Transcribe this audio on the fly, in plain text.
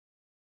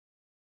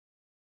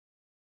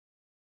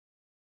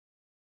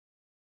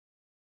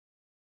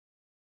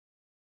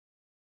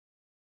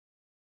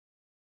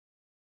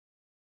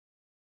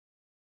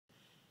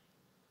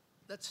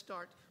let's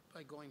start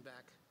by going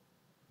back.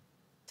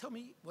 Tell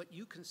me what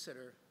you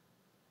consider,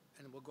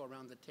 and we'll go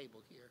around the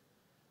table here,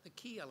 the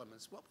key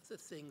elements. What were the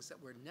things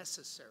that were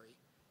necessary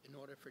in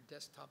order for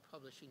desktop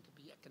publishing to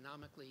be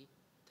economically,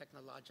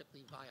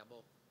 technologically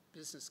viable,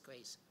 business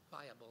case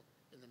viable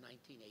in the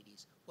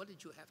 1980s? What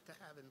did you have to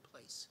have in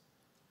place?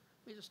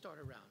 Let me just start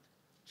around.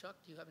 Chuck,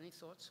 do you have any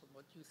thoughts on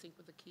what you think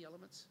were the key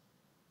elements?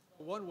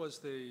 One was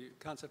the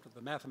concept of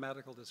the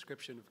mathematical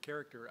description of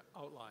character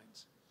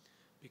outlines,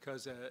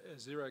 because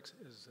as Xerox,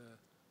 as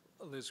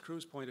Liz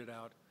Cruz pointed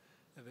out,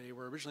 they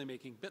were originally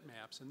making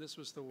bitmaps, and this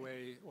was the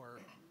way,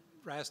 or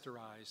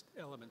rasterized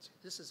elements.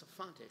 This is a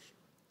font issue.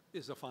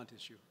 Is a font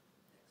issue.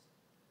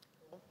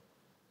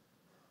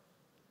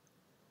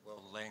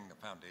 Well, laying the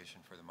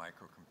foundation for the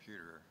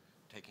microcomputer,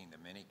 taking the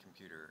mini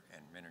computer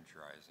and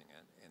miniaturizing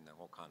it, and the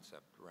whole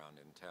concept around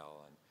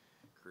Intel, and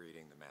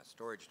creating the mass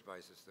storage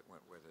devices that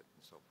went with it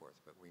and so forth.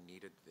 But we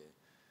needed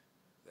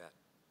that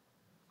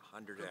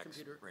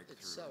 100x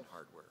breakthrough in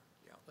hardware.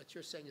 Yeah. What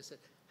you're saying is that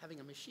having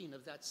a machine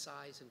of that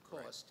size and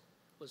cost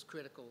was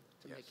critical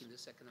to making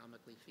this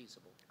economically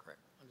feasible.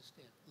 Correct.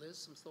 Understand. Liz,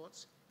 some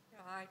thoughts?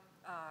 Yeah,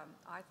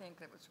 I think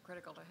it was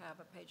critical to have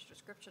a page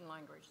description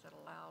language that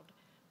allowed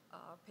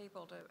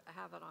people to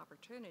have an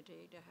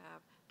opportunity to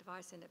have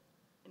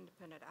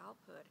device-independent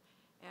output,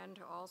 and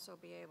to also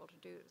be able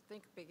to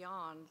think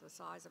beyond the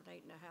size of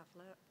an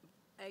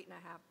 8.5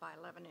 by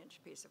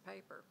 11-inch piece of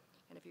paper.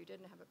 And if you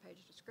didn't have a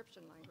page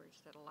description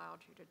language that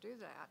allowed you to do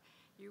that,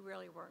 you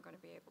really weren't going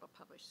to be able to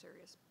publish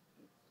serious.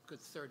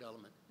 Good third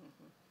element.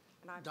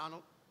 And I'm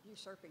Donald?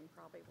 usurping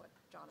probably what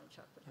John and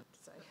Chuck would have to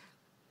say.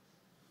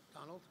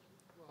 Donald?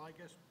 Well, I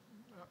guess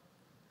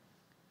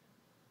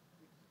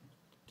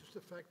just the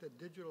fact that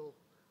digital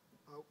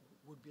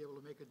would be able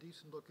to make a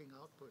decent-looking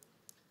output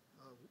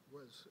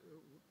was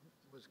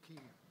key.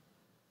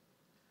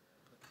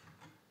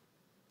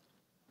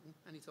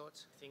 Any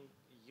thoughts? I think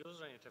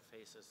user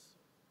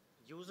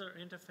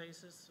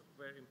interfaces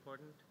were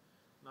important,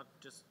 not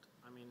just,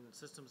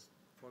 systems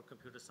for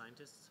computer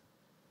scientists.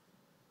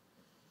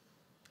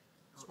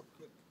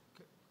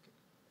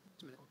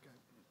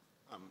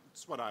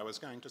 It's what I was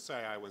going to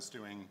say. I was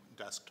doing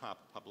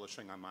desktop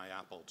publishing on my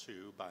Apple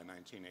II by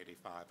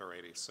 1985 or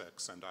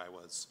 86, and I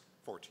was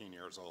 14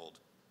 years old.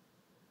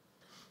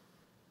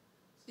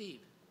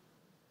 Steve,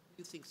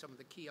 you think some of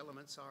the key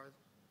elements are?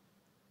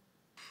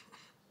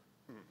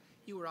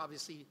 You were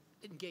obviously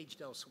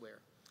engaged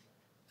elsewhere.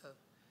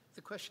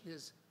 The question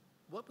is,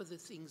 what were the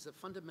things, the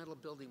fundamental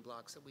building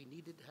blocks that we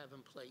needed to have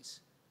in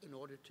place in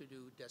order to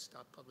do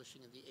desktop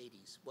publishing in the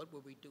 80s? What were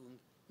we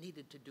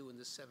needed to do in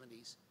the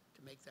 70s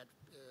to make that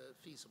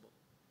feasible?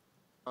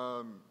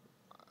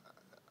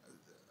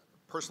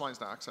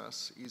 Personalized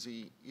access,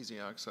 easy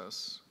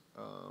access.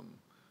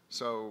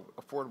 So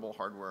affordable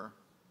hardware,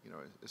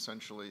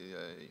 essentially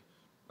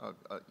a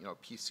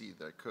PC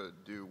that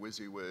could do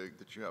WYSIWYG,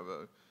 that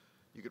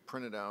you could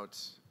print it out.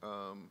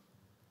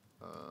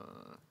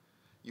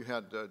 You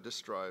had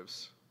disk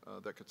drives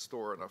that could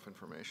store enough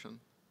information,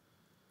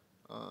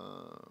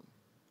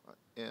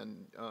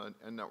 and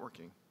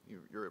networking.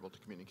 You're able to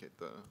communicate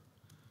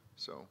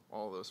so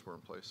all of those were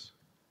in place.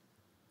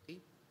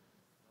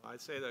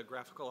 I'd say the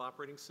graphical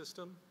operating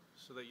system,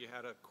 so that you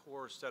had a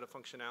core set of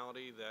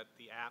functionality that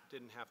the app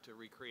didn't have to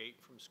recreate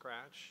from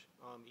scratch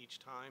each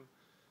time,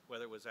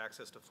 whether it was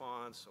access to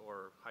fonts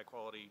or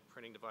high-quality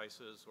printing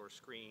devices or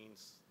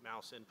screens,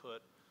 mouse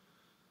input,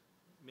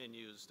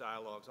 menus,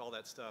 dialogues, all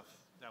that stuff.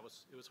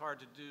 It was hard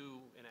to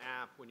do an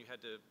app when you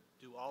had to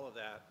do all of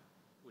that,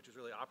 which was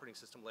really operating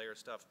system layer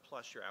stuff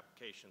plus your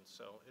applications.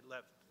 So it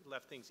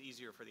left things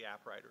easier for the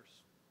app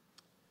writers.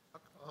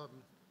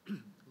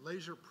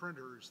 Laser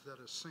printers that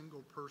a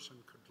single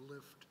person could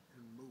lift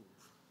and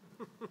move.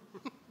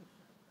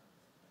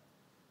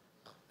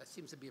 That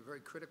seems to be a very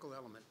critical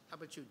element. How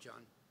about you,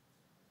 John?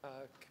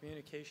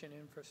 Communication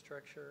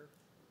infrastructure,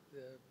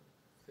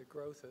 the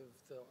growth of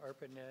the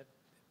ARPANET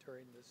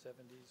during the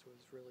 70s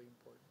was really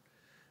important.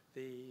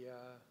 The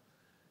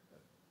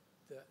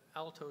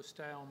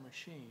Alto-style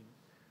machine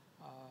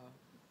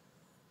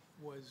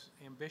was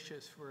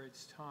ambitious for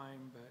its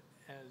time, but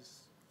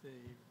as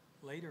the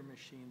later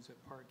machines at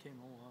PARC came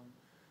along,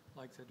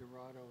 like the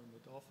Dorado and the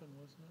Dolphin,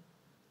 wasn't it?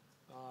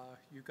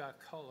 You got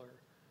color,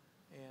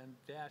 and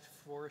that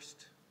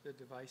forced the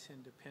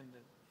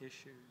device-independent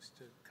issues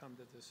to come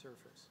to the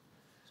surface.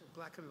 So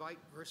black and white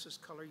versus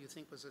color, you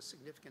think was a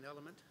significant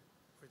element?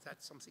 Or is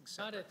that something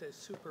separate? Not at the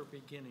super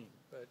beginning,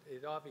 but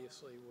it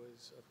obviously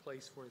was a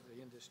place where the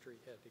industry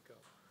had to go.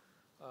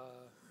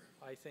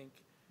 I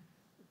think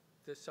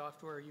the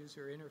software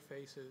user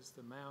interfaces,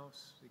 the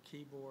mouse, the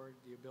keyboard,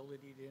 the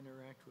ability to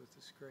interact with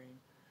the screen,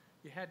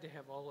 you had to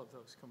have all of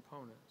those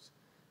components.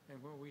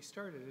 And when we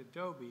started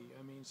Adobe,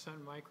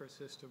 Sun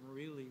Microsystem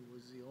really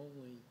was the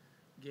only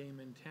game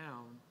in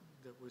town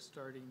that was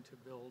starting to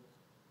build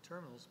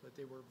terminals, but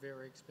they were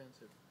very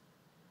expensive.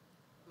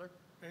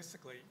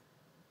 Basically,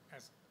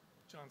 as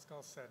John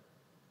Scull said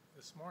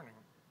this morning,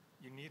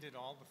 you needed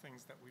all the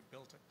things that we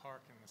built at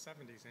PARC in the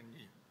 70s, and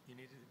you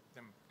needed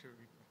them to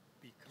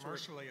be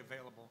commercially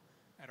available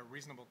at a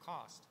reasonable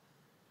cost.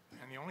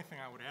 And the only thing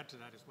I would add to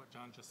that is what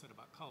John just said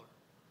about color,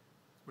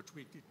 which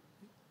we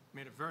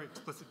made a very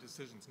explicit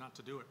decisions not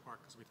to do at PARC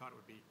because we thought it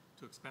would be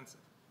too expensive.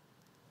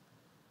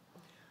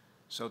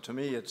 So to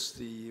me, it's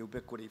the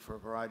ubiquity for a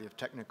variety of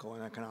technical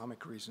and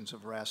economic reasons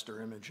of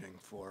raster imaging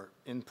for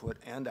input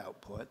and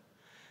output,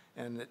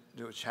 and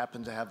which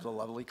happened to have the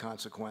lovely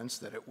consequence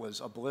that it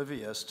was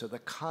oblivious to the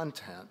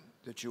content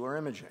that you are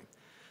imaging.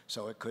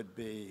 So it could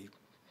be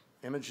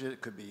images,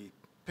 it could be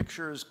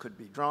pictures, could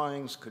be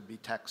drawings, could be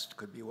text,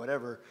 could be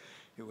whatever.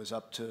 It was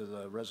up to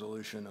the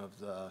resolution of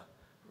the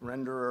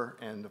renderer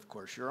and, of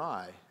course, your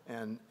eye.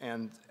 And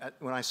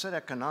when I said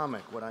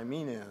economic, what I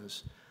mean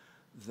is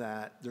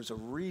that there's a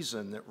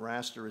reason that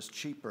raster is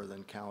cheaper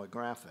than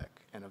calligraphic,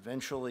 and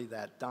eventually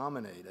that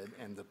dominated,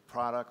 and the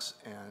products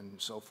and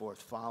so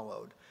forth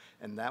followed.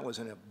 And that was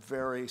a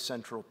very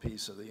central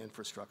piece of the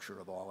infrastructure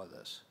of all of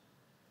this.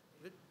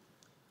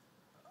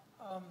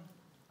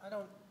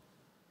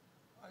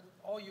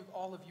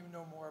 All of you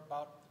know more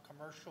about the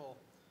commercial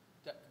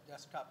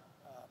desktop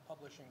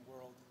publishing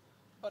world,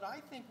 but I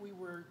think we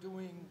were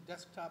doing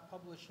desktop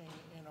publishing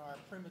in our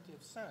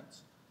primitive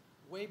sense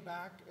way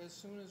back as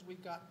soon as we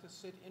got to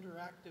sit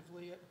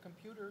interactively at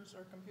computers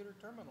or computer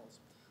terminals.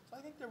 So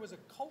I think there was a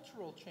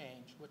cultural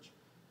change which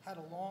had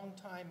a long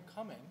time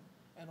coming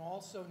and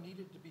also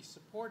needed to be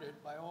supported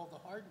by all the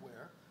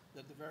hardware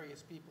that the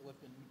various people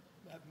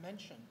have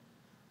mentioned.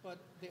 But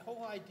the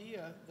whole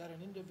idea that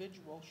an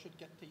individual should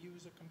get to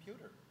use a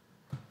computer.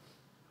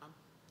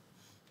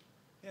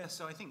 Yeah,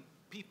 so I think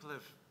people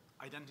have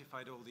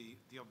identified all the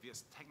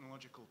obvious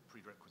technological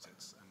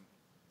prerequisites,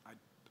 and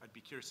I'd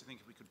be curious to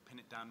think if we could pin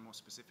it down more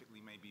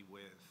specifically, maybe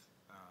with,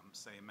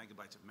 say, a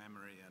megabyte of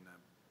memory and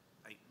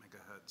a 8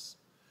 megahertz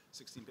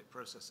 16-bit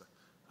processor.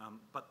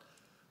 But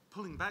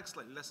pulling back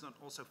slightly, let's not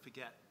also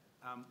forget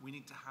we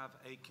need to have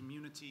a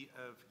community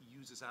of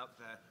users out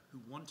there who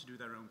want to do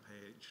their own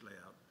page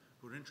layout,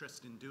 who are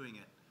interested in doing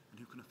it, and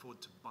who can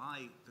afford to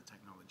buy the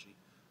technology.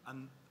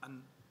 And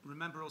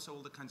remember also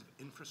all the kinds of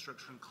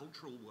infrastructure and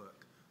cultural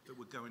work that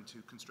would go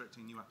into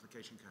constructing a new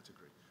application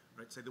category,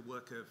 right? Say the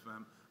work of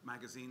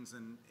magazines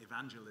and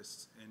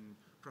evangelists in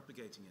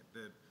propagating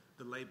it,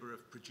 the labor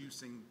of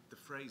producing the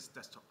phrase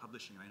desktop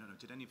publishing. I don't know,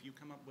 did any of you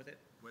come up with it?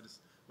 Where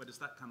does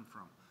that come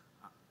from?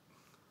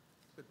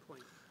 Good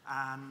point.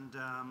 And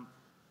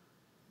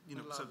you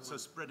know, so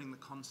spreading the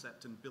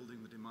concept and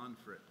building the demand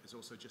for it is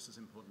also just as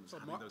important as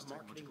having those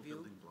technological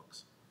building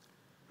blocks.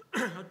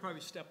 I'd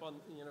probably step on,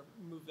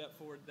 move that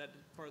forward, that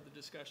part of the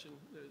discussion.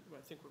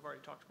 I think we've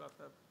already talked about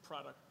the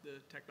product, the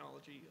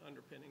technology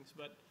underpinnings,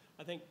 but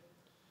I think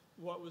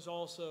what was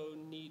also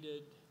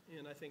needed,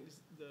 and I think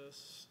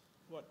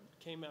what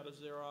came out of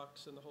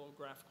Xerox and the whole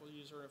graphical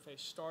user interface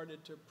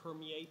started to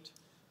permeate,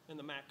 and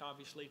the Mac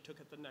obviously took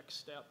it the next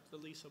step, the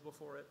Lisa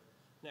before it,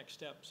 next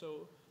step.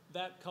 So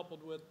that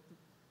coupled with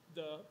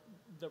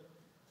the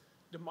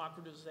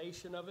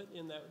democratization of it,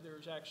 in that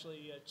there's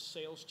actually a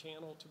sales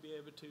channel to be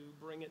able to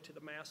bring it to the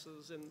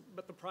masses,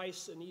 but the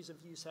price and ease of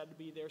use had to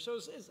be there. So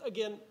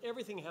again,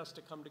 everything has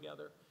to come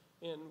together.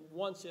 And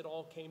once it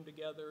all came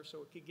together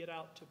so it could get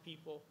out to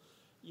people,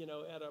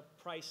 at a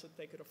price that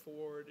they could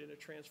afford in a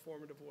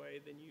transformative way,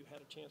 then you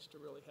had a chance to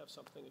really have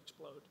something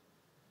explode.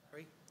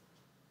 Larry?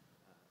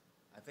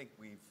 I think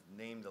we've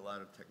named a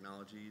lot of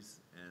technologies,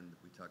 and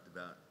we talked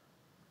about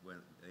when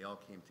they all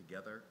came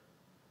together.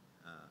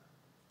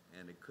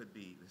 And it could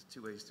be, there's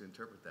two ways to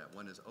interpret that.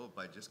 One is,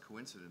 by just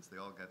coincidence, they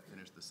all got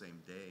finished the same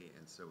day,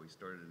 and so we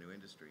started a new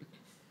industry.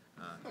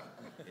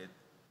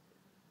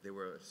 There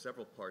were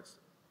several parts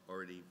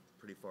already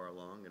pretty far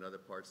along, and other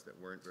parts that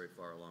weren't very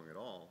far along at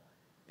all.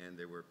 And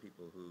there were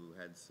people who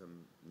had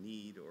some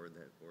need or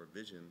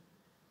vision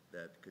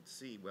that could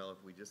see, well,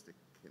 if we just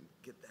can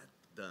get that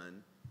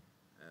done,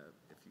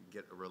 if you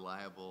get a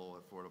reliable,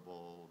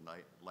 affordable,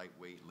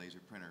 lightweight laser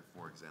printer,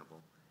 for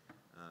example,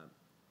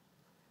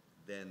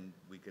 then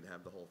we could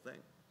have the whole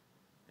thing.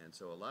 And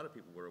so a lot of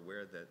people were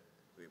aware that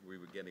we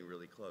were getting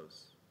really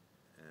close.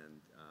 And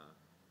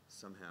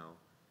somehow,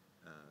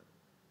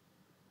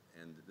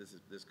 and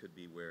this could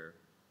be where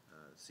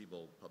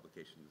Siebold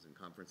publications and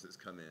conferences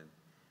come in,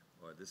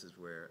 or this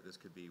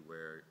could be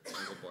where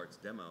Engelbart's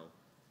demo,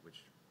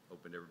 which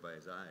opened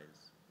everybody's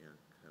eyes,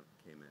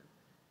 came in.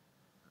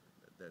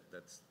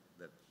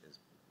 That is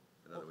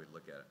another way to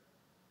look at it.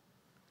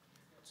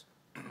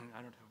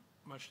 I don't have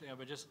much to add,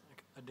 but just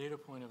a data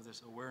point of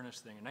this awareness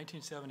thing. In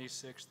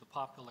 1976, the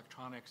Pop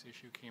Electronics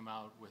issue came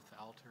out with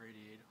Altair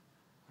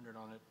 8800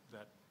 on it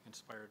that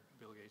inspired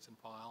Bill Gates and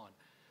Paul Allen.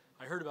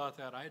 I heard about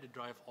that. I had to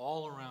drive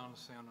all around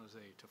San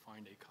Jose to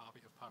find a copy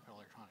of Pop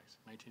Electronics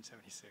in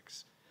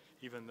 1976,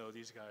 even though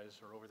these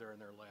guys are over there in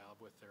their lab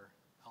with their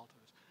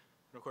Altos.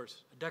 And of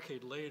course, a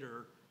decade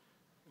later,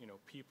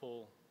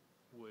 people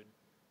would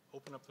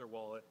open up their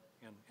wallet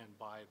and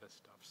buy this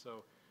stuff.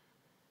 So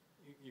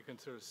you can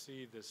sort of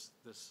see this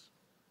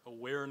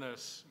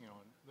awareness,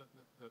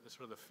 the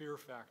sort of the fear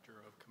factor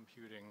of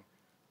computing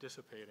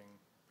dissipating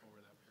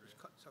over that period.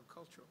 So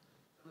cultural.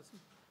 Listen.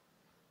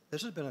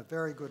 This has been a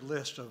very good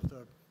list of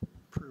the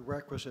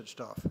prerequisite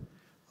stuff.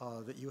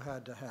 that you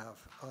had to have.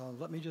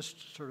 Let me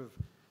just sort of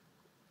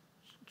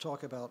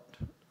talk about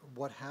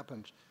what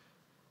happened,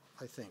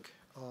 I think.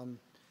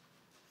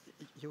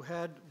 You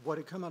had what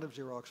had come out of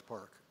Xerox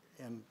PARC,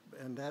 and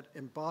that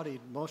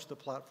embodied most of the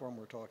platform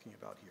we're talking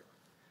about here.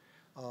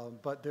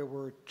 But there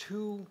were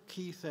two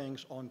key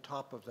things on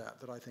top of that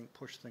that I think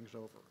pushed things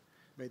over,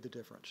 made the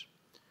difference.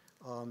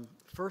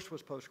 First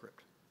was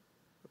PostScript.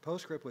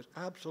 PostScript was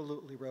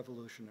absolutely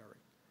revolutionary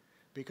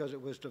because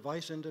it was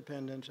device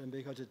independent and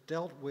because it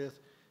dealt with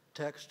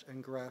text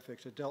and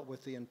graphics. It dealt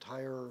with the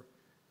entire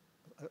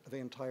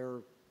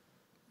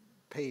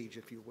page,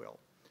 if you will.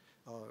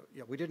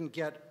 Yeah, we didn't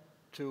get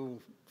to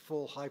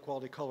full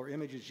high-quality color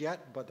images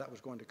yet, but that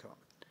was going to come.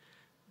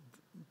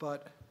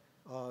 But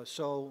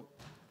so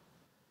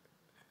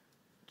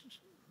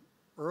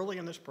early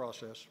in this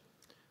process,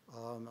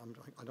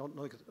 I don't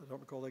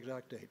recall the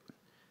exact date.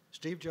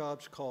 Steve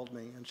Jobs called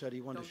me and said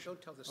he wanted to.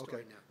 Don't tell the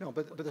story now. No,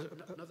 but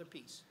another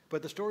piece.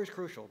 But the story is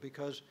crucial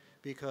because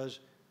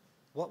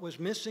what was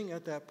missing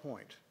at that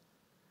point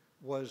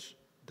was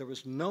there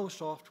was no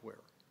software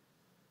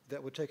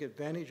that would take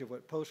advantage of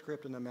what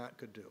PostScript and the Mat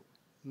could do.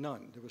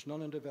 None. There was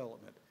none in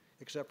development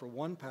except for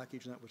one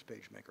package, and that was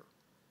PageMaker.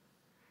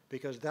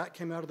 Because that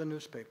came out of the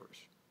newspapers.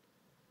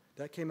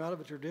 That came out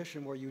of a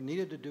tradition where you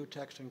needed to do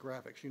text and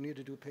graphics. You needed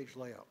to do page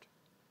layout.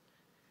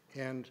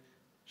 And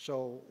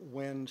so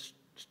when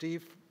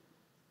Steve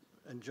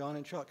and John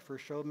and Chuck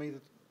first showed me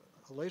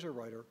a laser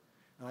writer,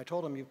 and I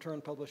told them you've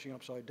turned publishing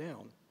upside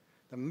down,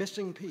 the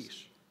missing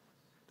piece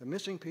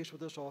was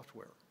the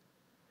software.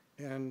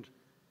 And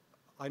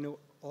I knew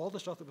all the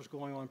stuff that was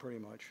going on pretty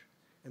much,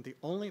 and the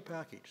only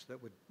package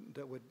that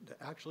would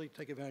actually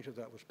take advantage of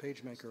that was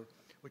PageMaker,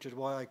 which is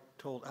why I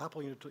told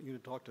Apple you need to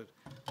talk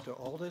to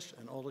Aldous,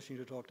 and Aldous you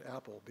need to talk to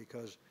Apple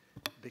because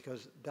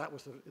that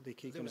was the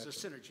key connection. There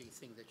was a synergy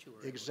thing that you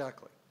were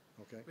exactly.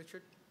 Okay.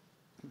 Richard?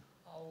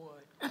 I'll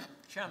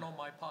channel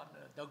my partner,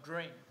 Doug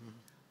Drain.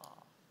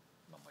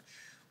 Not much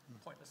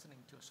point listening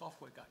to a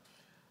software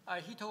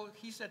guy.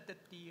 He said that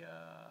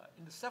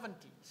in the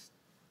 70s,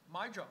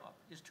 my job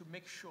is to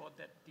make sure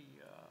that the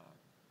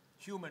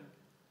human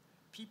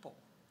people,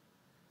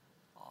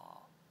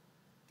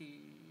 the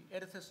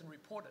editors and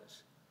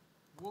reporters,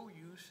 will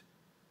use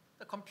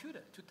the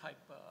computer to type,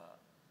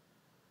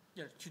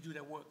 to do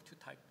their work, to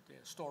type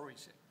their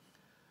stories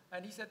in.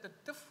 And he said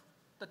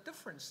the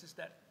difference is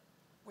that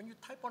when you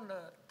type on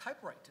the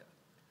typewriter,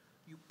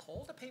 you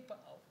pull the paper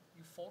out,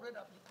 you fold it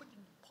up, you put it in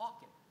your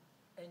pocket,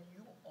 and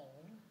you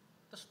own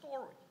the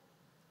story.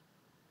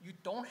 You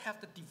don't have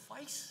the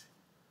device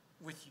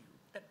with you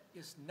that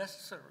is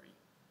necessary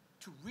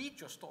to read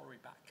your story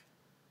back.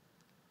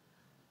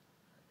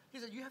 He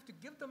said you have to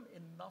give them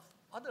enough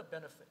other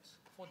benefits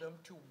for them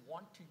to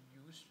want to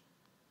use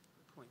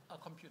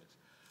computers.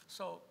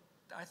 So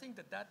I think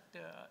that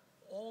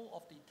all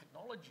of the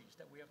technologies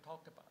that we have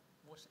talked about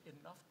was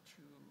enough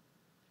to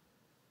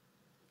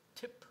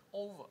tip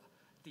over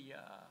the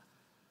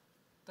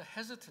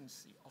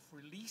hesitancy of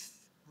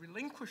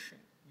relinquishing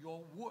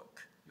your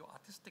work, your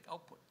artistic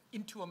output,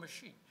 into a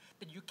machine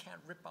that you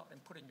can't rip out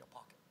and put in your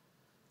pocket.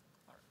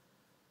 All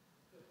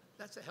right.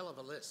 That's a hell of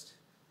a list.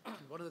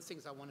 One of the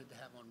things I wanted to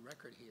have on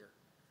record here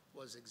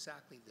was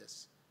exactly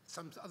this.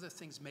 Some other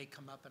things may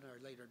come up in our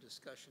later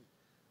discussion,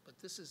 but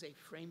this is a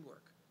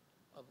framework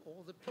of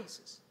all the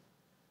pieces.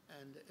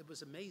 And it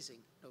was amazing.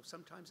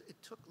 Sometimes it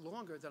took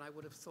longer than I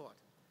would have thought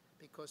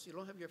because you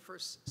don't have your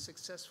first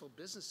successful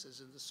businesses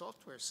in the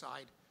software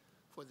side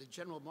for the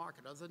general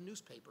market, other than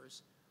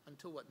newspapers,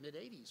 until what,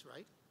 mid-'80s,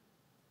 right?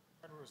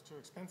 Hardware was too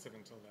expensive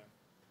until then.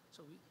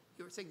 So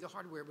you were thinking the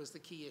hardware was the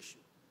key issue.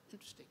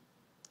 Interesting.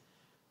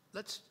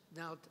 Let's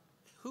now,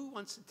 who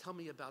wants to tell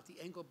me about the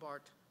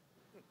Engelbart?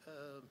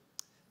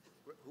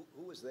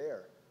 Who was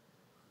there?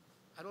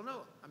 I don't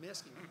know. I'm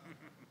asking you.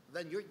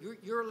 Then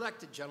you're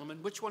elected, gentlemen.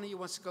 Which one of you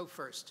wants to go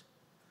first?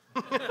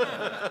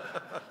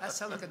 That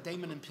sounds like a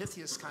Damon and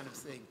Pythias kind of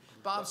thing.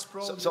 Bob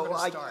Sproul, you're going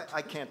to start.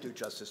 I can't do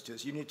justice to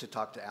this. You need to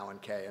talk to Alan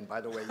Kay. And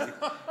by the way,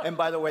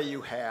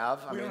 you have.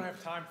 We don't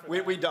have time for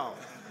that. We don't.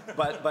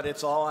 But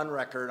it's all on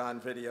record on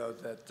video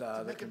that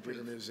the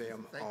Computer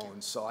Museum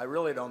owns. So I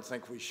really don't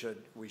think we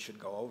should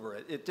go over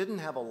it. It didn't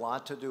have a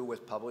lot to do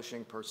with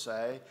publishing per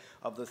se.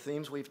 Of the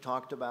themes we've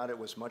talked about, it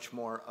was much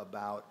more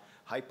about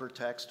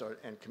hypertext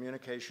and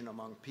communication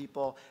among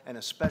people, and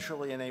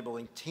especially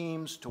enabling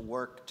teams to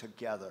work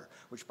together,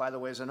 which, by the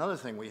way, is another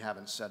thing we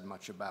haven't said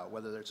much about,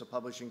 whether it's a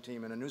publishing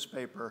team in a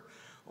newspaper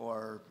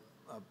or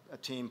a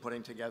team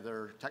putting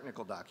together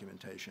technical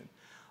documentation.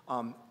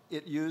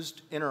 It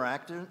used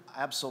interactive,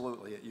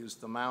 absolutely. It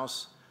used the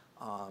mouse.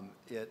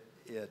 It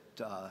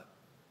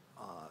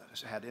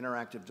had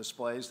interactive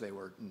displays. They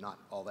were not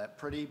all that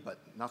pretty, but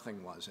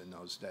nothing was in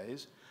those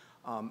days.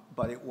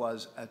 But it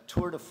was a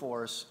tour de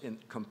force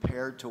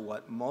compared to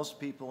what most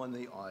people in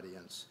the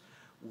audience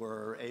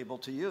were able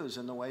to use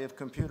in the way of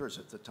computers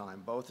at the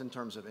time, both in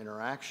terms of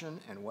interaction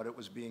and what it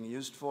was being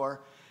used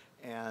for,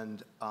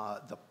 and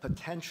the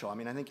potential. I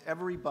mean, I think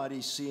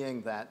everybody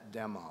seeing that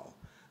demo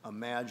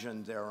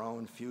imagined their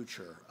own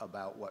future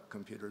about what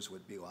computers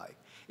would be like.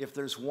 If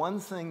there's one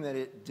thing that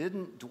it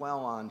didn't dwell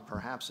on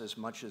perhaps as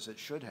much as it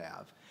should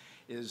have,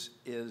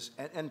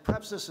 and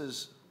perhaps this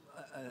is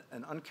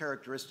an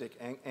uncharacteristic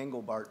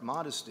Engelbart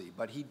modesty,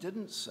 but he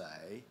didn't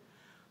say,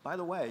 by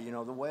the way, you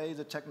know, the way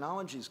the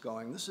technology's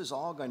going, this is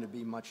all going to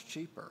be much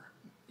cheaper.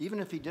 Even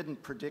if he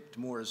didn't predict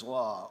Moore's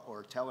law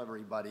or tell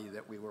everybody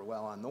that we were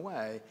well on the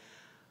way,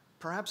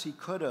 perhaps he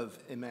could have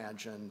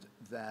imagined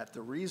that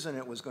the reason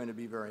it was going to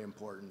be very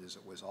important is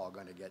it was all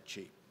going to get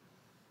cheap.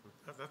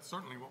 That's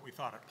certainly what we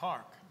thought at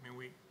PARC. I mean,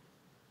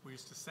 we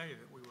used to say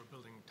that we were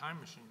building time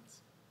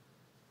machines.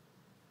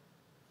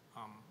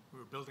 We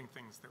were building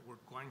things that were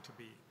going to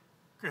be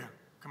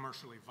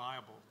commercially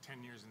viable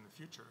 10 years in the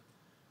future,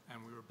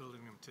 and we were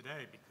building them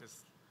today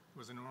because there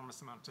was an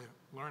enormous amount to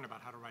learn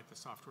about how to write the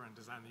software and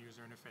design the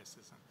user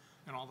interfaces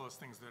and all those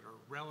things that are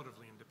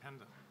relatively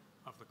independent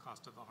of the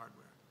cost of the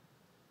hardware.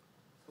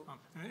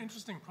 An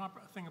interesting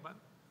thing about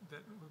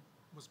that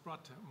was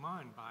brought to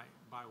mind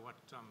by what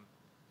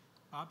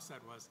Bob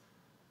said was,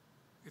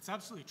 it's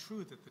absolutely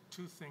true that the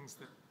two things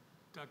that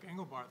Doug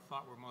Engelbart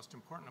thought were most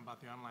important about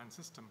the online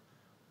system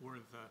were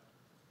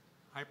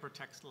the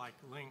hypertext-like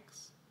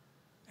links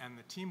and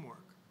the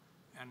teamwork.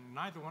 And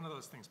neither one of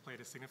those things played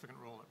a significant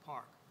role at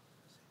PARC.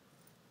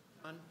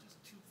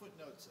 Just 2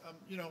 footnotes.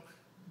 You know,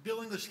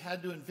 Bill English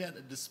had to invent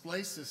a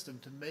display system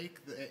to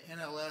make the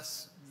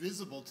NLS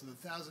visible to the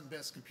 1,000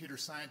 best computer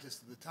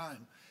scientists at the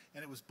time.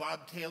 And it was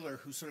Bob Taylor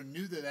who sort of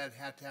knew that that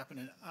had to happen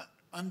and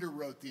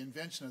underwrote the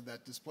invention of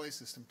that display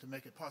system to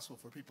make it possible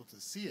for people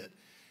to see it.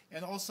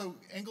 And also,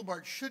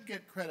 Engelbart should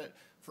get credit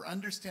for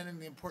understanding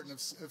the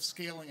importance of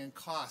scaling and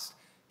cost.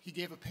 He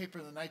gave a paper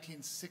in the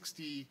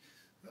 1960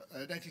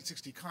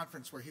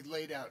 conference where he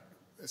laid out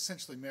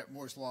essentially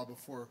Moore's law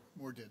before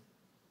Moore did.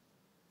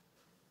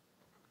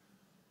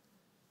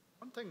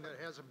 One thing that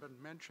hasn't been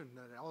mentioned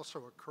that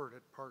also occurred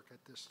at PARC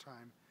at this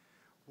time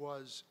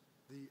was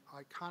the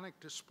iconic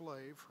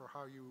display for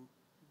how you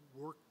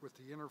work with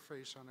the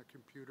interface on a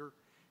computer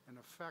and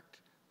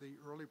affect the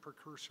early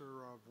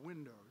precursor of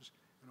Windows.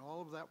 And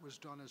all of that was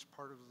done as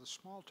part of the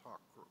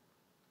Smalltalk group.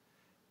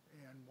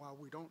 And while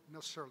we don't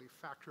necessarily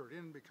factor it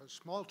in because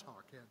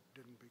Smalltalk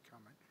didn't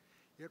become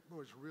it, it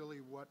was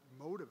really what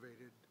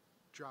motivated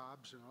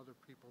Jobs and other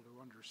people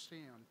to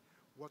understand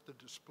what the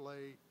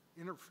display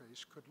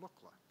interface could look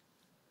like.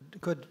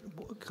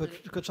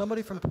 Could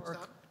somebody from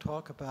PARC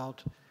talk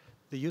about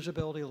the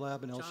usability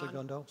lab in El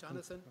Segundo?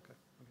 Jonathan? Okay.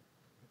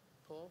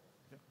 Paul?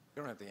 You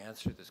don't have the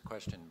answer to this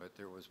question, but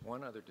there was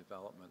one other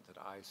development that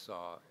I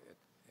saw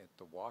at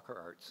the Walker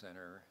Art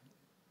Center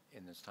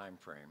in this time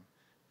frame.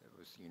 It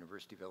was the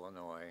University of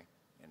Illinois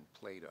and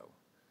Plato.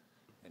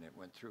 And it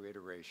went through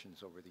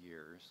iterations over the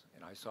years.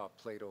 And I saw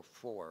Plato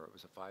 4. It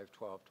was a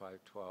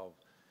 512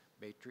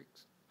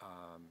 matrix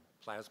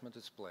plasma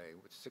display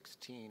with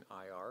 16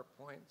 IR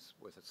points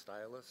with a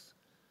stylus.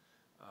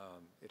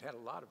 It had a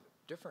lot of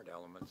different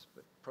elements,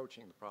 but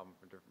approaching the problem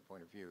from a different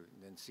point of view.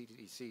 And then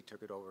CDC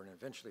took it over, and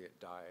eventually it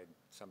died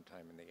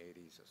sometime in the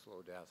 80s, a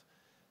slow death.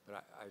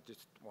 But I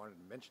just wanted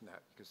to mention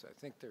that because I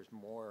think there's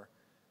more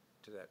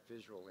to that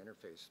visual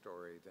interface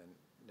story than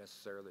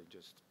necessarily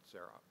just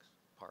Xerox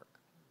PARC.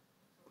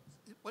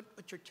 What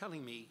you're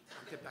telling me,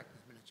 I'll get back to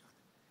this in a minute,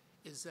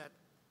 John, is that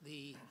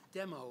the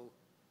demo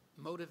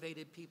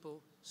motivated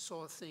people,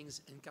 saw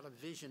things, and got a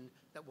vision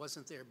that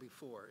wasn't there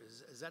before.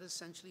 Is that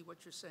essentially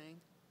what you're saying?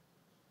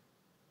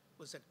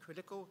 Was that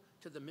critical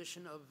to the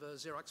mission of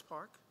Xerox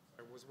PARC?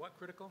 Was what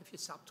critical? If you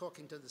stopped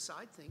talking to the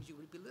side things, you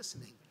would be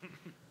listening.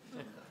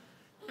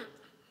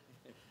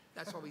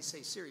 That's why we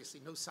say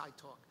seriously, no side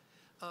talk.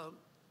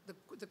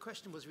 The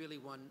question was really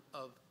one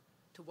of,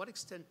 to what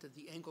extent did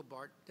the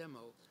Engelbart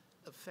demo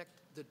affect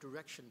the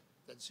direction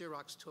that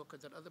Xerox took or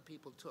that other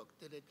people took?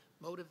 Did it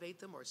motivate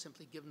them or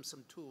simply give them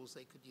some tools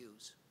they could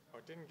use? Oh,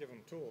 it didn't give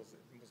them tools,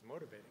 it was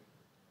motivating.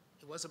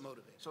 It was a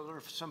motivator. So there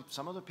were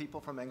some of the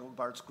people from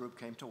Engelbart's group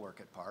came to work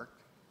at PARC.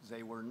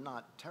 They were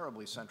not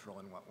terribly central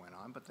in what went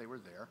on, but they were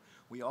there.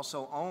 We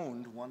also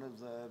owned one of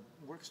the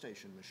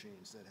workstation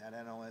machines that had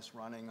NLS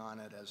running on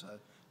it as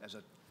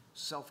a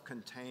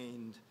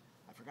self-contained,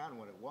 I've forgotten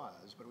what it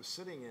was, but it was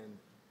sitting in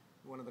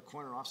one of the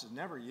corner offices,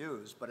 never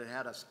used, but it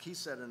had a key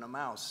set and a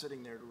mouse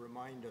sitting there to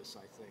remind us,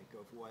 I think,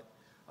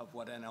 of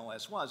what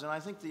NLS was. And I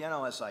think the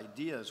NLS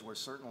ideas were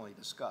certainly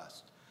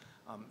discussed.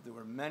 There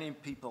were many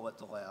people at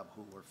the lab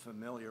who were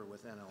familiar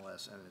with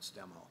NLS and its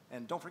demo.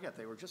 And don't forget,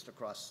 they were just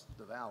across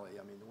the valley.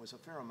 I mean, there was a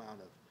fair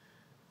amount of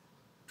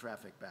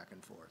traffic back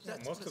and forth. Yeah,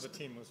 most of the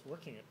team was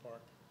working at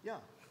PARC. Yeah.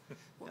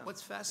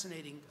 What's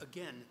fascinating,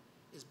 again,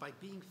 is by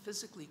being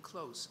physically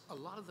close, a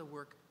lot of the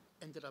work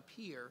ended up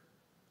here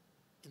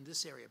in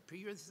this area.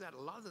 Prior to that,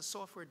 a lot of the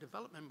software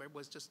development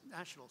was just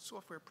national.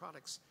 Software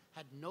products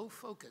had no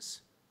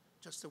focus,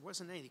 just there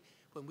wasn't any.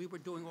 When we were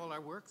doing all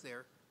our work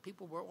there,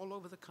 people were all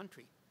over the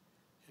country.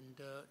 And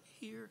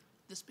here,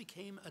 this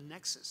became a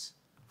nexus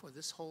for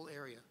this whole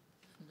area.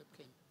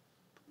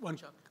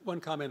 One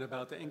comment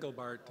about the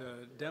Engelbart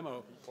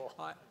demo.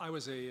 I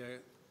was a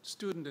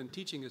student and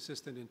teaching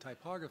assistant in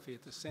typography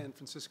at the San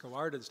Francisco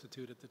Art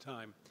Institute at the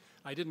time.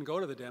 I didn't go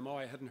to the demo,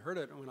 I hadn't heard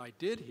it, and when I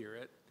did hear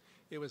it,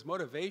 it was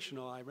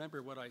motivational. I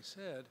remember what I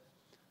said,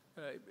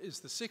 is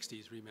the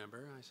 60s,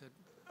 remember? I said,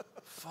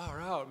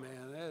 far out,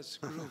 man, that's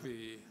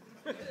groovy.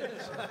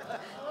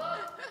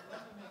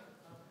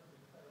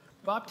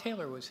 Bob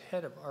Taylor was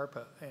head of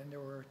ARPA, and there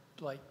were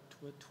like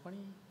 20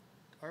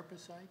 ARPA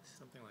sites?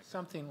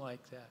 Something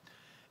like that.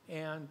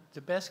 And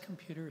the best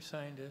computer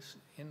scientists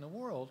in the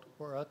world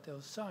were at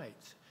those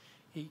sites.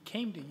 He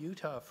came to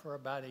Utah for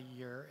about a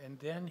year, and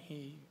then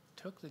he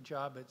took the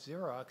job at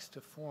Xerox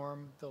to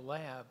form the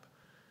lab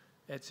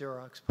at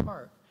Xerox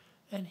PARC.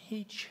 And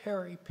he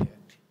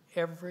cherry-picked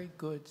every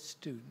good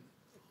student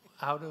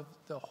out of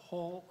the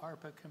whole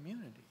ARPA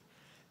community.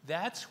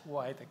 That's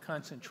why the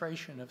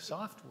concentration of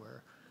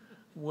software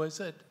was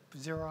at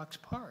Xerox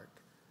PARC.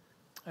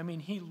 I mean,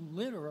 he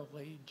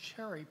literally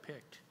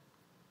cherry-picked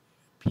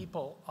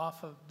people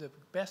off of the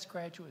best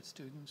graduate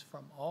students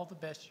from all the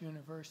best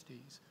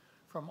universities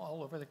from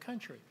all over the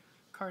country.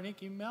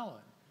 Carnegie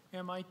Mellon,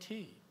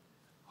 MIT,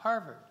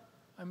 Harvard.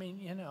 I mean,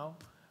 you know.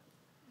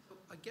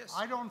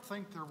 I don't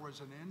think there was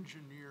an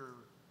engineer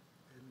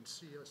in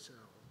CSL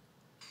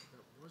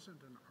that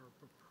wasn't an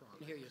ARPA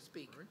product. I hear you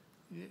speak.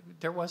 Right?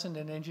 There wasn't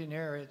an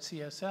engineer at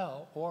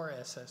CSL or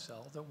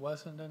SSL that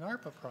wasn't an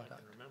ARPA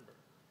product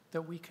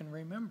that we can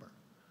remember.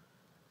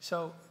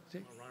 So,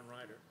 Ron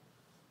Ryder.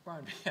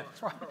 Ron, yeah,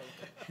 right.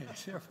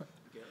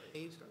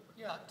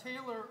 Yeah,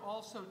 Taylor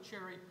also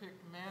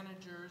cherry-picked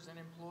managers and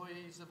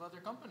employees of other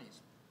companies.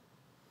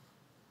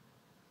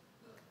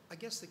 I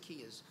guess the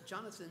key is,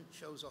 Jonathan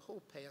shows a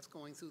whole path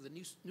going through the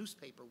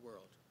newspaper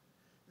world.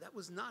 That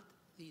was not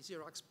the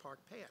Xerox PARC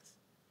path,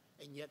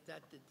 and yet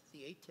the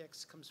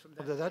Atex comes from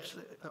that.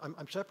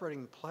 I'm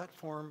separating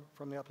platform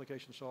from the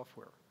application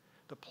software.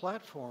 The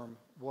platform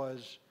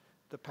was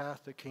the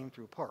path that came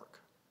through PARC.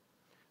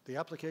 The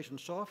application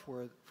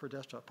software for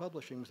desktop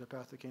publishing is the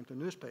path that came through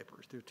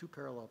newspapers. They're two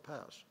parallel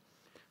paths.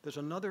 There's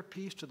another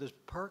piece to this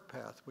PARC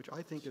path which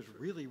I think is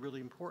really,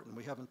 really important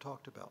we haven't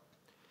talked about,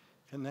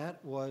 and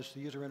that was the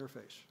user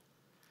interface.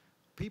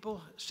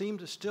 People seem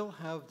to still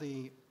have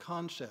the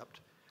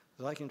concept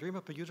that I can dream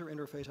up a user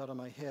interface out of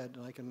my head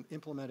and I can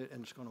implement it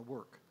and it's going to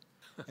work.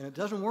 And it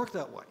doesn't work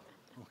that way,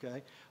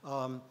 okay?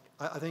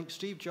 I think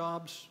Steve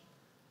Jobs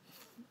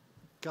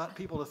got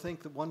people to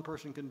think that one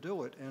person can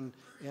do it,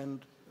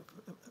 and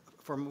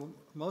for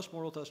most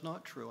mortals that's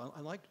not true.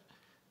 I'd like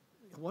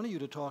one of you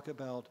to talk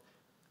about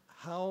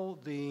how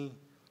the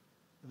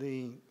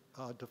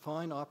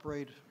define,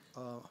 operate,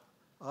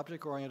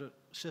 object-oriented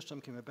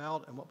system came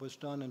about and what was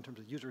done in terms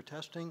of user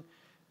testing.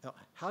 Now,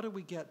 how did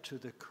we get to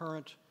the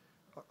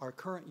our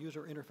current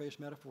user interface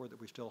metaphor that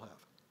we still have?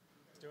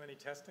 Do any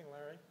testing,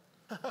 Larry?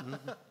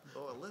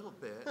 Oh, a little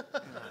bit.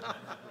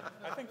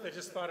 I think they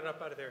just thought it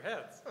up out of their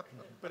heads.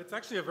 But it's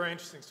actually a very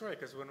interesting story,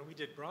 because when we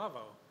did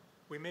Bravo,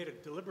 we made a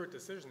deliberate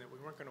decision that we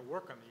weren't going to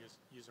work on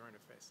the user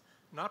interface.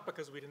 Not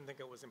because we didn't think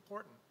it was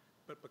important,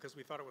 but because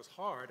we thought it was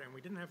hard and we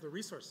didn't have the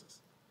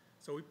resources.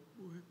 So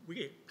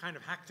we kind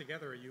of hacked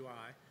together a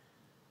UI.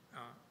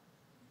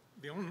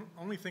 The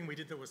only thing we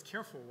did that was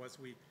careful was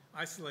we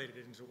isolated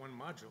it into one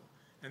module.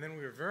 And then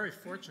we were very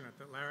fortunate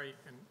that Larry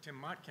and Tim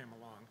Mott came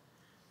along,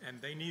 and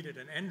they needed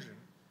an engine,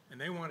 and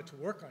they wanted to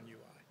work on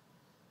UI.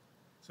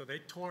 So they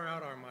tore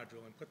out our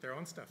module and put their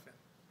own stuff in.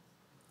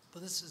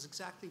 But this is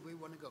exactly where we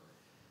want to go.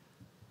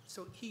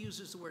 So he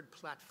uses the word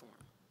platform.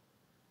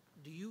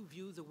 Do you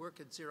view the work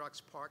at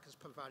Xerox PARC as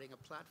providing a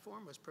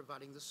platform or as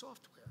providing the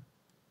software?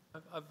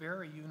 A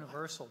very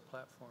universal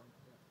platform.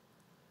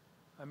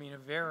 I mean, a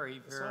very,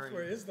 The very...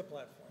 software is the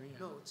platform. Yeah.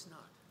 No, it's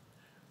not.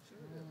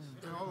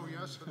 Oh,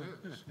 yes,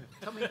 it is.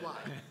 Tell me why.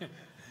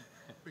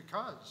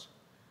 Because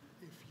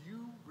if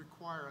you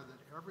require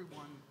that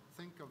everyone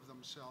think of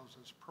themselves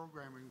as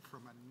programming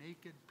from a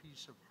naked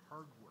piece of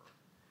hardware,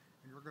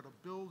 and you're going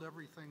to build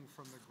everything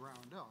from the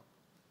ground up,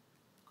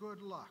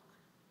 good luck.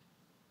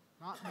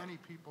 Not many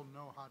people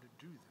know how to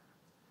do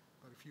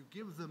that. But if you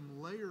give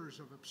them layers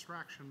of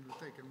abstraction that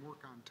they can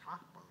work on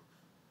top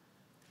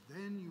of,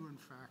 then you in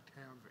fact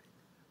have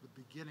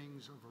the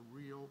beginnings of a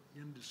real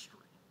industry.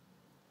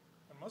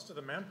 And most of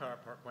the manpower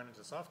part went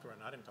into software,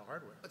 not into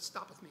hardware. But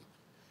stop with me.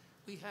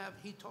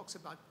 He talks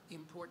about the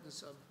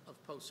importance of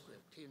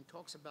PostScript. He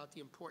talks about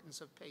the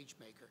importance of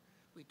PageMaker.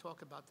 We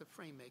talk about the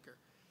FrameMaker.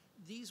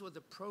 These were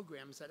the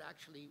programs that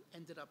actually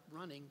ended up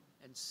running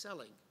and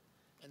selling.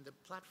 And the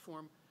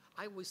platform,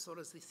 I always thought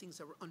as the things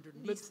that were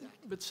underneath that.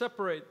 But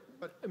separate.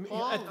 But I mean,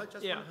 Paul,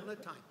 Just one at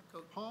a time.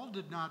 Go. Paul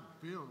did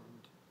not build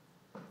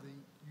the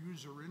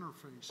user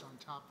interface on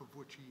top of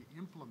which he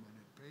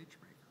implemented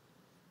PageMaker.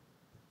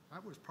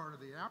 That was part of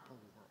the Apple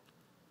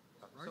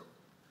world, right? So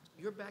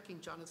you're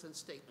backing Jonathan's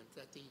statement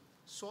that the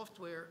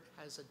software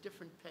has a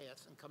different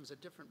path and comes a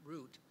different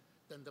route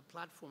than the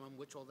platform on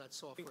which all that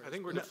software is. I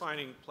think we're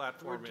defining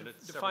platform in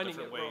several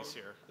different ways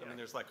here. I mean,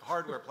 there's like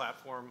hardware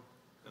platform,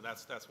 and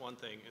that's one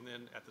thing. And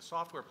then at the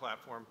software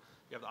platform,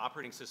 you have the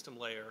operating system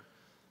layer,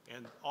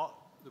 and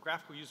the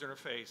graphical user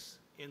interface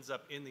ends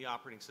up in the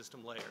operating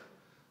system layer.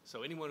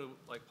 So anyone who,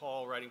 like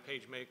Paul writing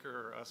PageMaker,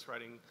 or us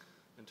writing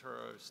Ventura,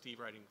 or Steve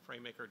writing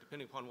FrameMaker,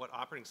 depending upon what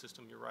operating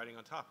system you're writing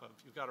on top of,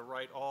 you've got to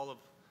write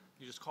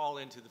you just call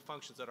into the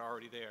functions that are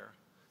already there.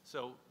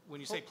 So when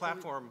you say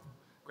platform,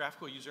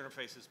 graphical user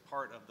interface is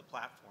part of the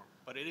platform,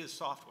 but it is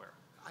software.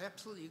 I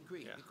absolutely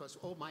agree, because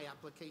all my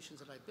applications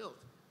that I built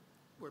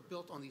were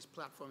built on these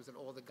platforms that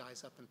all the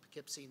guys up in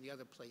Poughkeepsie and the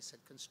other place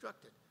had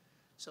constructed.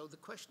 So the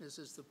question is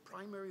the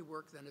primary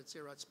work then at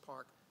Xerox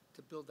PARC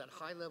to build that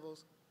high-level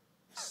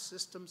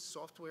system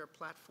software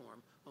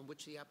platform on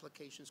which the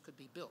applications could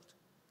be built?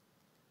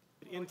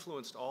 It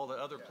influenced all the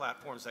other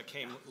platforms that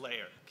came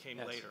later.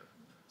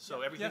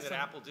 So everything that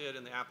Apple did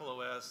in the Apple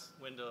OS,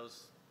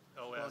 Windows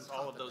OS,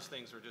 all of those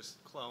things are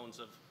just clones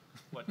of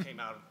what came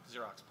out of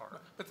Xerox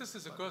PARC. But this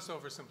is a gross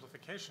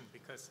oversimplification,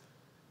 because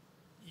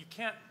you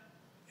can't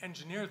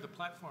engineer the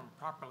platform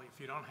properly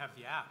if you don't have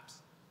the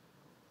apps.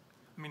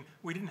 I mean,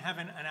 we didn't have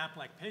an app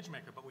like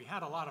PageMaker, but we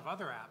had a lot of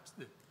other apps,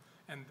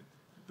 and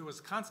there was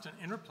constant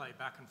interplay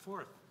back and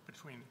forth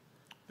between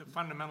the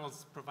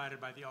fundamentals provided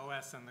by the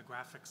OS and the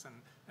graphics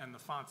and the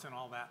fonts and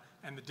all that,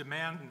 and the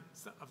demand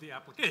of the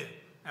application,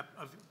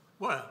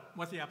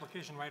 what the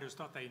application writers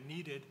thought they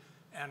needed,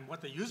 and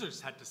what the users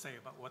had to say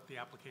about what the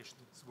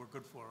applications were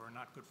good for or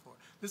not good for.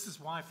 This is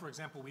why, for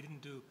example, we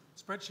didn't do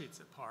spreadsheets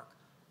at PARC,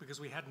 because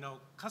we had no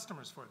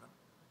customers for them.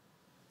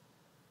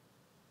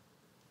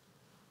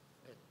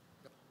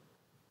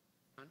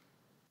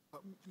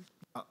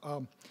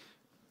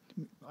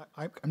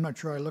 I'm not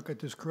sure I look at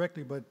this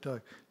correctly,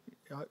 but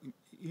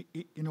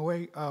in a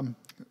way,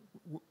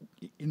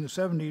 in the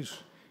 70s,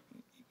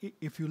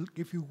 if you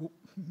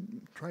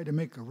try to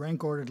make a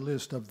rank-ordered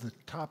list of the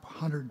top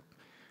 100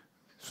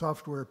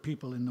 software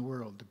people in the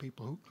world, the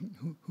people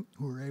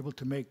who are able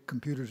to make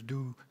computers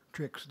do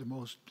tricks the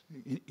most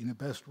in the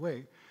best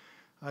way,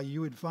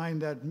 you would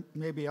find that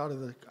maybe out of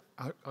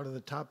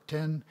the top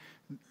 10,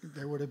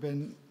 there would have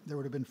been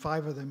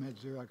 5 of them at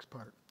Xerox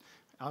PARC.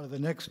 Out of the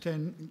next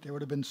 10, there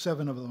would have been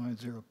 7 of them at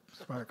Xerox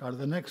PARC. Out of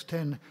the next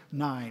 10,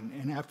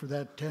 9, and after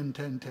that, 10,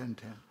 10, 10,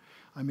 10.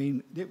 I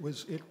mean, it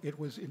was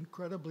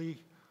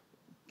incredibly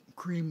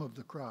cream of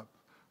the crop.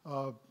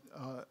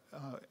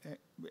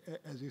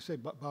 As you say,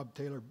 Bob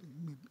Taylor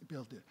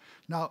built it.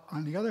 Now,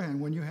 on the other hand,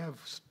 when you have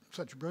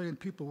such brilliant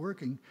people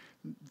working,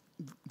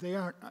 they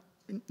aren't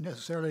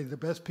necessarily the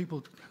best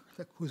people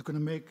who's going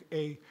to make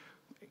a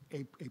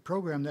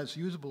program that's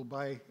usable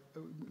by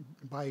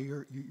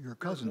your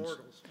cousins.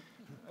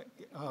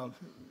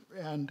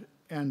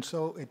 And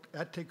so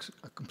that takes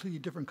a completely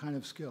different kind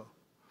of skill.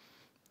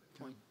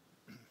 Point.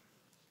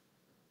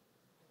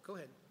 Go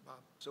ahead, Bob.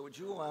 So would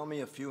you allow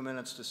me a few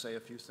minutes to say a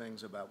few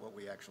things about what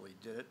we actually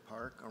did at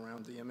PARC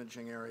around the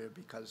imaging area?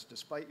 Because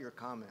despite your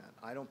comment,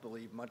 I don't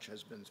believe much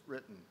has been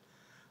written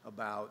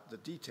about the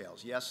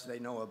details. Yes, they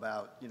know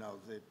about,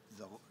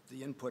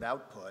 the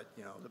input-output,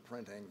 the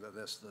printing, the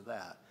this, the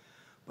that,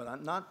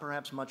 but not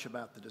perhaps much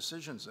about the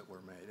decisions that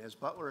were made. As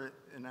Butler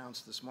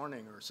announced this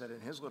morning, or said in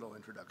his little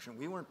introduction,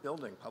 we weren't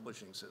building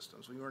publishing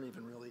systems. We weren't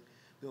even really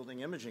building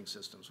imaging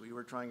systems. We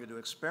were trying to do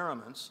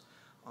experiments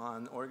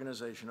on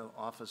organization of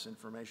office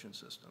information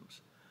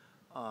systems.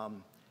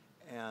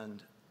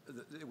 And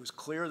it was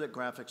clear that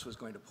graphics was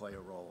going to play a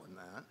role in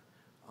that.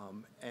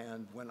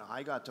 And when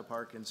I got to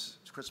PARC in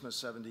Christmas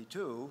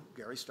 '72,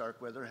 Gary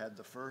Starkweather had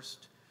the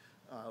first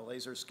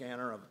laser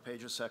scanner of a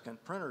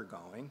page-a-second printer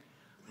going.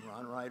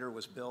 Ron Ryder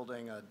was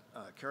building a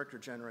character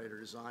generator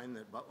design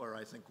that Butler,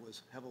 I think,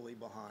 was heavily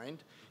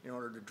behind in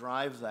order to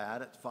drive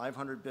that at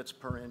 500 bits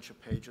per inch a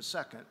page a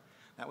second.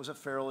 That was a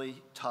fairly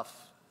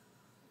tough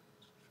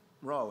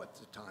row at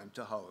the time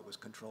to hoe. It was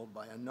controlled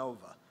by a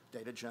Nova,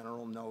 Data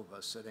General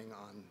Nova, sitting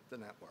on the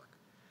network,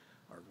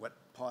 or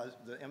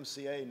the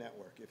MCA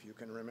network, if you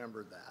can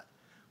remember that.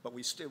 But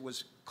it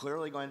was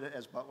clearly going to,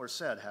 as Butler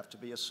said, have to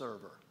be a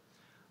server.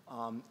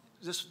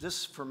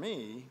 This, for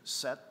me,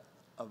 set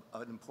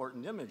an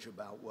important image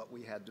about what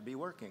we had to be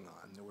working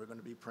on. There were going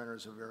to be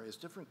printers of various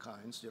different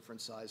kinds, different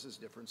sizes,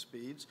 different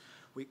speeds.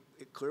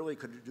 It clearly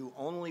could do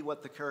only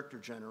what the character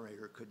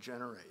generator could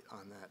generate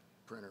on that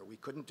printer. We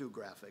couldn't do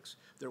graphics.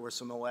 There were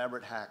some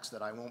elaborate hacks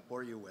that I won't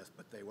bore you with,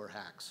 but they were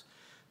hacks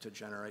to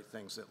generate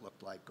things that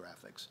looked like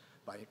graphics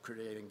by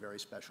creating very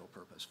special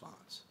purpose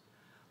fonts.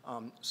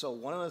 So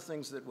one of the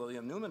things that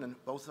William Newman and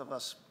both of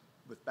us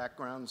with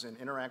backgrounds in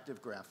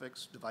interactive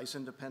graphics,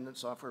 device-independent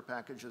software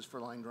packages for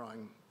line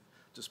drawing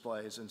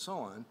displays and so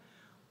on,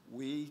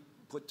 we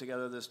put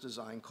together this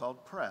design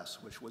called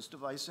Press, which was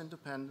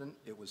device-independent.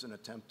 It was an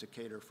attempt to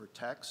cater for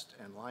text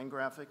and line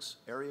graphics,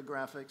 area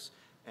graphics,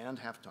 and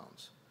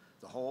halftones.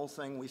 The whole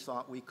thing we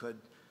thought we could,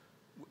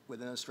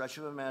 within a stretch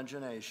of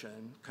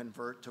imagination,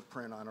 convert to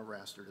print on a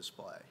raster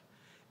display.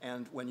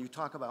 And when you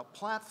talk about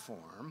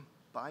platform,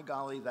 by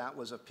golly, that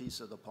was a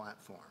piece of the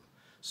platform.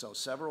 So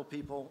several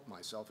people,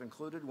 myself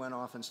included, went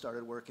off and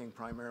started working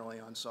primarily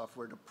on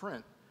software to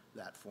print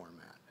that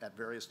format at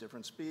various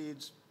different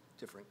speeds,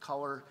 different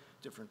color,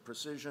 different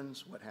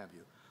precisions, what have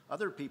you.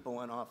 Other people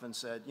went off and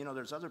said,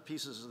 there's other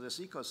pieces of this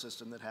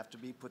ecosystem that have to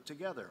be put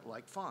together,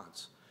 like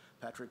fonts.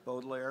 Patrick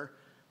Baudelaire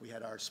We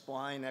had our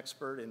spline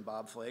expert in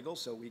Bob Flagel,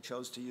 so we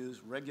chose to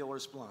use regular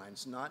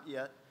splines, not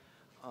yet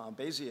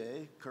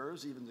Bezier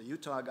curves. Even the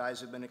Utah guys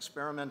have been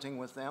experimenting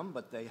with them,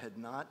 but they had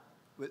not,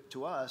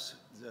 to us,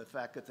 the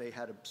fact that they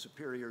had a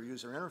superior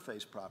user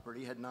interface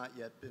property had not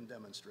yet been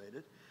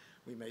demonstrated.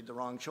 We made the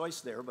wrong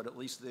choice there, but at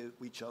least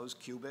we chose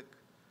cubic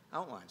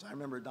outlines. I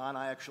remember, Don,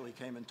 I actually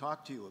came and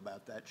talked to you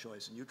about that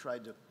choice, and you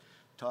tried to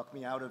talk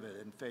me out of it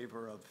in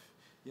favor of,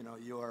 you know,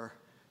 your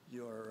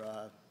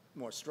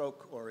more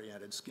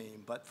stroke-oriented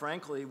scheme. But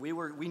frankly, we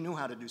knew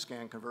how to do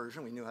scan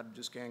conversion. We knew how to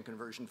do scan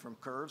conversion from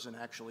curves and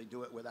actually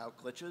do it without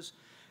glitches.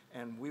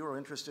 And we were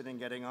interested in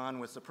getting on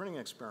with the printing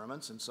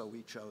experiments, and so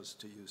we chose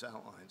to use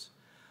outlines.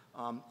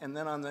 And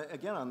then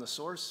on the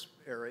source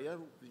area,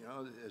 you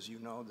know, as you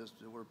know,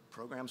 there were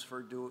programs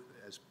for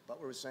as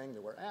Butler was saying,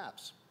 there were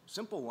apps.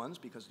 Simple ones,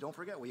 because don't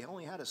forget, we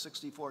only had a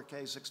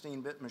 64K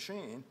 16-bit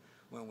machine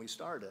when we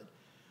started.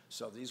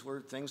 So these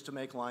were things to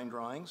make line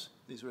drawings.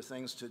 These were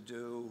things to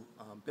do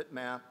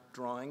bitmap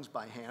drawings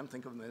by hand.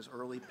 Think of them as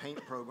early paint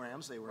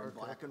programs. They were in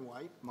black and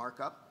white,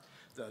 markup.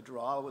 The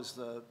draw was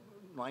the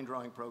line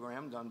drawing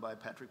program done by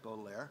Patrick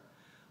Baudelaire.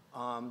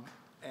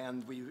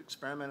 And we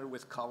experimented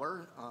with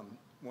color.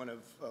 One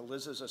of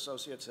Liz's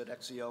associates at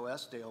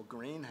XEOS, Dale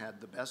Green, had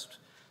the best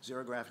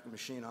xerographic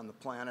machine on the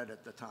planet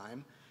at the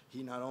time.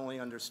 He not only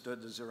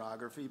understood the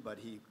xerography, but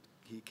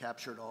he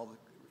captured all the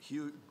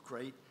huge,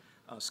 great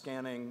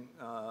scanning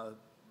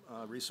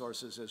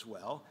resources as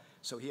well.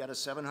 So he had a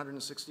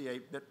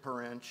 768 bit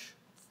per inch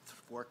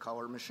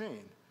 4-color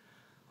machine.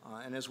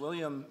 And as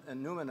William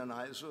and Newman and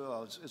I,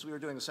 as we were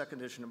doing the second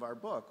edition of our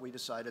book, we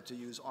decided to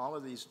use all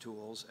of these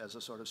tools as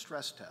a sort of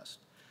stress test.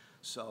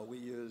 So we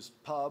used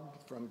pub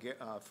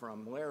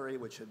from Larry,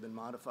 which had been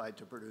modified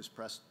to produce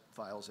press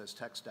files as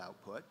text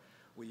output.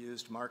 We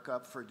used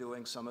markup for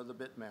doing some of the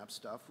bitmap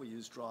stuff. We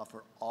used draw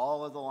for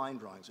all of the line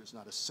drawings. There's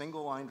not a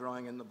single line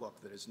drawing in the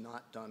book that is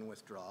not done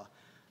with draw.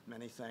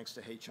 Many thanks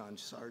to H.John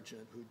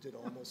Sargent, who did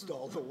almost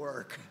all the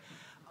work.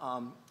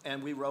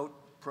 And we wrote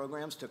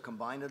programs to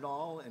combine it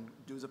all and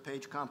do the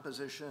page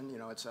composition, you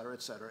know, et cetera,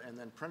 and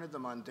then printed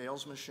them on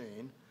Dale's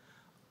machine,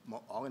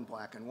 all in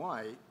black and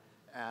white,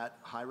 at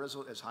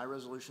as high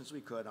resolution as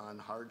we could on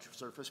hard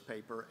surface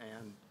paper.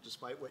 And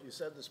despite what you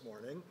said this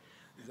morning,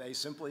 they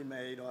simply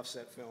made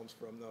offset films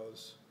from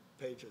those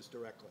pages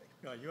directly.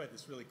 No, you had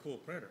this really cool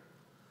printer.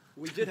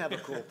 We did have a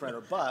cool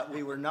printer, but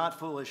we were not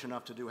foolish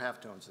enough to do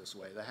halftones this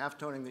way. The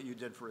halftoning that you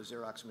did for a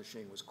Xerox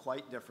machine was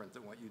quite different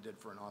than what you did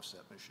for an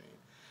offset machine.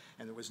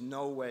 And there was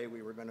no way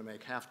we were going to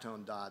make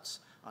halftone dots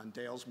on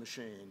Dale's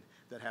machine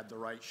that had the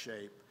right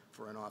shape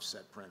for an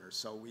offset printer.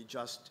 So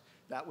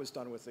that was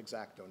done with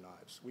X-Acto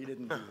knives. We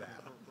didn't do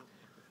that.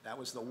 That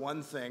was the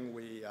one thing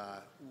we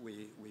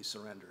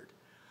surrendered.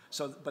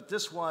 So, but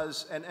this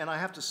was, and I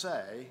have to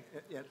say,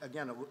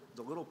 again,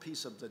 the little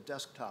piece of the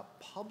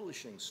desktop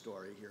publishing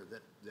story here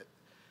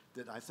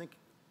that I think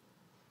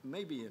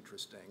may be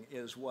interesting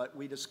is what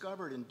we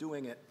discovered in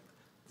doing it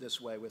this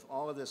way with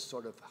all of this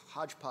sort of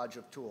hodgepodge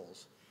of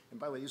tools. And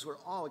by the way, these were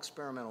all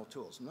experimental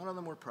tools. None of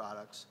them were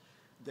products.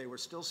 They were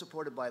still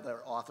supported by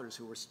their authors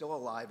who were still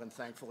alive and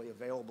thankfully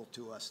available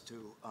to us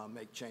to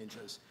make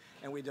changes.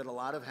 And we did a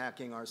lot of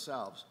hacking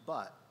ourselves.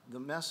 But the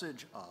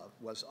message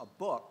was a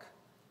book.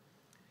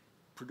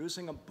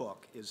 Producing a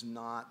book is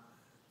not,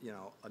 you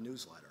know, a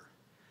newsletter.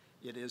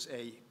 It is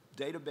a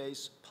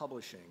database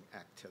publishing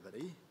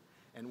activity,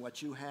 and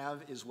what you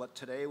have is what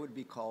today would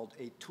be called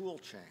a tool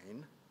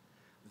chain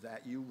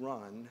that you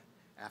run.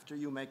 After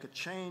you make a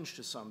change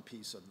to some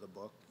piece of the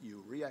book,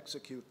 you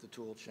re-execute the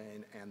tool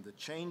chain, and the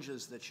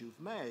changes that you've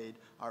made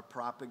are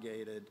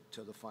propagated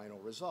to the final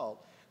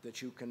result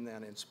that you can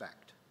then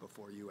inspect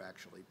before you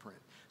actually print.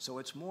 So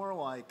it's more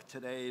like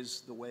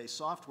the way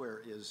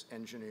software is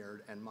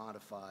engineered and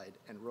modified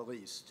and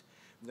released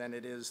than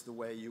it is the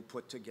way you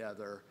put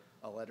together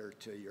a letter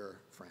to your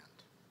friend.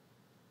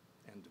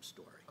 End of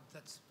story.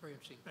 That's very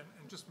interesting.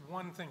 And just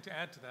one thing to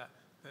add to that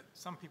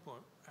some people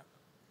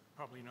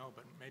probably know,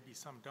 but maybe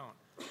some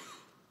don't.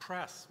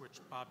 Press,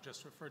 which Bob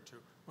just referred to,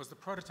 was the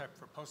prototype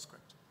for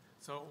PostScript.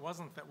 So it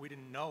wasn't that we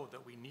didn't know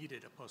that we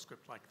needed a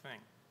PostScript-like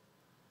thing.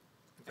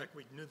 In fact,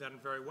 we knew that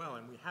very well,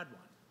 and we had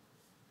one.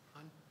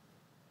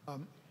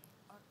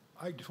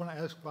 I just want to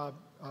ask Bob,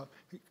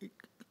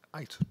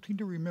 I seem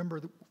to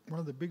remember that one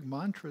of the big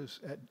mantras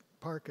at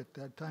PARC at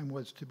that time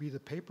was to be the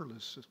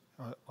paperless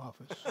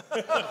office.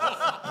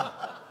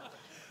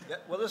 Yeah,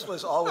 well, this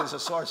was always a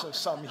source of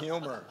some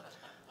humor.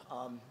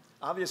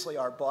 Obviously,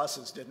 our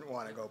bosses didn't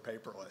want to go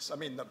paperless. I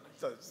mean,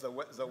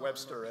 the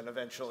Webster and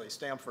eventually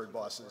Stanford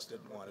bosses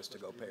didn't want us to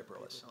go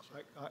paperless.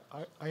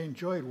 I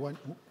enjoyed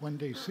one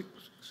day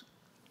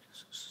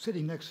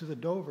sitting next to the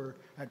Dover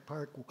at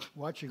PARC,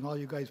 watching all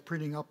you guys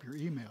printing up your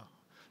email.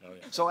 Oh,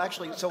 yeah.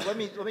 So let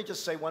me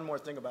just say one more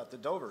thing about the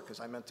Dover, because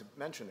I meant to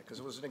mention it, because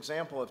it was an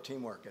example of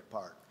teamwork at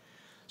PARC.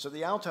 So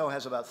the Alto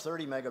has about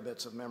 30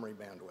 megabits of memory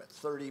bandwidth.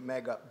 30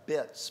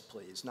 megabits,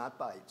 please, not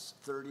bytes.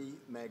 30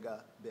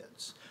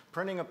 megabits.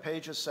 Printing a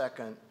page a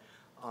second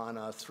on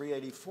a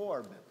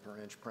 384 bit per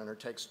inch printer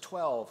takes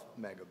 12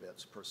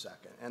 megabits per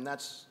second, and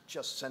that's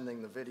just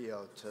sending the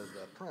video to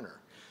the printer.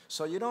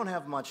 So you don't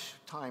have much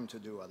time to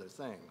do other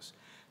things.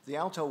 The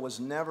Alto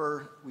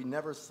we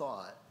never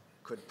thought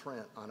could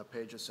print on a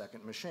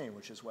page-a-second machine,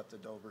 which is what the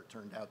Dover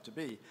turned out to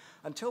be,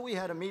 until we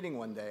had a meeting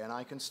one day, and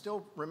I can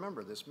still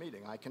remember this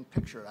meeting. I can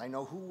picture it. I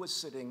know who was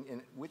sitting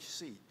in which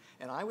seat,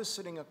 and I was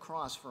sitting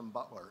across from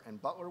Butler,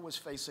 and Butler was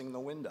facing the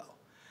window.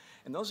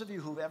 And those of you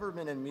who've ever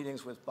been in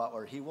meetings with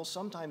Butler, he will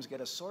sometimes get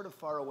a sort of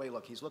faraway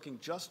look. He's looking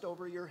just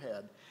over your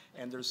head,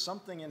 and there's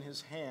something in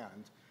his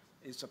hand.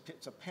 It's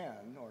a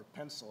pen or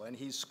pencil, and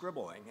he's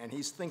scribbling, and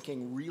he's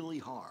thinking really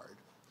hard.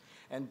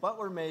 And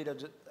Butler made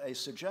a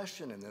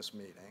suggestion in this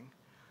meeting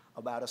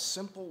about a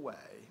simple way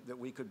that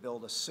we could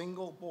build a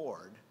single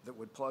board that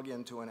would plug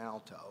into an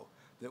Alto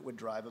that would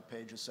drive a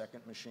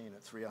page-a-second machine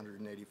at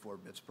 384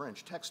 bits per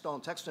inch. Text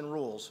and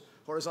rules,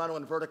 horizontal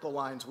and vertical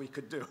lines we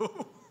could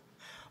do.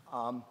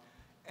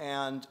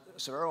 And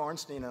Severo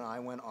Ornstein and I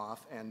went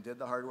off and did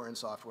the hardware and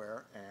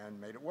software and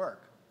made it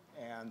work.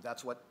 And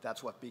that's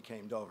what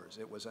became Dover's.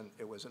 It was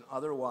an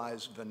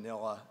otherwise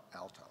vanilla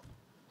Alto.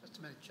 Just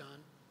a minute, John.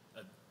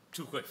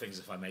 Two quick things,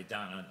 if I may.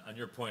 Don, on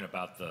your point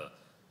about the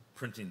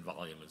printing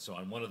volume and so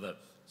on, one of the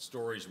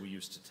stories we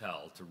used to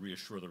tell to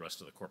reassure the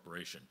rest of the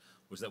corporation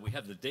was that we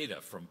had the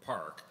data from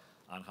PARC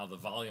on how the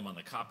volume on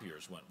the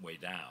copiers went way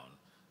down,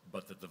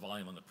 but that the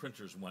volume on the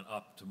printers went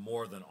up to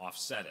more than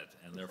offset it,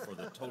 and therefore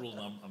the total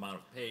amount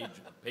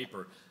of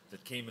paper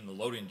that came in the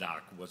loading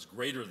dock was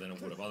greater than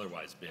it would have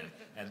otherwise been,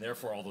 and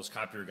therefore all those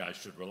copier guys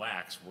should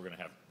relax. We're going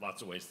to have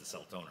lots of ways to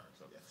sell toner.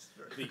 So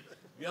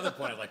the other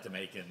point I'd like to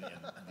make, and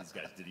these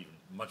guys did even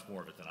much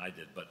more of it than I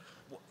did, but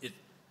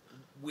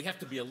we have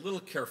to be a little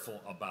careful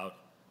about,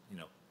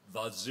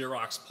 the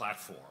Xerox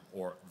platform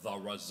or the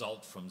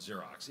result from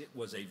Xerox. It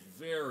was a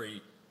very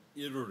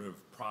iterative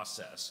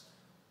process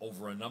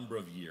over a number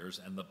of years,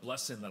 and the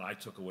blessing that I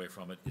took away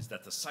from it is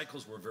that the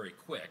cycles were very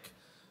quick.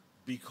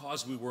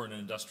 Because we were an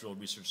industrial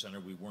research center,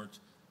 we weren't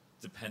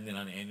dependent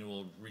on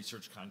annual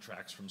research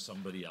contracts from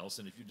somebody else,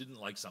 and if you didn't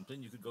like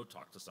something, you could go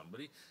talk to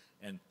somebody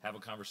and have a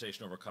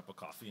conversation over a cup of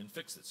coffee and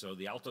fix it. So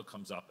the Alto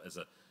comes up as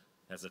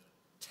a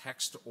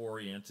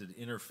text-oriented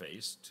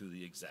interface to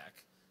the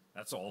exec.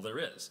 That's all there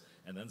is.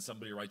 And then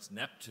somebody writes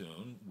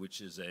Neptune,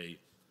 which is a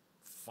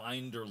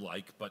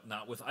Finder-like, but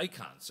not with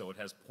icons. So it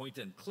has point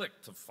and click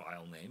to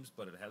file names,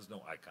 but it has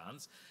no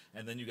icons.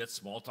 And then you get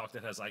Smalltalk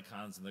that has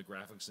icons, and the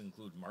graphics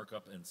include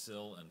markup and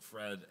Sil and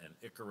Fred and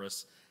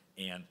Icarus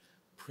and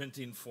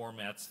printing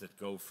formats that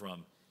go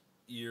from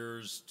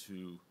ears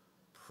to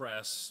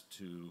press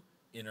to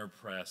inner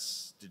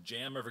press. Did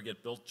JAM ever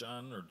get built,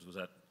 John, or was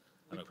that?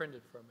 We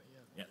printed from it,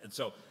 yeah. Yeah, and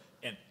so,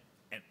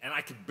 and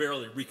I could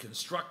barely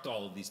reconstruct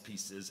all of these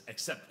pieces,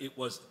 except it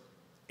was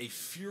a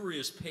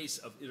furious pace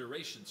of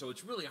iteration. So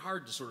it's really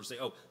hard to sort of say,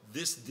 oh,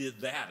 this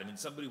did that. I mean,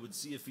 somebody would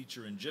see a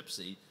feature in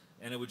Gypsy,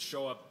 and it would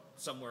show up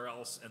somewhere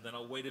else, and then,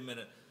 oh, wait a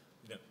minute.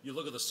 You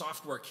look at the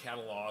software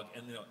catalog,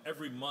 and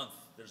every month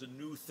there's a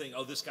new thing.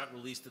 Oh, this got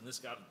released, and this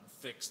got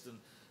fixed, and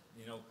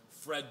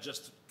Fred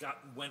just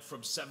went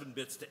from 7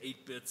 bits to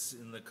 8 bits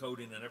in the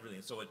coding and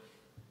everything. So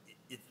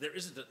there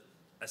isn't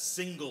a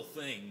single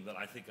thing that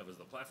I think of as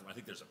the platform. I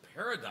think there's a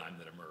paradigm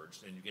that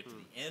emerged, and you get to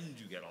the end,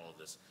 you get all of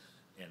this,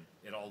 and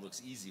it all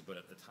looks easy, but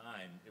at the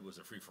time, it was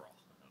a free-for-all.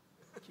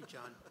 Thank you,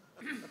 John.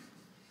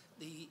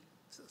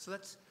 So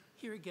let's,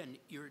 here again,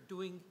 you're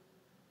doing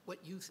what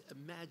you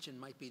imagine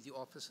might be the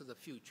office of the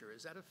future.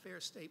 Is that a fair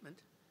statement?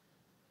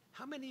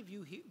 How many of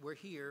you were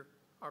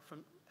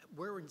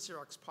in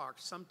Xerox PARC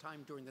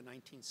sometime during the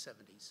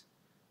 1970s?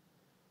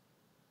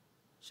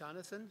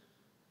 Jonathan?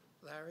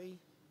 Larry?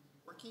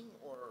 Working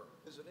or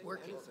visiting?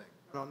 Working. Anything?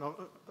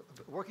 No,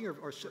 working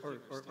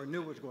or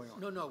knew what was going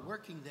on? No,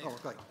 working there. Oh,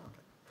 okay.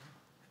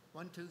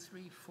 1, 2,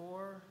 3,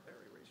 4,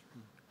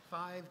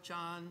 5,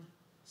 John,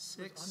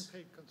 6.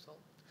 Unpaid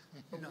consultant.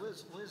 No,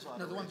 Liz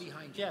no, the one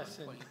behind you. Yes,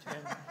 and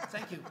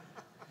Thank you.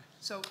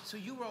 So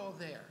you were all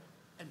there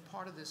and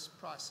part of this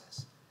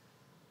process.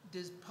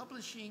 Does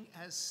publishing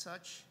as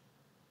such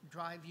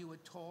drive you at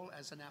all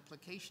as an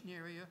application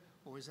area,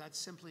 or is that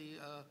simply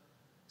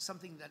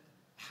something that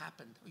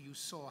happened or you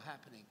saw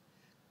happening?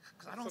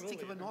 Because I don't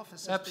think of an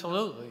office as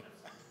absolutely.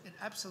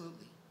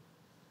 Absolutely.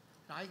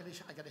 Now, I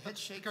got a head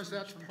shake. Because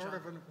that's from part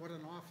John. of what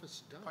an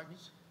office does. Pardon me?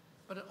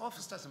 But an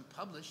office doesn't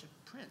publish, it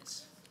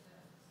prints.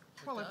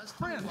 Well, it does?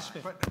 Tell me prints,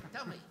 why. but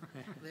Tell me,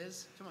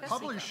 Liz. Come on.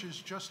 publish is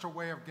just a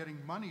way of getting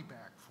money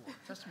back for it.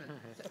 Just a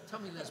minute. Tell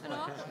me, Liz, An what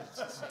office. it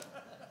has to say.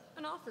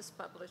 An office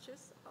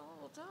publishes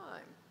all the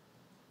time.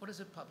 What does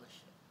it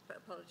publish? It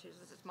publishes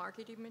its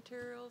marketing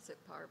materials, it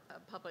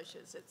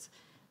publishes its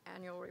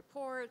annual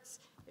reports,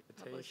 it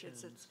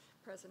publishes its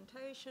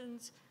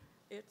presentations.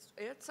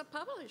 It's a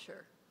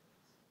publisher.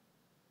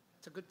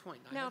 It's a good point.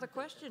 Now, the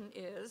question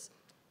is,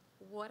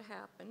 what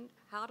happened?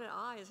 How did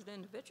I, as an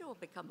individual,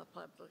 become a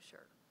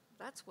publisher?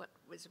 That's what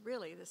was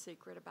really the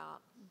secret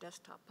about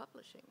desktop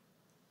publishing.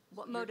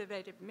 What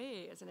motivated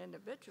me as an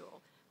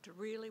individual to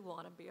really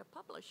want to be a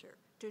publisher,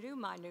 to do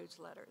my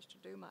newsletters, to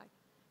do my,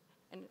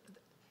 and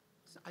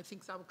I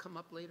think that will come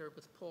up later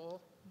with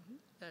Paul,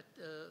 that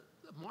the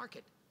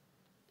market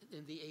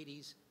in the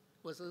 80s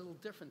was a little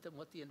different than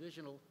what the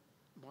original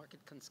market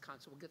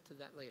concept. We'll get to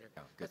that later.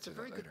 Yeah, That's a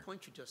very good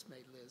point you just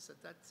made, Liz.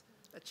 That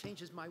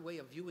changes my way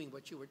of viewing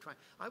what you were trying.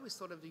 I always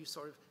thought of you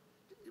sort of,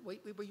 we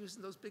were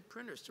using those big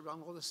printers to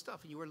run all this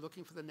stuff, and you were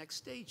looking for the next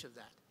stage of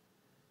that.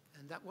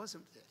 And that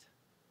wasn't it.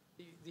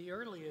 The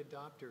early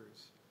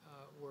adopters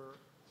were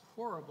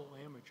horrible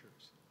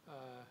amateurs.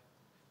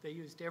 They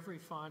used every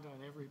font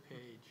on every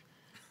page.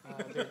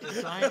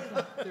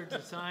 Their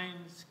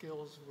design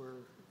skills were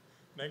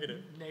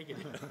negative.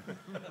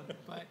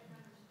 But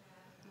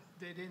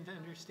they didn't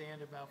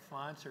understand about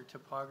fonts or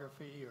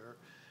typography or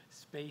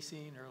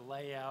spacing or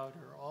layout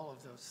or all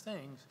of those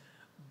things.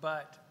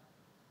 But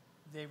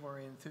they were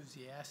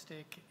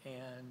enthusiastic,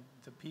 and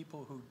the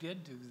people who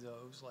did do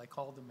those, like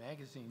all the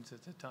magazines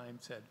at the time,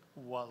 said,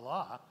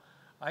 voila,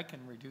 I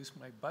can reduce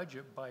my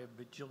budget by $1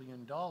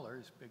 bajillion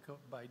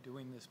by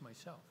doing this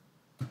myself.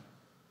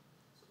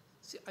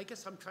 See, I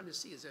guess I'm trying to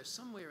see, is there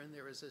somewhere in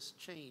there is this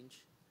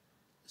change,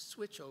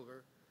 switch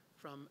over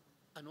from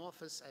an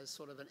office as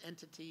sort of an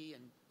entity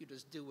and you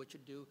just do what you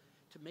do,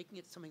 to making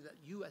it something that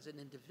you as an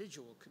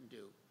individual can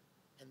do.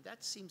 And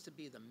that seems to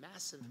be the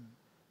massive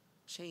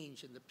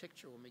change in the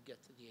picture when we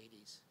get to the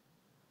 80s.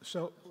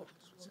 So,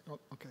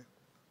 okay.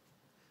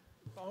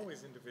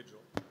 Always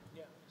individual.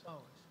 Yeah, it's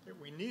always.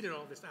 We needed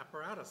all this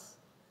apparatus,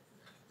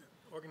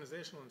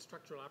 organizational and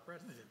structural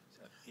apparatus.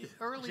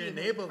 Early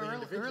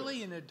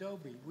in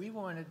Adobe, we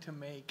wanted to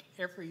make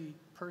every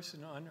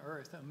person on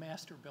earth a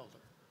master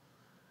builder,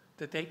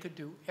 that they could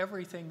do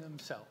everything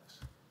themselves.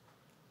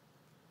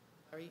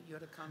 Larry, you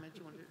had a comment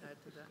you wanted to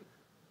add to that?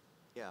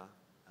 Yeah.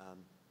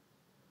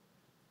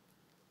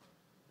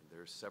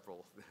 There's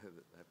several. I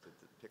have to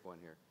pick one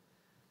here.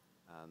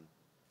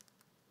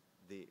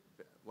 The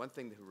one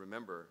thing to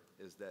remember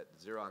is that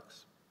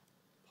Xerox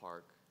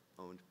PARC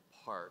owned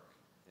PARC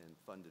and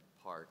funded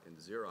PARC, and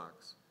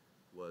Xerox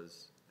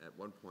was at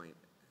one point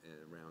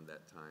around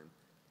that time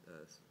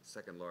the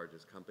second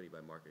largest company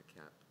by market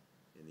cap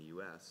in the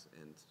U.S.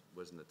 and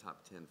was in the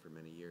top 10 for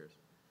many years.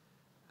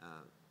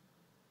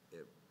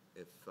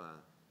 If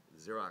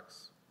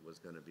Xerox was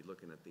going to be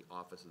looking at the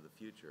office of the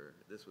future,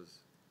 this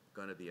was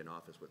going to be an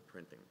office with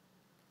printing.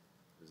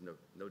 There's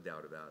no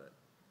doubt about it.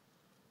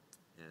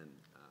 And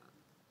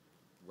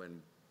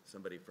when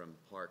somebody from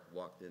PARC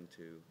walked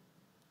into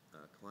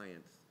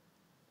clients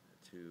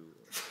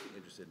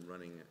interested in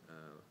running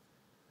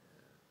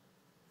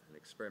an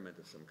experiment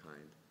of some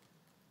kind,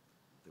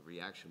 the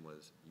reaction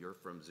was, "You're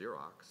from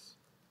Xerox,"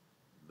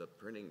 the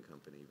printing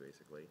company,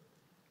 basically,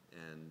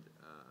 and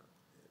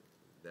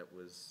that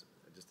was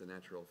just a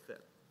natural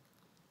fit.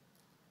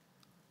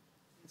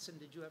 Vincent,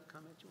 did you have a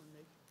comment you want to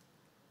make?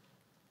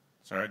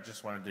 Sorry, I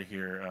just wanted to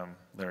hear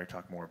Larry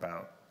talk more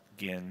about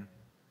GIN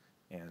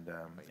and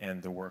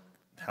the work,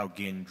 how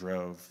GIN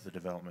drove the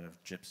development of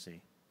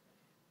Gypsy.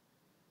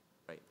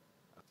 Right.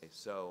 Okay,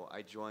 so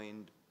I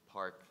joined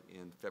PARC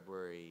in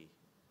February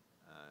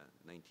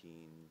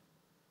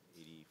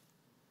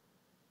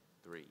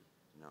 1983.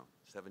 No,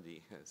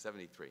 73.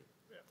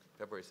 Yeah.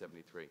 February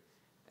 73.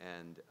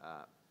 And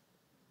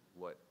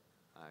what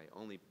I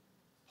only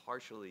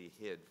partially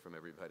hid from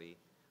everybody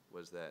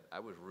was that I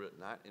was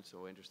not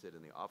so interested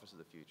in the office of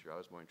the future. I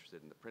was more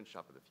interested in the print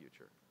shop of the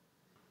future.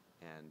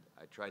 And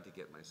I tried to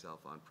get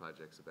myself on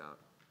projects about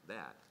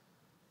that,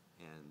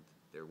 and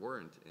there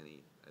weren't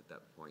any at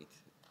that point.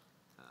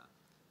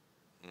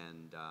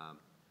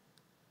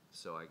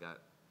 So I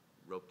got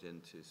roped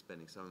into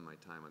spending some of my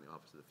time on the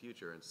office of the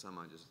future and some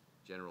on just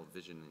general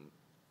visioning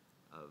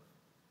of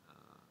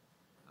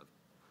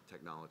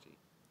technology.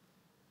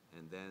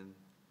 And then,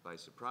 by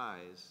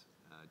surprise,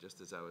 just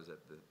as I was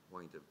at the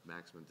point of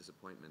maximum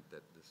disappointment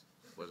that this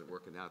wasn't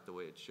working out the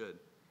way it should,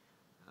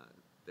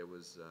 there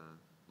was,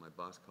 my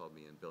boss called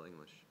me in Bill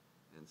English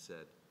and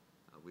said,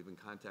 we've been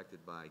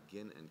contacted by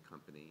Ginn and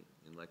Company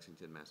in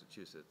Lexington,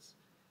 Massachusetts.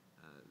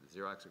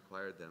 Xerox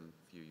acquired them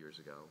a few years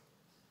ago,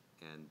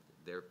 and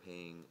they're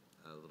paying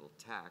a little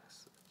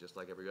tax, just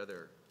like every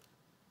other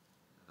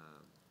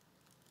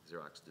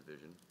Xerox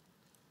division,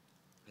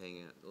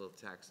 paying a little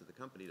tax to the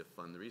company to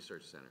fund the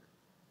research center.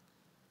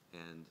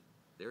 And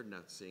they're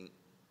not seeing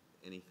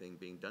anything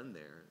being done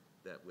there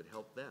that would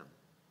help them.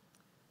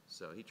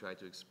 So he tried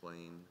to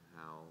explain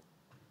how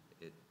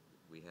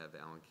we have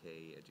Allen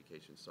Kay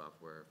education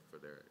software for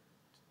their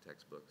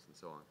textbooks and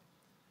so on.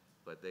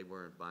 But they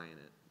weren't buying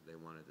it. They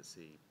wanted to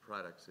see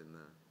products in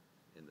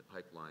the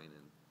pipeline,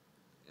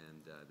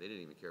 and they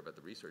didn't even care about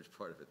the research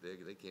part of it.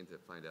 They came to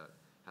find out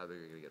how they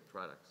were going to get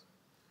products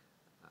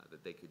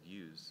that they could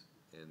use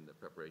in the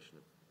preparation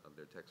of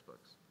their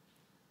textbooks.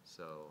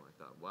 So I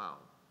thought, wow,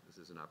 this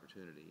is an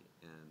opportunity.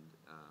 And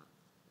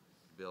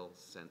Bill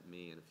sent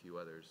me and a few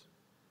others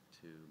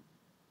to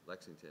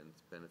Lexington,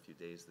 spent a few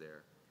days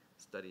there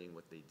studying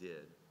what they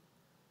did,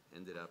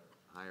 ended up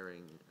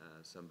hiring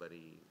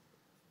somebody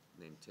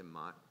named Tim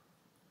Mott,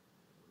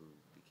 who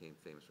became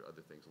famous for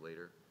other things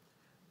later,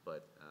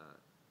 but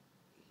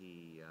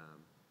he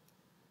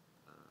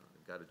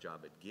got a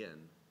job at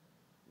Ginn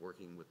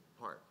working with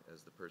PARC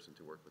as the person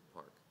to work with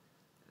PARC.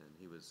 And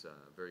he was a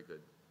very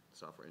good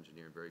software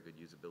engineer and very good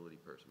usability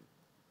person.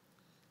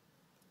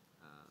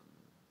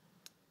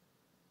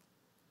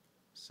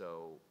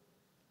 So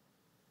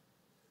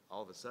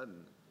all of a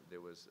sudden, there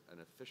was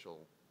an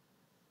official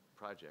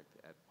project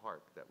at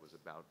PARC that was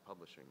about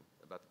publishing,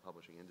 about the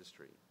publishing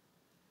industry.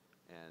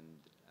 And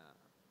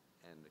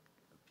the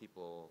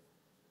people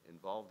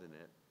involved in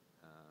it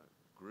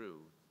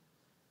grew.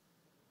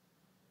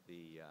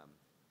 The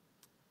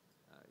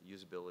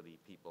usability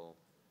people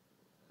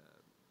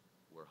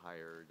were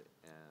hired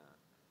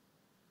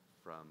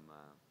from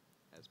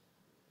as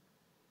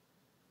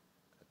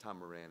Tom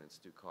Moran and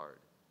Stu Card,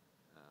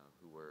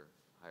 who were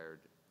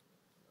hired,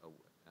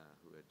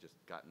 who had just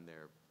gotten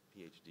their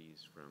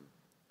PhDs from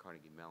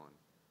Carnegie Mellon,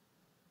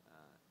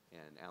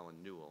 and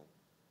Alan Newell,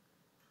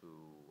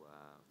 who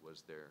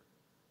was their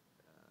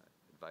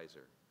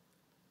advisor.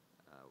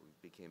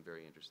 We became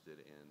very interested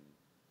in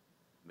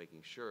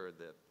making sure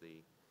that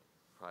the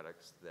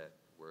products that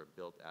were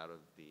built out of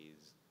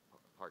these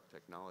PARC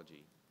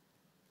technology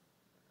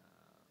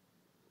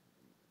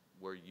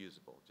were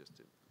usable, just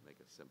to make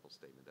a simple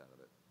statement out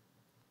of it.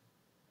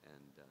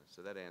 And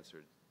so that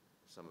answered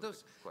some of the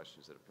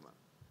questions that have come up.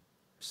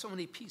 So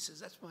many pieces.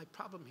 That's my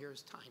problem here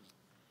is timing.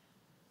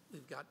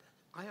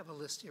 I have a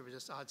list here of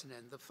just odds and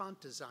ends. The font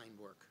design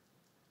work,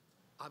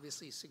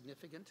 obviously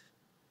significant.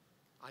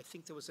 I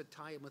think there was a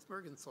tie-in with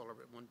Mergenthaler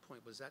at one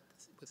point. Was that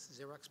with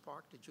Xerox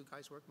PARC? Did you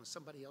guys work with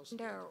somebody else?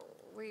 No,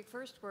 we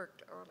first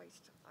worked, or at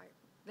least I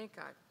think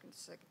I can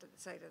say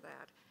to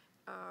that,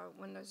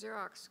 when the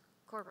Xerox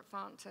Corporate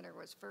Font Center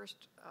was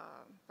first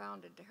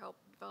founded to help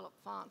develop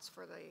fonts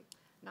for the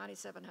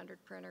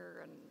 9700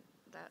 printer and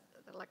the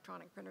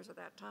electronic printers at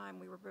that time,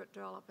 we were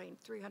developing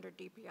 300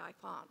 DPI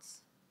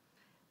fonts,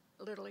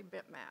 literally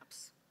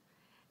bitmaps.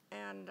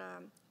 And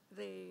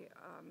the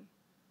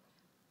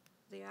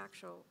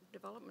actual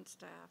development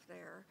staff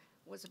there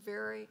was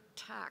very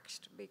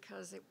taxed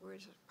because it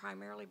was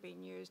primarily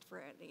being used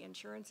for the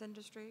insurance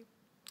industry.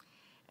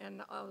 And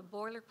the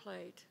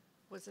boilerplate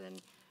was then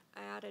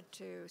added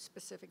to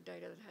specific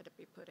data that had to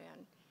be put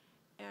in.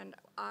 And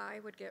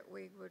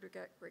we would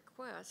get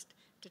requests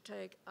to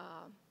take,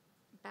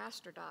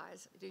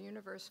 bastardize the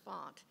Universe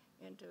font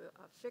into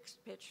a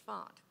fixed pitch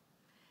font.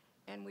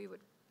 And we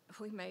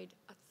made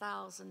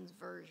 1,000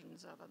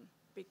 versions of them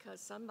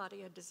because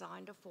somebody had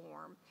designed a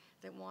form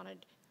that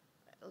wanted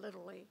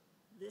literally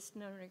this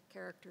many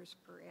characters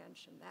per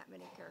inch and that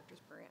many characters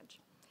per inch.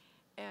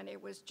 And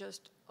it was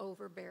just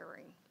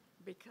overbearing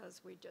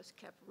because we just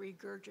kept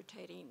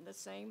regurgitating the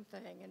same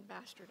thing and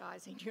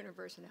bastardizing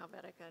Universe and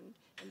Helvetica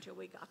until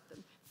we got the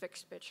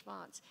fixed pitch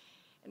fonts.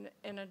 And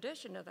in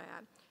addition to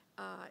that,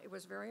 it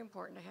was very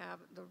important to have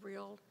the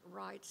real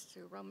rights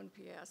to Roman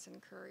PS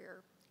and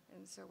Courier.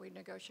 And so we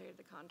negotiated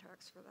the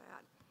contracts for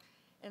that.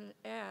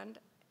 And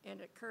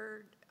it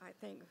occurred, I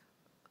think,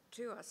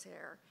 to us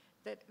here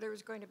that there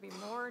was going to be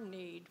more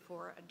need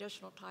for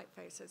additional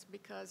typefaces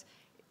because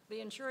the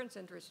insurance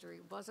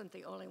industry wasn't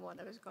the only one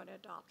that was going to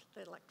adopt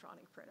the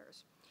electronic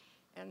printers.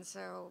 And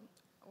so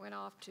went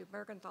off to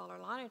Mergenthaler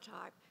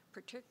Linotype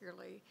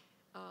particularly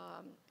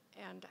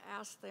and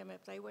asked them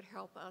if they would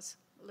help us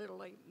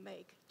literally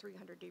make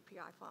 300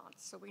 DPI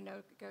fonts. So we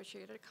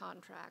negotiated a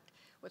contract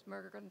with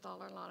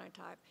Mergenthaler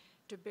Linotype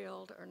to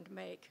build and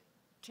make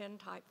 10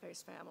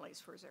 typeface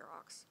families for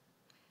Xerox.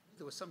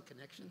 There was some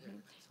connection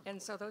there.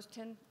 And so those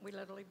 10, we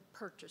literally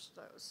purchased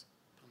those.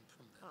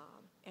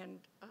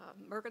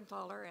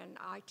 Mergenthaler and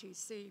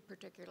ITC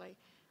particularly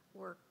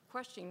were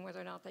questioning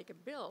whether or not they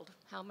could build.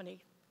 How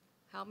many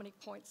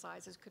point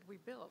sizes could we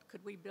build?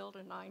 Could we build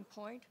a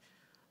 9-point,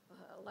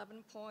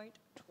 11-point,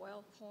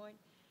 12-point?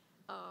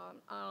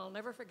 I'll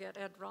never forget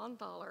Ed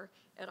Ronthaler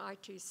at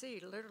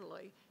ITC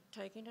literally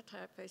taking a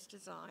typeface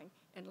design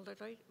and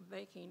literally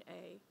making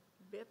a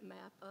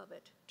bitmap of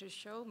it to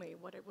show me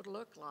what it would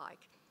look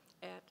like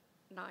at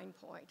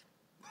 9-point.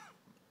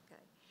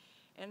 Okay.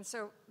 And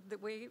so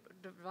we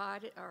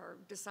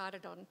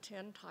decided on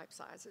 10 type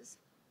sizes,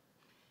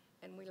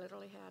 and we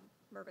literally had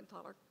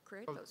Mergenthaler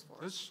create those for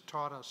us. This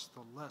taught us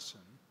the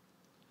lesson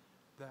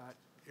that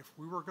if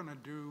we were going to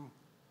do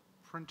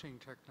printing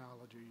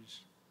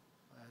technologies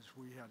as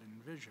we had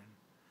envisioned,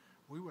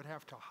 we would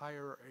have to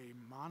hire a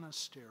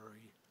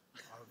monastery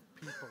of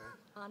people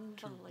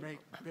to make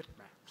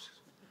bitmaps.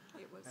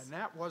 And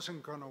that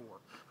wasn't going to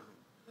work.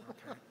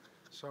 Okay?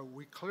 So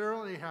we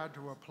clearly had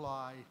to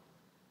apply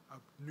a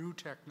new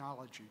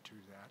technology to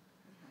that.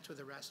 So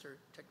the raster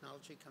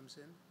technology comes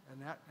in?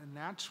 And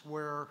that's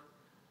where,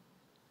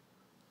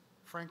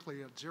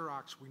 frankly, at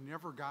Xerox, we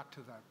never got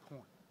to that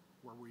point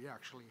where we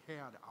actually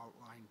had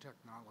outline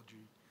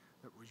technology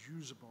that was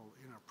usable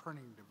in a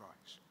printing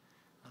device.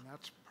 And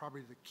that's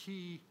probably the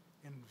key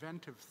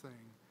inventive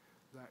thing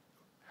that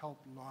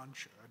helped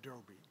launch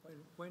Adobe.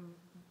 When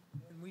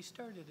we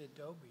started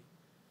Adobe,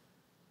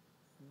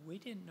 we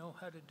didn't know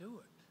how to do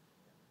it.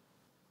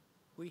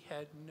 We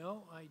had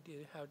no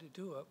idea how to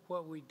do it.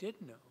 What we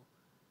did know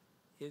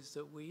is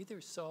that we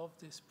either solved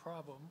this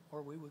problem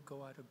or we would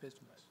go out of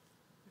business.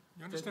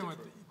 You understand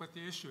what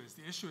the issue is?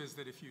 The issue is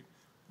that if you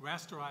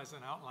rasterize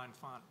an outline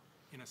font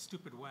in a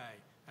stupid way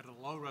at a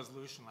low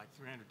resolution like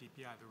 300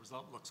 dpi, the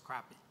result looks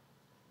crappy.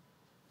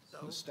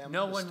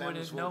 No one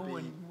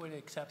would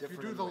accept it. If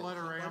you do the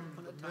letter M,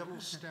 the middle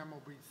stem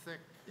will be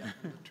thick, and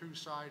the two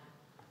side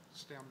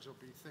stems will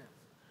be thin.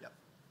 Yep.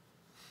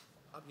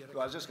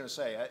 Well, I was just going to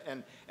say,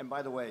 and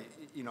by the way,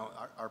 you know,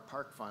 our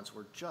PARC fonts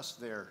were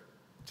just there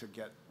to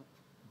get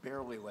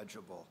barely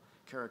legible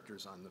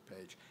characters on the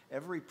page.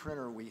 Every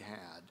printer we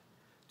had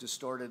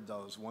distorted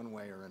those one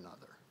way or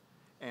another.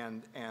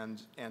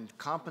 And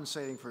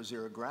compensating for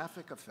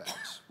xerographic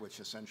effects, which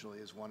essentially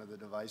is one of the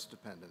device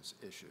dependence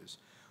issues,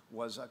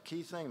 was a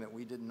key thing that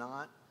we did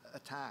not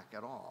attack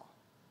at all.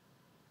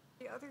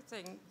 The other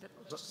thing that...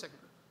 Just a second,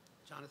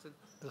 Jonathan.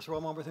 There's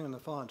one more thing on the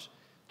fonts.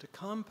 To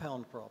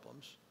compound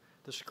problems,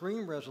 the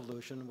screen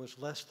resolution was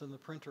less than the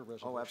printer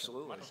resolution. Oh,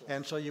 absolutely.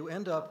 And so you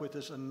end up with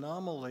this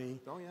anomaly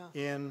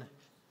in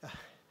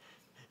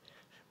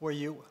where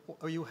you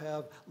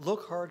have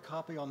look hard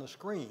copy on the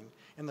screen,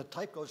 and the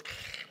type goes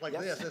like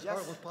this. That's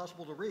hardly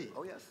possible to read.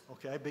 Oh, yes.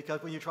 Okay,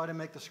 because when you try to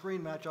make the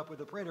screen match up with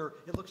the printer,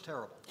 it looks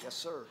terrible. Yes,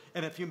 sir.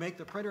 And if you make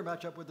the printer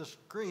match up with the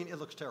screen, it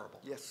looks terrible.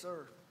 Yes,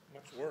 sir.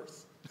 Much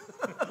worse.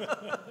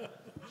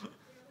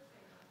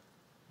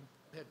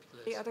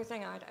 The other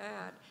thing I'd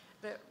add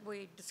that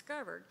we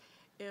discovered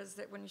is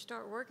that when you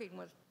start working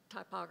with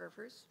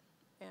typographers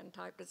and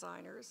type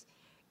designers,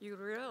 you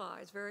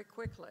realize very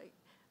quickly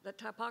that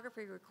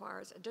typography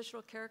requires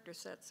additional character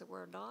sets that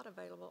were not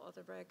available on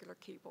the regular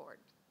keyboard.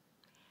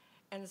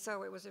 And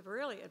so it was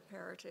really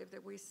imperative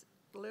that we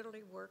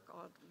literally work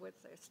on with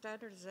a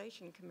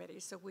standardization committee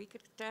so we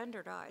could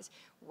standardize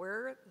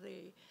where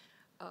the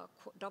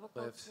double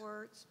quotes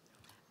words,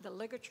 the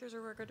ligatures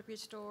are going to be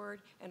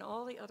stored, and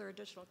all the other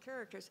additional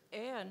characters.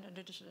 And in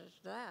addition to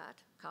that,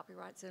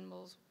 copyright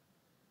symbols,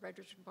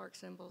 registered mark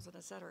symbols, and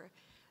et cetera.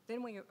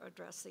 Then we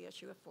address the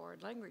issue of foreign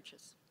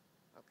languages,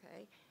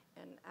 okay,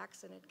 and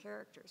accented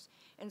characters.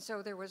 And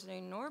so there was an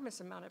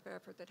enormous amount of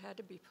effort that had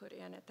to be put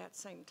in at that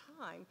same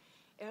time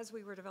as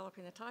we were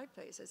developing the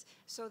typefaces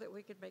so that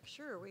we could make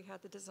sure we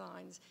had the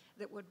designs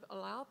that would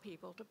allow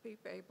people to be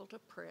able to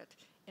print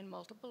in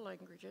multiple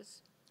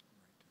languages.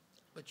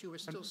 But you were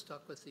still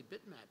stuck with the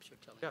bitmaps, you're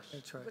telling Yes, me.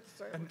 that's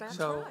right. And that's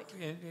so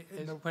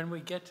right. When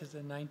we get to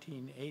the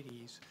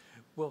 1980s,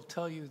 we'll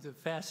tell you the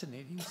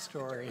fascinating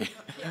story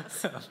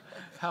of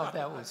how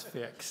that was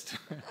fixed.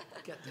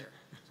 Get there.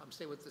 I'm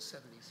staying with the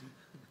 70s.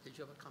 Did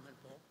you have a comment,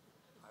 Paul?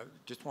 I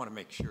just want to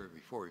make sure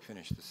before we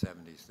finish the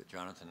 70s that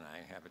Jonathan and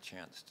I have a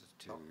chance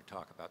to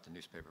talk about the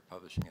newspaper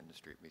publishing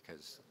industry,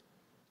 because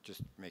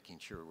just making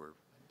sure we're...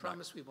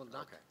 Promise we will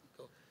not go.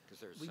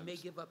 We may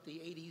give up the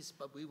 80s,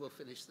 but we will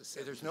finish the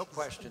 70s. There's no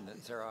question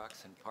that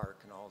Xerox and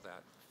PARC and all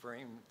that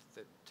framed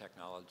the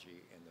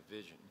technology and the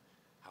vision.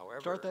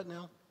 However... Start that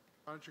now?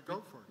 Why don't you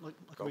go for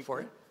it? Go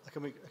for it?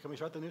 Can we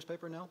start the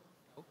newspaper now?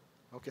 Oh.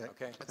 Okay.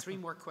 Okay. But 3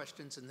 more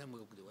questions, and then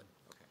we'll do it.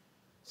 Okay.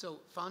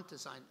 So font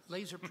design,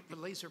 the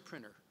laser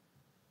printer.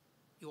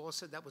 You all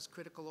said that was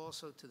critical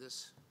also to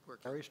this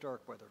work. Gary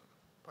Starkweather.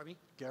 Pardon me?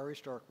 Gary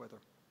Starkweather.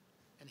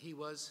 And he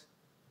was?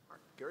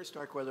 Gary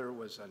Starkweather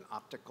was an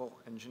optical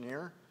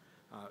engineer,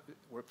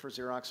 worked for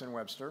Xerox and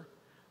Webster.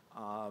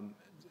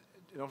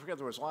 Don't forget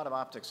there was a lot of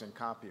optics in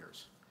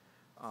copiers.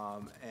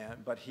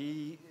 But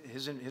he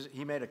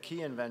made a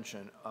key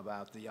invention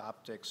about the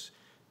optics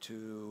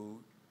to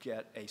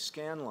get a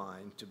scan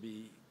line to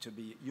be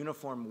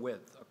uniform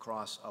width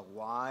across a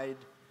wide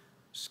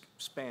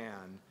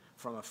span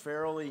from a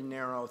fairly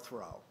narrow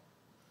throw.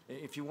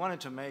 If you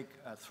wanted to make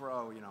a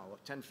throw,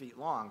 10 feet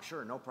long,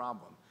 sure, no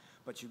problem.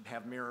 But you'd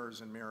have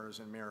mirrors and mirrors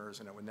and mirrors,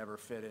 and it would never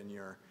fit in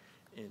your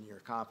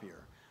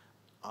copier.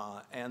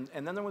 And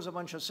then there was a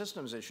bunch of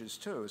systems issues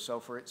too.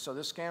 So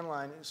this scan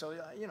line,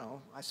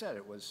 I said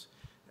it was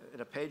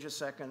at a page a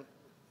second,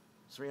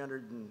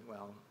 300 and,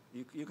 well,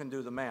 you can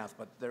do the math,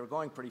 but they were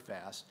going pretty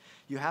fast.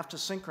 You have to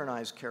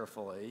synchronize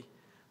carefully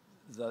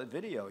the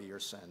video you're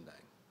sending.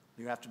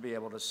 You have to be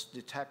able to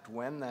detect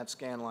when that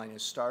scan line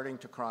is starting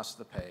to cross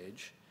the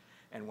page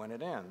and when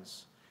it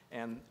ends.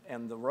 And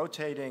the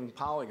rotating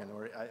polygon,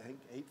 or I think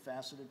 8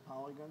 faceted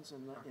polygons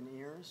in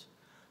ears.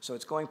 So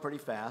it's going pretty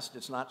fast.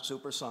 It's not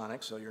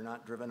supersonic, so you're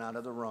not driven out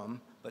of the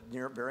room, but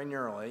very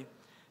nearly.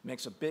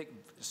 Makes a big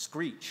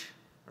screech,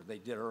 or they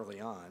did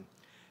early on.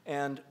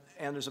 And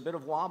there's a bit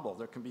of wobble.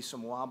 There can be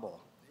some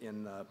wobble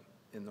in the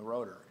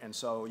rotor. And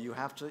so you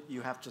have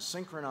to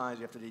synchronize,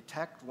 you have to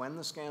detect when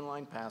the scan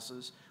line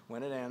passes,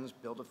 when it ends,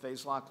 build a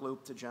phase lock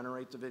loop to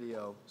generate the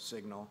video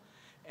signal,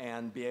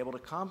 and be able to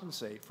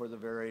compensate for the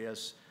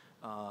various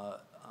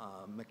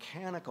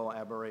mechanical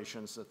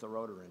aberrations that the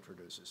rotor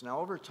introduces. Now,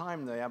 over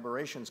time, the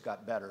aberrations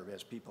got better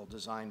as people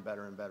designed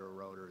better and better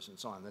rotors and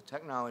so on. The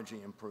technology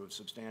improved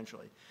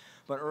substantially.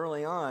 But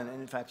early on,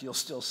 and in fact, you'll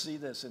still see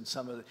this in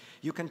some of the,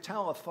 you can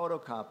tell a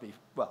photocopy,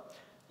 well,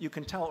 you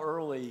can tell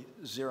early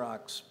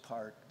Xerox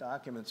PARC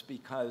documents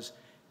because,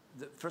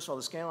 first of all,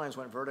 the scan lines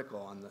went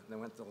vertical, they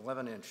went the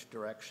 11-inch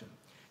direction.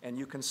 And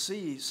you can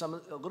see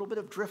a little bit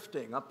of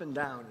drifting up and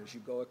down as you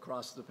go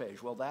across the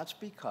page. Well, that's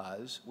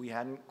because we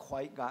hadn't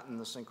quite gotten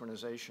the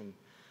synchronization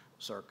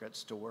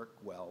circuits to work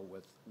well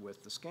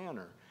with the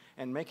scanner.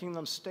 And making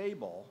them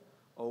stable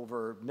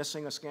over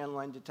missing a scan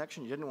line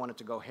detection, you didn't want it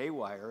to go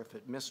haywire if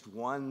it missed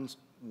one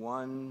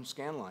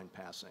scan line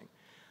passing.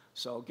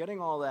 So getting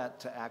all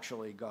that to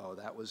actually go,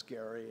 that was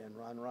Gary and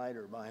Ron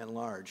Ryder, by and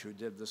large, who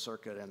did the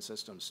circuit and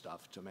system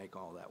stuff to make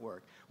all that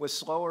work. With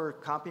slower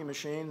copy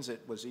machines,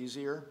 it was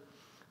easier.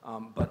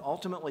 But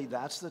ultimately,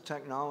 that's the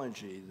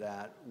technology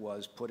that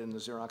was put in the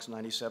Xerox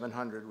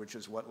 9700, which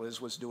is what Liz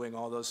was doing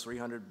all those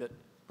 300-bit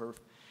per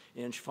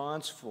inch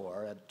fonts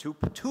for at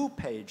two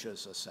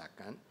pages a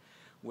second,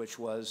 which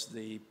was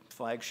the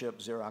flagship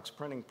Xerox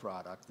printing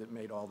product that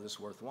made all this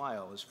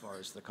worthwhile as far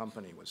as the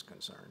company was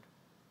concerned.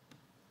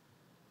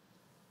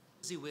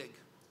 WYSIWYG.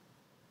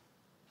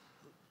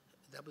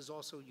 That was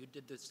also, you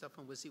did the stuff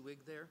on WYSIWYG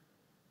there?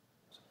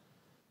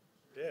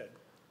 Did.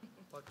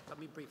 Well, tell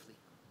me briefly.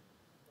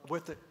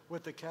 With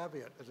the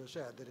caveat, as I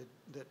said,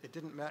 that it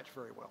didn't match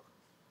very well.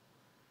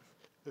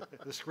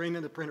 The screen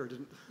in the printer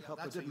didn't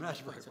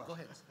match very well. Go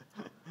ahead.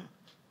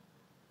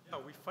 Yeah,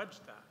 we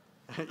fudged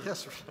that. Yes,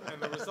 sir.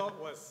 And the result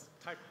was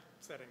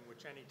typesetting,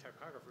 which any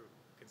typographer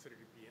would consider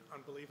to be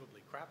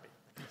unbelievably crappy.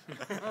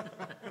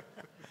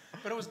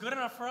 But it was good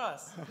enough for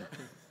us.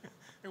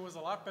 It was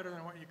a lot better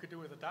than what you could do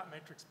with a dot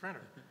matrix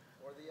printer.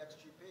 Or the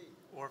XGP.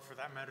 Or for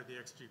that matter, the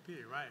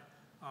XGP, right.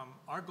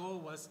 Our goal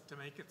was to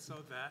make it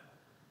so that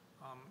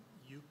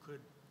you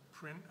could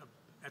print,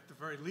 at the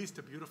very least,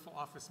 a beautiful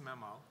office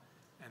memo,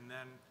 and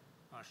then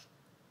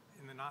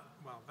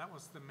that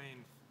was the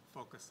main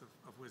focus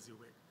of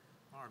WYSIWYG.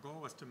 Our goal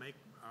was to make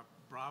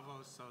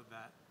Bravo so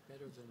that...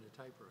 Better than the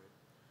typewriter.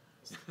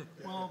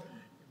 Well,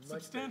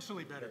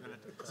 substantially better than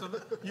it. So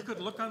that you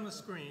could look on the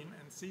screen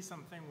and see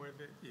something where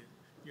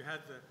you had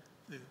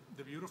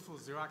the beautiful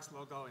Xerox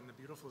logo in the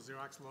beautiful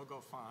Xerox logo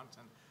font,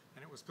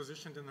 and it was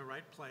positioned in the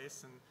right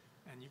place,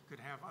 and you could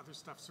have other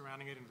stuff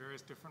surrounding it in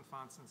various different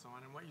fonts and so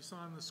on. And what you saw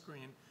on the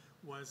screen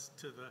was,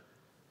 to the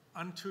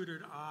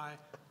untutored eye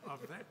of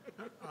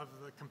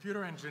the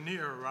computer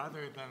engineer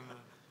rather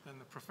than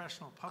the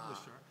professional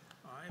publisher,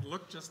 it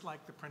looked just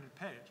like the printed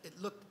page.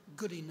 It looked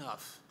good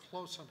enough.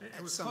 Close enough.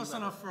 It was close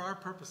enough for our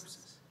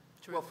purposes.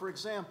 Well, for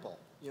example,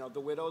 the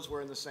widows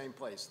were in the same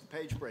place. The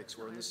page breaks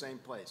were in the same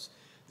place.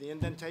 The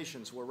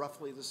indentations were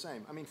roughly the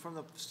same. I mean, from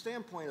the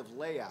standpoint of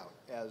layout,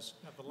 as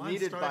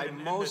needed by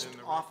most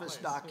office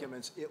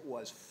documents, it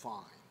was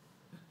fine.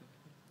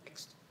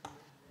 Next.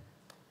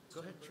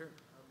 Go ahead, sure.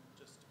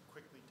 Just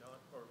quickly, Don,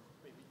 or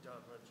maybe Don,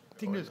 why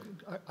The don't you thing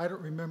go is, I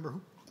don't remember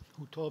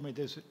who told me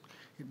this. It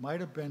might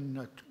have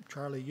been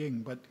Charlie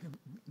Ying, but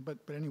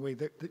anyway,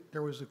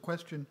 there was a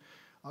question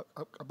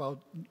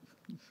about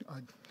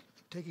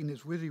taking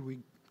this WYSIWYG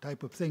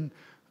type of thing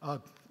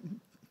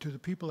to the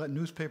people at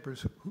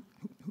newspapers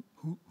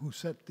who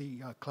set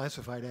the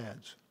classified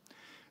ads,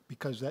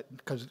 because that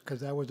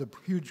was a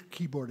huge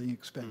keyboarding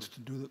expense to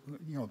do.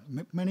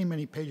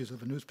 Many pages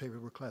of a newspaper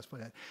were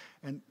classified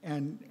ads,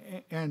 and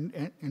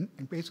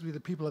basically the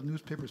people at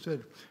newspapers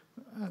said,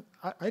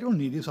 I don't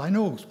need this. I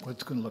know what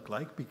it's going to look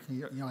like. Because,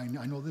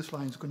 I know this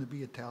line is going to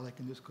be italic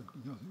and this could,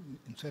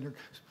 and centered.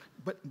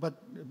 But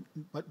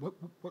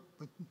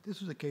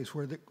this is a case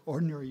where the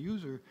ordinary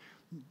user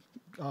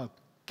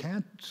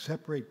can't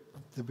separate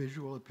the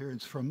visual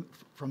appearance from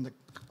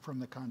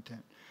the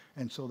content,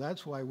 and so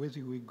that's why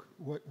WYSIWYG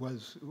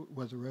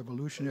was a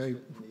revolutionary,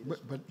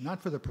 but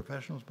not for the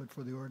professionals, but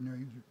for the ordinary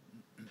user.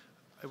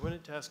 I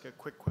wanted to ask a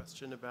quick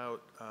question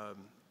about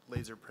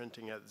laser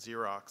printing at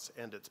Xerox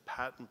and its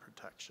patent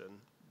protection,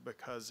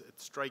 because it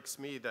strikes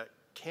me that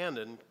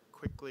Canon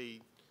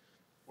quickly,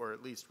 or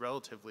at least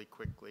relatively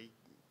quickly,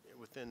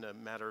 within a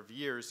matter of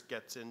years,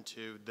 gets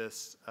into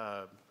this.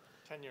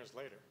 10 years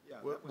later. Yeah,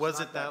 was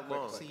it that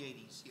long? It's the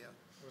 80s, yeah.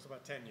 It was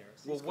about 10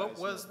 years. Well, what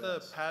was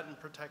the patent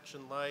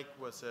protection like?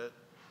 Was it,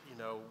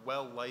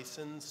 well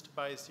licensed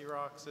by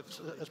Xerox?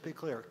 Let's be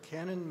clear.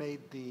 Canon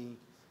made the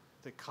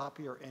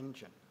copier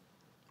engine.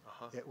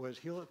 It was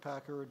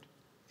Hewlett-Packard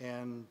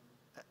and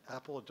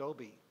Apple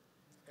Adobe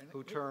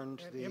who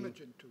turned it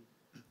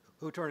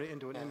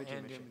into an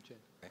imaging machine.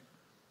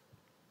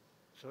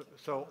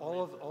 So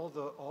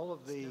all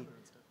of the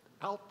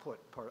output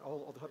part,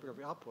 all the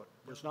typography output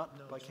was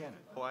not by Canon.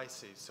 Oh, I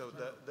see. So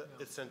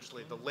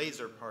essentially the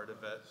laser part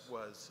of it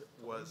was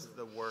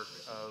the work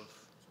of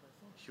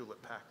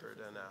Hewlett-Packard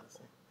and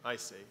Apple. I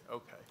see.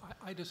 Okay.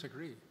 I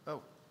disagree.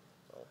 Oh.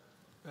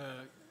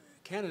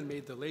 Canon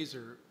made the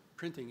laser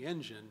printing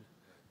engine,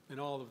 and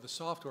all of the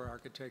software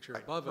architecture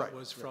above it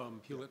was from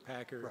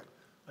Hewlett-Packard,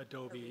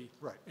 Adobe,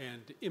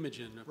 and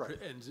Imagen.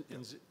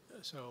 And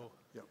so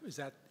is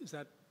that?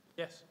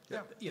 Yes.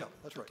 Yeah,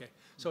 that's right. Okay.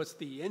 So it's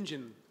the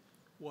engine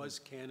was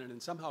Canon,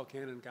 and somehow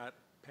Canon got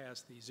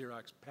past the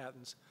Xerox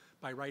patents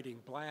by writing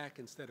black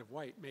instead of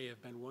white. May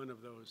have been one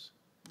of those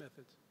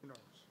methods. Who knows?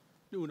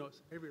 Who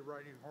knows? Maybe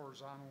writing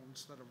horizontal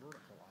instead of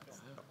vertical.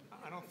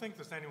 I don't think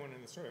there's anyone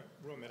in this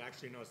room that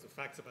actually knows the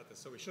facts about this,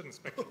 so we shouldn't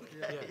speculate.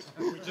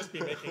 We'd just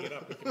be making it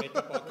up. We can make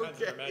up all kinds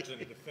of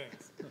imaginative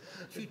things.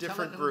 If you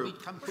different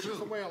group. Which is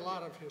the way a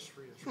lot of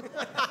history is written.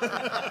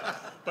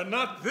 But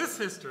not this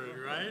history,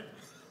 right?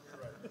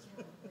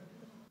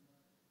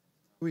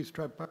 We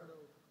tried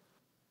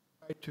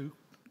to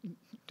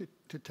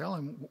tell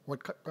him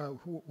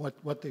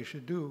what they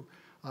should do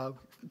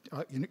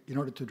in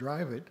order to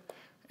drive it,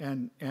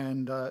 and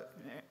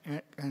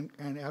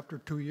after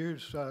 2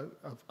 years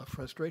of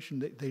frustration,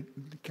 they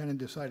kind of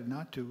decided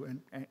not to,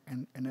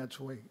 and that's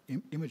the way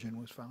Imogen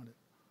was founded.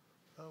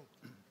 Oh.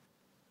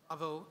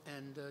 Bravo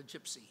and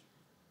Gypsy.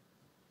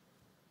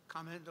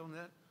 Comment on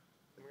that?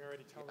 Did we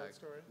already tell that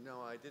story?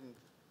 No, I didn't.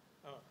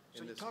 Oh.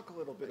 So you talk a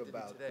little bit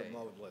about the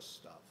modeless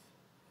stuff.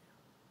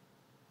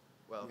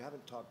 Well, you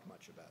haven't talked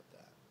much about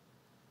that.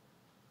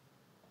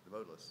 The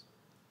modeless.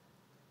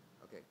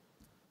 Okay.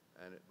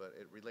 But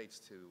it relates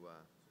to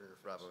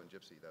Bravo and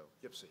Gypsy, though.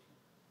 Gypsy.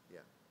 Yeah.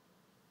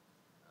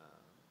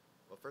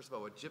 Well, first of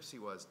all, what Gypsy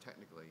was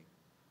technically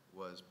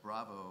was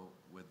Bravo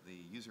with the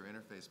user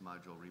interface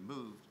module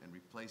removed and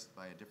replaced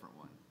by a different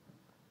one.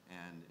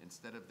 And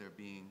instead of there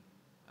being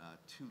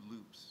two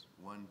loops,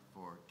 one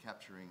for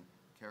capturing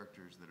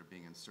characters that are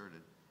being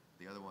inserted,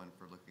 the other one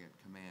for looking at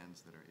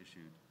commands that are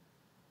issued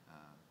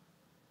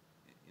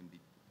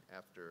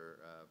after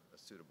a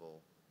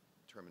suitable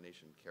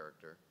termination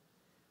character.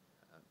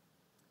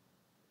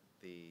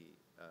 The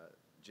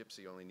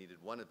Gypsy only needed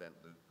one event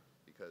loop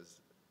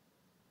because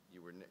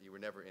you were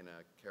never in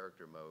a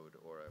character mode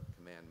or a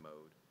command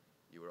mode.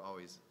 You were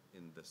always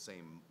in the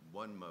same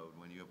one mode.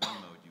 When you have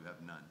one mode, you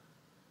have none.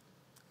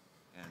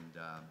 And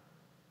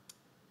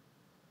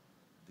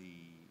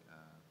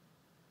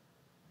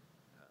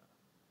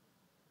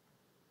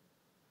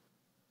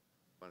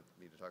wanted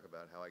me to talk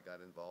about how I got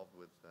involved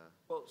with.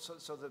 Well,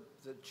 so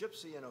the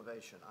Gypsy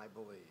innovation, I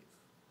believe,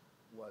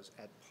 was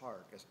at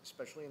PARC,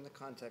 especially in the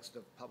context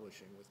of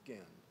publishing with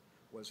GIN,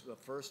 was the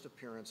first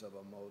appearance of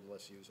a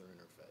modeless user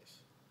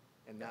interface.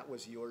 And that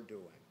was your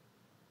doing.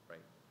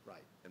 Right.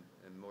 Right.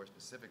 And more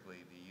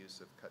specifically, the use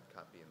of cut,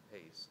 copy, and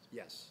paste.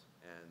 Yes.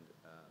 And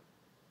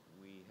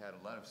we had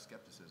a lot of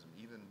skepticism,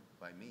 even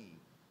by me,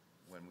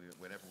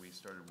 whenever we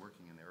started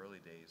working in the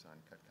early days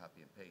on cut,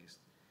 copy, and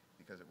paste,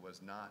 because it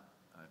was not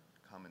a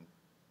common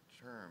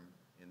term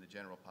in the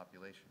general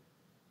population.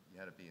 You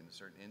had to be in a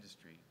certain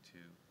industry to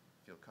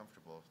feel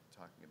comfortable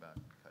talking about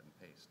cut and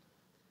paste.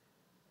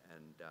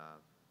 And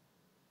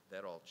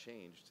that all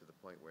changed to the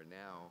point where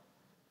now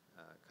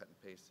cut and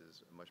paste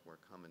is a much more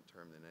common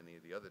term than any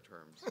of the other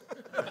terms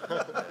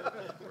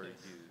that were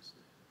used.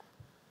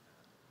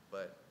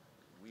 But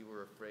we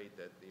were afraid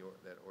that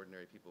that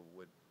ordinary people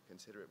would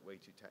consider it way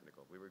too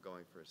technical. We were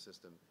going for a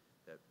system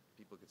that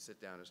people could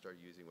sit down and start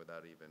using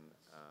without even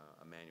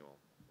a manual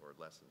or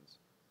lessons.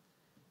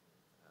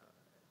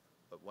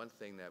 But one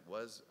thing that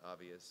was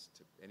obvious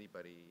to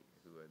anybody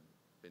who had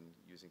been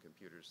using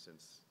computers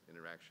since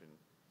interaction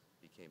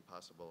became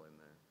possible in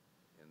the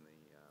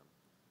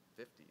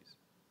 50s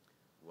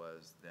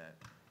was that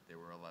there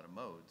were a lot of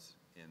modes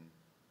in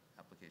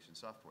application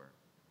software.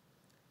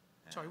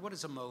 Sorry, what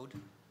is a mode?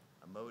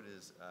 A mode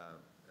is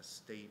a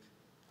state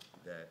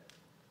that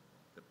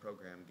the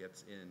program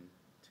gets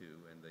into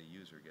and the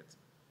user gets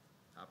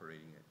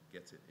operating it,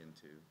 gets it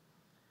into,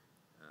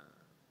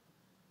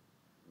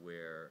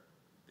 where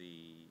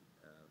the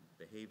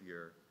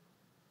behavior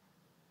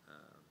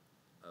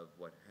of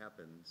what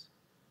happens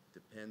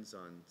depends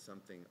on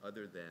something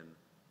other than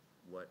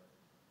what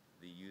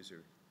the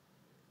user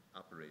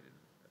operated,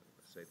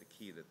 say the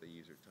key that the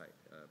user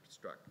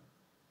struck.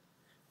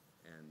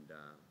 And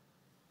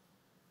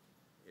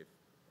if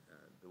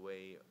the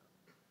way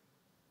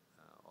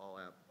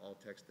all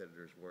text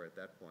editors were at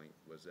that point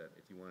was that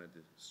if you wanted to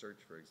search,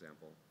 for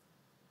example,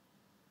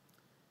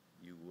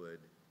 you would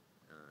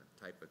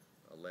type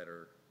a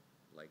letter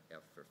like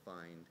F for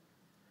find.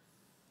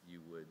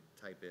 You would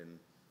type in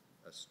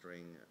a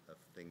string of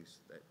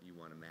things that you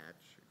want to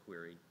match, a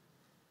query,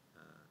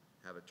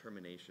 have a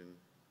termination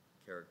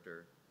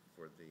character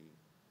for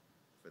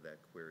that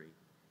query,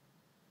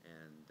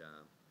 and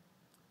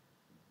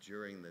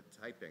during the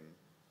typing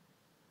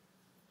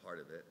part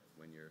of it,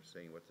 when you're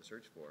saying what to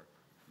search for,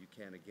 you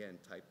can again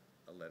type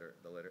the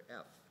letter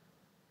F,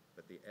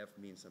 but the F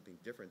means something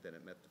different than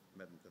it meant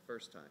the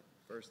first time.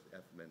 First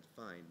F meant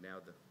find, now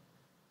the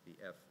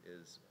F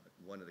is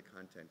one of the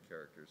content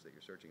characters that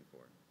you're searching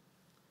for.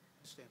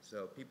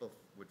 So people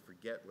would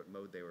forget what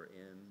mode they were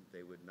in.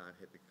 They would not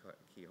hit the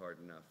key hard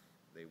enough.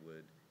 They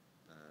would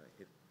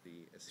hit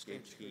the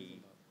escape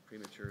key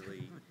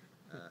prematurely,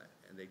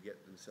 and they'd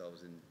get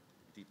themselves in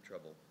deep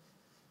trouble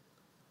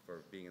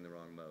for being in the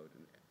wrong mode.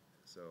 And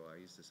so I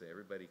used to say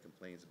everybody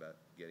complains about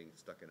getting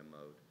stuck in a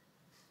mode,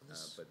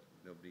 but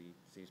nobody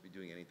seems to be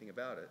doing anything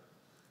about it.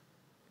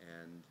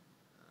 And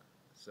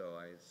so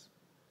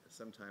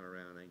sometime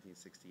around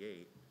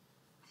 1968,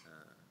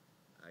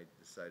 I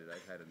decided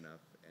I'd had enough,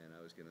 and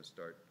I was going to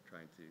start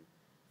trying to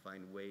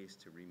find ways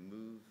to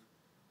remove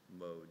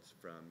modes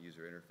from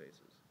user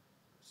interfaces,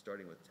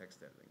 starting with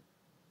text editing.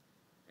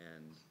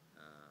 And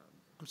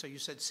I'm sorry, you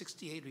said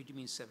 68, or do you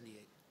mean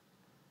 78?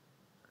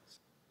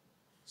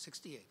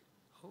 68.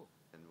 Oh.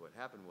 And what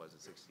happened was in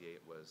 '68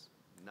 was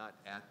not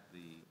at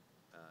the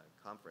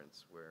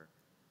conference where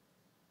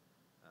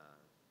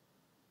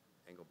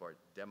Engelbart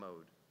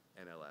demoed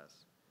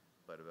NLS,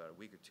 but about a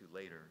week or two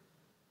later,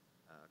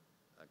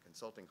 a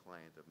consulting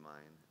client of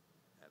mine,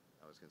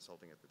 I was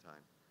consulting at the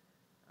time,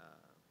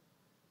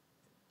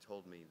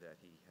 told me that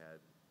he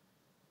had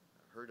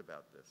heard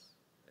about this,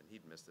 and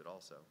he'd missed it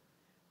also,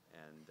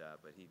 and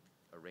but he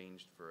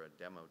arranged for a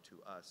demo to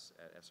us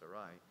at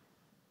SRI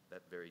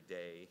that very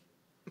day,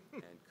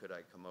 and could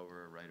I come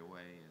over right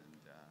away,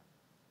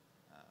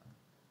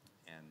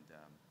 and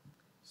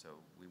so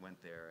we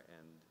went there,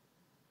 and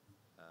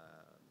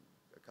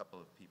a couple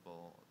of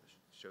people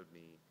showed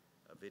me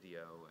a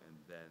video and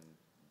then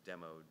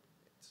demoed,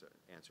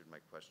 answered my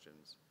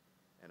questions,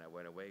 and I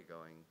went away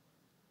going,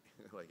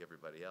 like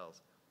everybody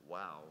else,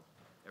 wow,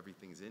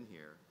 everything's in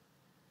here,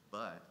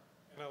 but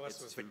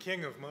NLS was the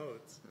king of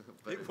modes.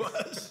 It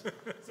was.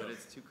 But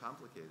it's too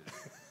complicated.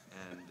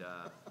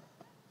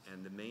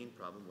 And the main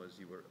problem was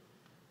you were,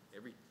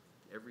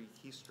 every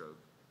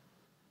keystroke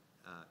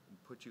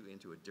put you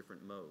into a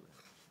different mode.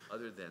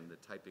 Other than the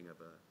typing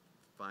of a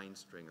fine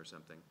string or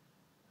something,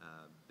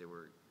 there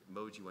were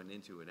modes you went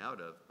into and out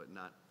of, but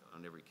not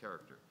on every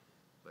character.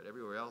 But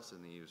everywhere else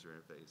in the user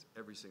interface,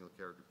 every single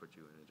character put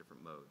you in a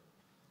different mode.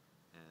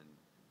 And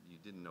you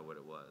didn't know what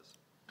it was.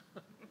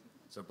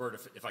 So Bert,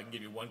 if I can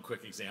give you one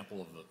quick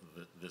example of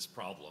this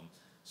problem.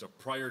 So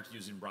prior to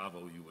using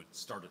Bravo, you would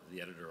start at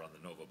the editor on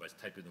the Novo by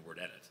typing the word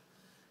edit.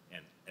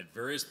 And at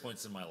various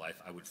points in my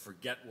life, I would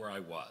forget where I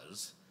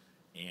was,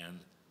 and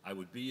I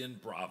would be in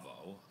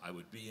Bravo, I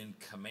would be in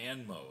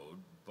command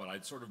mode, but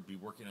I'd sort of be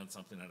working on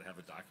something, I'd have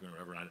a document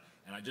or whatever,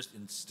 and I just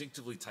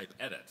instinctively type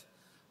edit.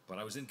 But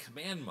I was in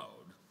command mode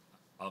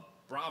of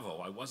Bravo,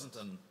 I wasn't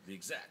on the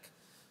exec.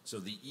 So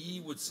the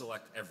E would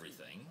select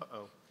everything.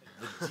 Uh-oh.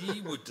 The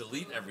D would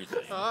delete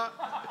everything.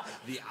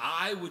 The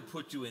I would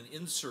put you in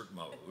insert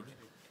mode,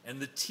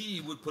 and the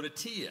T would put a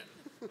T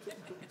in.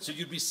 So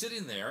you'd be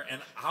sitting there, and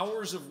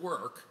hours of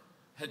work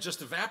had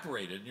just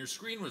evaporated, and your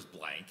screen was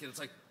blank, and it's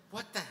like,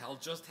 what the hell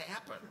just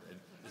happened? And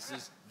this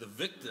is the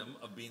victim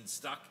of being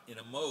stuck in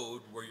a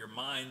mode where your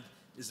mind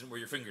isn't where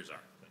your fingers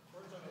are.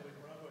 Fortunately,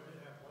 Bravo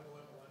did have one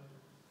level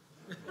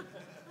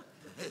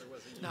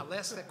under. Now,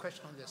 last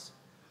question on this.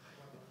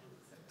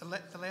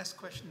 The last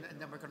question, and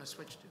then we're going to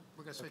switch to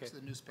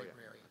the newspaper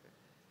area.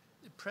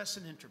 The press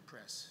and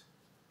interpress,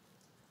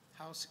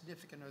 how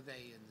significant are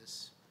they in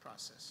this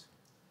process?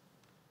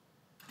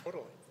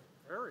 Totally.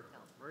 Very,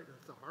 right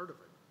at the heart of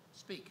it.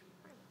 Speak.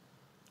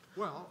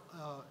 Well,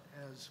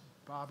 as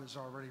Bob has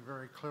already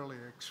very clearly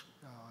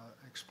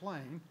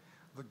explained,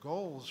 the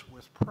goals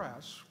with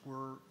press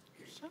were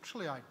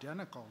essentially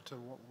identical to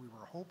what we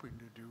were hoping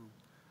to do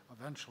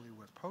eventually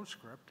with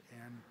PostScript,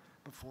 and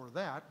before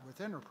that with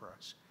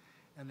Interpress.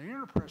 And the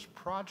Interpress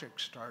project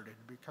started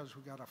because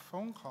we got a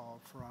phone call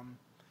from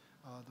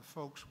the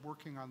folks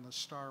working on the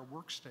Star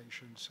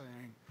workstation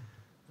saying,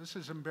 this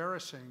is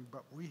embarrassing,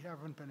 but we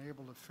haven't been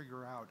able to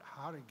figure out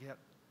how to get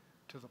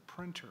to the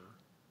printer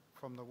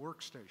from the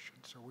workstation.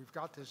 So we've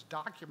got this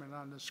document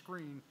on the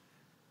screen,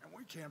 and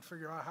we can't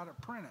figure out how to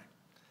print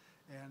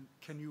it. And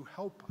can you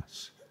help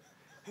us?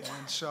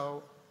 And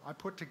so I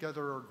put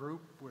together a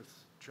group with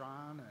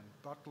John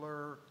and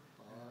Butler,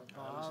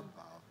 Bob,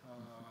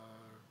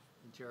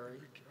 Jerry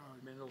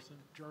Mendelson.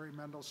 Jerry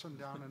Mendelson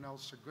down in El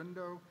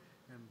Segundo,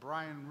 and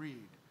Brian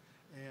Reed.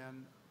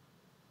 And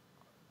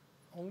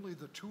only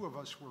the two of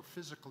us were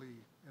physically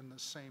in the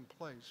same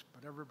place,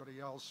 but everybody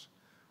else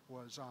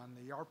was on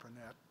the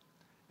ARPANET.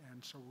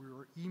 And so we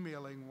were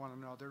emailing one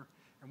another,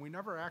 and we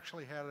never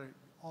actually had an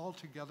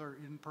all-together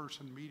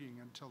in-person meeting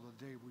until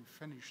the day we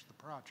finished the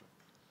project.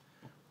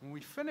 When we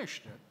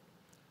finished it,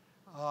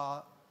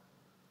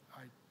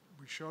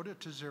 we showed it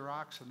to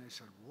Xerox, and they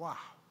said, wow,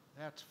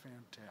 that's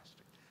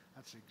fantastic.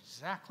 That's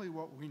exactly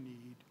what we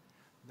need.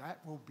 That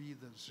will be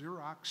the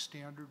Xerox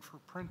standard for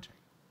printing.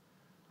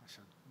 I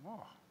said,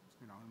 whoa,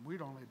 you know, and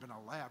we'd only been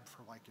a lab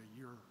for like a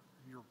year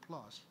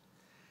plus.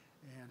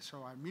 And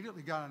so I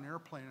immediately got on an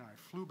airplane and I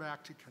flew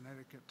back to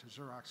Connecticut to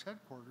Xerox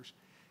headquarters,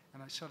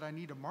 and I said, I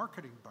need a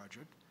marketing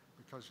budget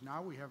because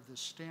now we have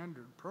this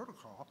standard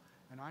protocol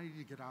and I need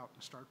to get out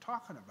and start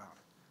talking about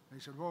it. And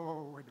they said, whoa, whoa,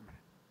 whoa, wait a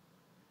minute.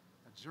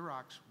 At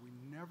Xerox, we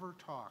never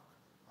talk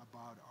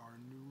about our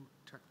new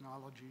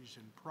technologies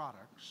and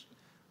products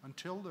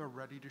until they're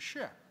ready to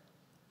ship.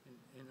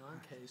 In our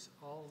case,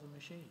 all the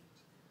machines.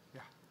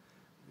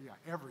 Yeah,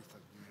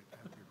 everything you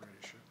had to be ready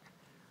to ship.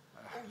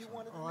 You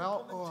wanted an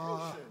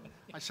implementation.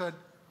 I said,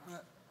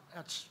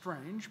 that's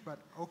strange, but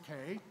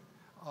okay.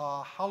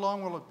 How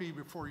long will it be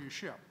before you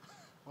ship?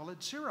 Well, at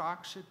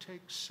Xerox, it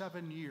takes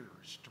 7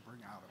 years to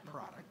bring out a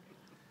product.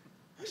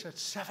 I said,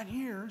 7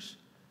 years?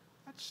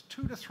 That's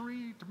 2 to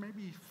 3 to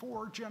maybe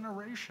 4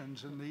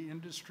 generations in the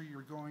industry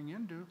you're going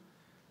into.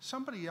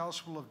 Somebody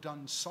else will have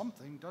done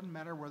something, doesn't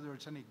matter whether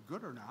it's any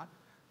good or not.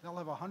 They'll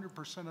have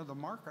 100% of the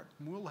market,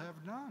 and we'll have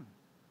none.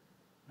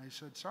 And I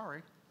said,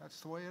 sorry,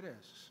 that's the way it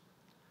is.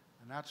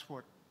 And that's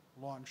what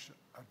launched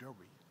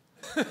Adobe.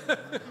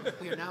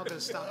 We are now going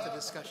to stop the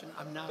discussion.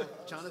 I'm now,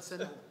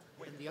 Jonathan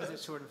and the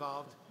others who are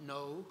involved,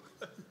 no.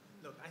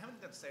 Look, I haven't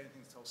got to say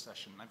anything this whole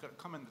session. I've got a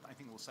comment that I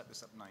think will set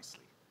this up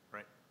nicely,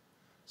 right?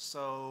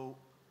 So,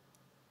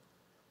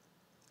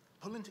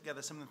 pulling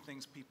together some of the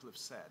things people have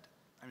said.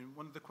 I mean,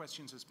 one of the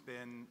questions has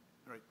been,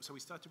 right, so we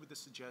started with the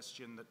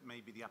suggestion that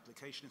maybe the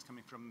application is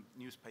coming from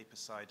newspaper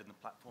side and the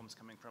platform's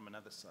coming from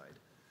another side.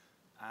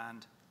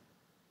 And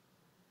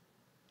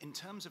in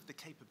terms of the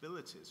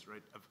capabilities,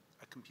 right, of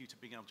a computer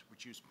being able to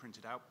produce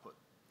printed output,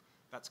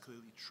 that's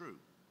clearly true.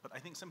 But I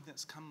think something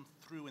that's come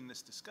through in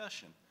this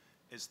discussion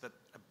is that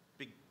a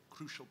big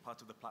crucial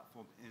part of the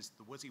platform is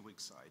the WYSIWYG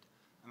side,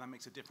 and that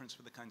makes a difference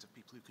for the kinds of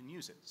people who can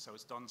use it. So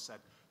as Don said,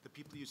 the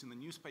people using the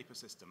newspaper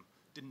system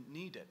didn't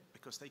need it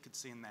because they could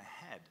see in their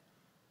head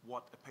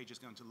what a page is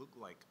going to look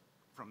like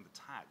from the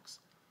tags.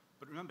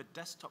 But remember,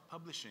 desktop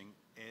publishing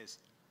is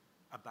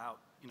about,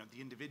 you know,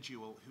 the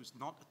individual who's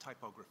not a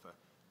typographer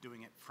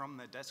doing it from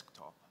their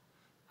desktop.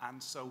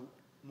 And so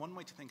one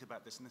way to think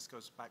about this, and this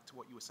goes back to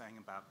what you were saying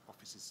about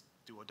offices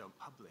do or don't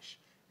publish,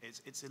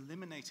 is it's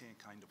eliminating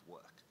a kind of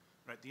work,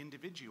 right? The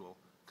individual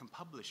can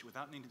publish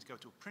without needing to go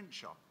to a print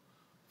shop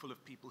full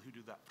of people who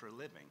do that for a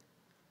living,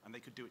 and they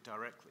could do it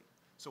directly.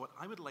 So what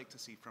I would like to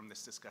see from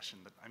this discussion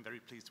that I'm very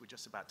pleased we're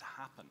just about to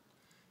happen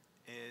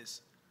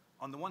is,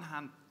 on the one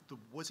hand, the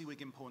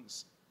WYSIWYG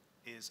importance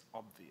is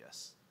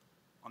obvious.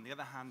 On the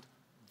other hand,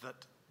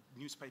 that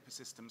newspaper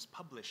systems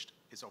published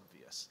is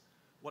obvious.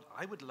 What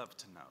I would love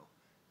to know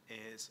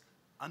is,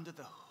 under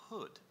the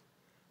hood,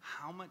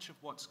 how much of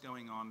what's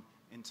going on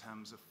in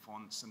terms of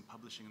fonts and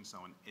publishing and so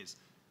on is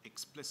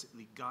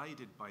explicitly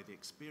guided by the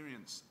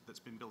experience that's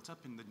been built up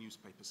in the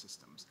newspaper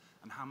systems,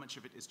 and how much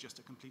of it is just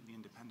a completely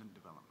independent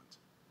development?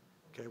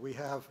 Okay, we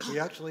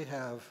actually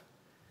have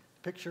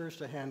pictures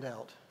to hand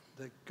out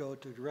that go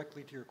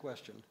directly to your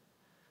question.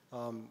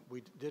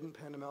 We didn't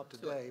hand them out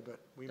today, but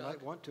we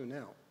might want to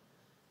now.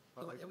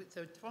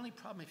 The only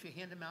problem, if you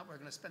hand them out, we're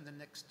going to spend the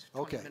next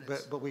 20 Okay,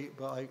 minutes. but we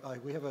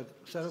have a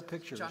set of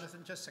pictures.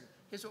 Jonathan, just a second.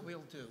 Here's what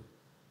we'll do.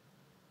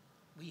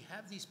 We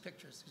have these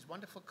pictures, these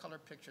wonderful color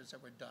pictures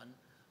that were done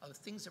of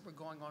things that were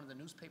going on in the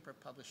newspaper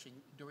publishing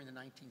during the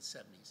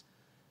 1970s.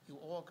 You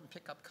all can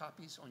pick up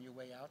copies on your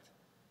way out,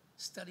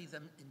 study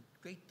them in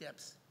great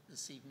depth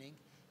this evening,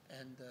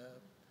 and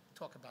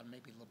talk about them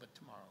maybe a little bit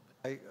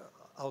tomorrow.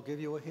 I'll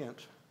give you a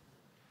hint.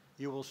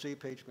 You will see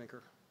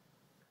PageMaker.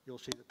 You'll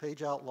see the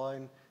page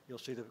outline. You'll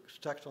see the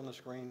text on the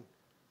screen.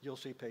 You'll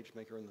see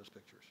PageMaker in those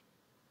pictures.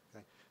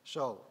 Okay.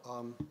 So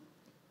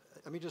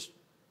let me just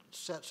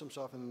set some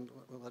stuff, and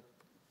we'll let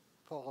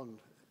Paul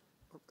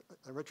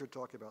and Richard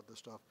talk about this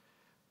stuff.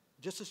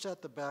 Just to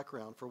set the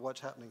background for what's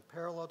happening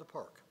parallel to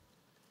PARC,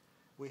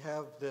 we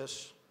have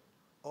this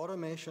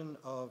automation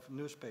of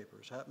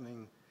newspapers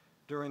happening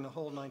during the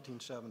whole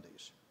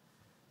 1970s.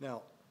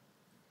 Now,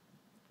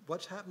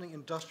 what's happening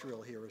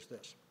industrial here is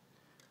this.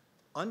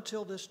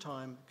 Until this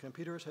time,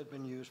 computers had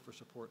been used for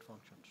support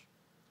functions.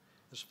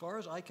 As far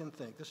as I can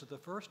think, this is the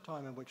first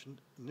time in which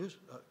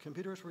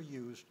computers were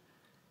used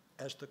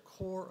as the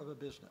core of a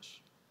business.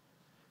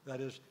 That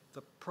is,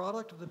 the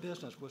product of the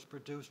business was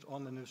produced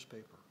on the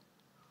newspaper.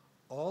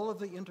 All of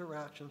the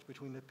interactions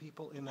between the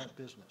people in that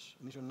business,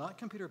 and these are not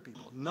computer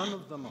people, none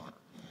of them are,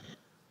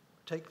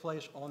 take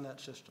place on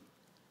that system.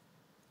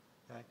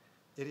 Okay?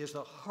 It is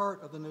the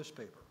heart of the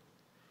newspaper.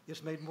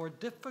 It's made more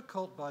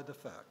difficult by the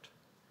fact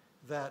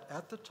that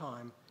at the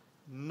time,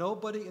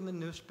 nobody in the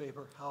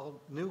newspaper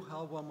knew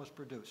how one was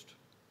produced.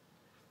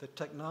 The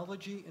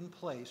technology in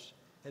place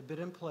had been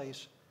in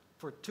place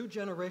for 2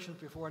 generations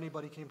before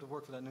anybody came to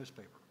work for that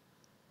newspaper.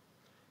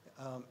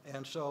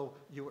 And so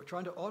you were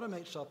trying to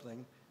automate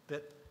something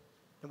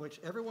in which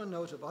everyone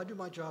knows if I do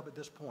my job at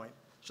this point,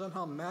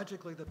 somehow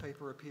magically the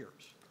paper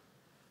appears.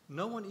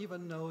 No one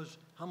even knows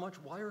how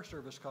much wire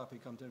service copy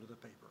comes into the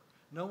paper.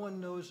 No one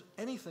knows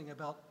anything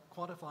about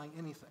quantifying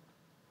anything.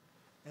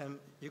 And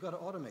you've got to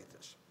automate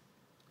this.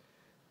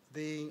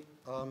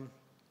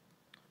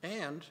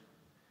 And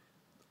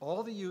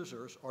all the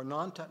users are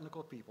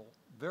non-technical people,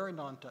 very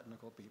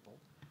non-technical people.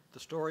 The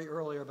story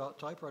earlier about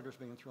typewriters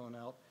being thrown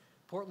out,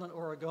 Portland,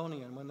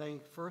 Oregonian, when they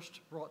first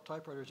brought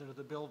typewriters into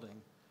the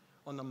building,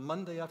 on the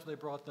Monday after they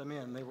brought them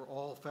in, they were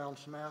all found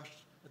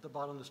smashed at the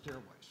bottom of the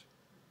stairways.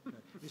 Okay.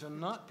 These are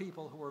not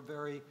people who are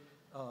very,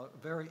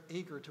 very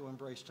eager to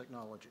embrace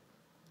technology.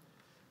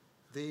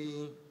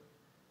 The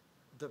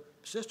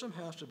system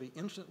has to be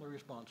instantly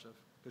responsive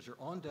because you're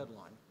on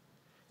deadline,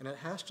 and it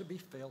has to be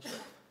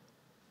fail-safe.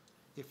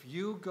 If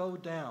you go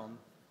down,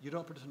 you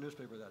don't produce a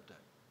newspaper that day.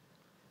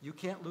 You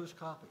can't lose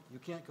copy. You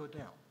can't go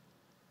down.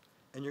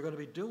 And you're going to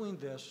be doing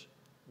this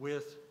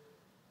with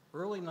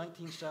early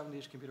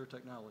 1970s computer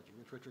technology,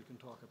 which Richard can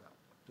talk about.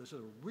 This is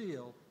a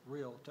real,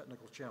 real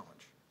technical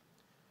challenge.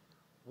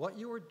 What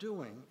you are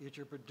doing is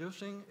you're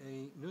producing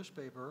a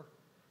newspaper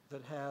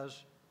that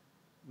has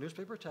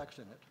newspaper text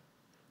in it,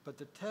 but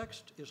the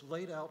text is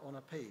laid out on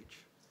a page,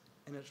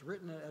 and it's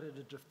written and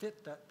edited to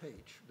fit that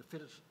page, to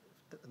fit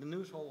the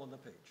news hole on the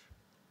page.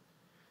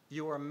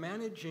 You are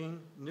managing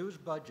news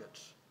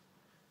budgets.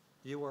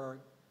 You are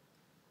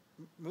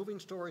moving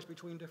stories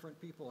between different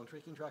people and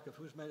taking track of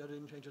who's made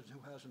editing changes and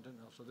who hasn't. And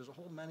so there's a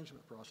whole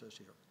management process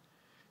here.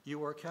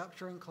 You are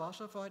capturing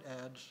classified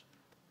ads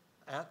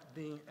at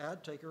the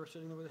ad taker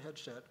sitting with a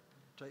headset,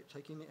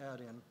 taking the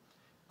ad in.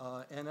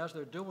 And as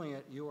they're doing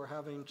it, you are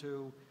having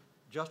to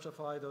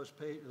justify those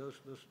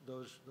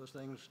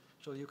things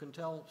so you can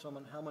tell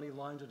someone how many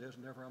lines it is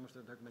and therefore how much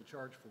they're going to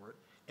charge for it,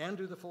 and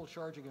do the full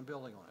charging and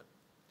billing on it.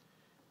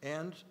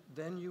 And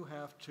then you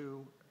have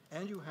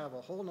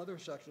a whole other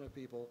section of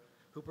people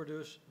who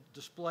produce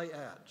display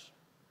ads,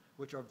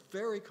 which are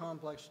very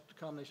complex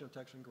combination of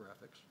text and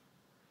graphics.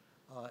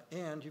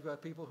 And you've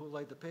got people who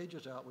lay the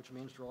pages out, which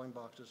means drawing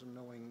boxes and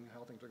knowing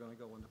how things are going to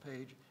go on the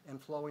page and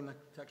flowing the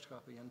text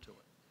copy into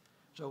it.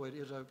 So it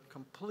is a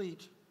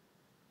complete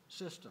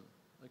system,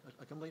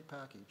 a complete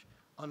package,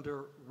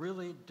 under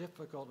really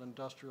difficult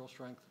industrial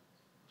strength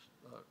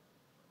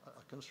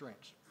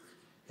constraints.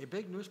 A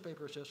big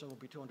newspaper system will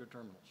be 200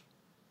 terminals.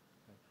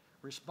 Okay?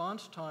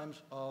 Response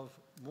times of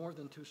more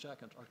than 2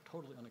 seconds are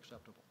totally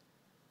unacceptable.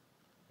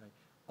 Okay?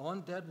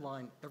 On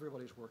deadline,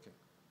 everybody's working.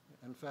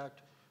 In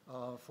fact,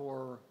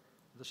 for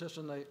the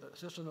system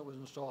that was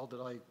installed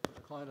that a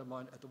client of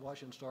mine at the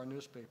Washington Star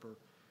newspaper,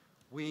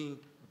 we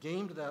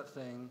gamed that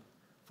thing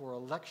for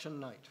election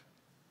night.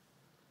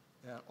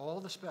 And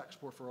all the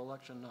specs were for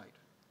election night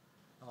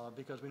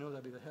because we knew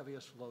that'd be the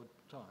heaviest load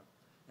time.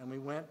 And we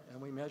went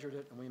and we measured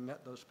it and we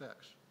met those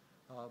specs.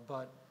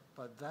 But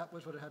that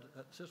was what it had,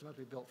 that system had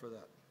to be built for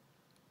that.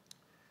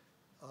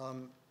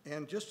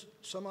 And just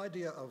some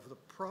idea of the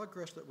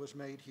progress that was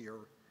made here,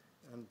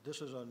 and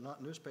this is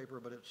not newspaper,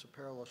 but it's a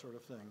parallel sort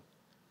of thing.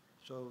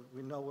 So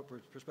we know what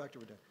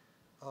perspective we're doing.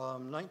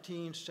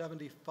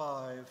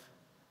 1975,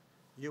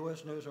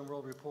 U.S. News and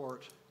World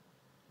Report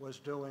was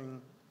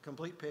doing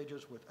complete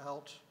pages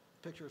without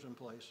pictures in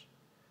place,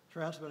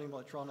 transmitting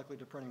electronically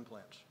to printing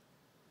plants.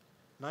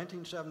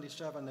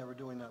 1977, they were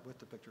doing that with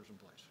the pictures in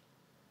place.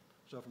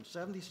 So from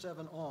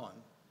 77 on,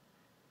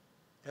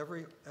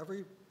 every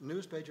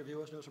news page of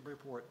U.S. News and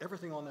Report,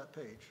 everything on that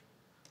page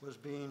was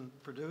being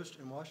produced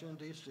in Washington,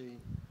 D.C.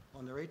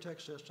 on their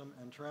Atex system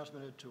and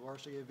transmitted to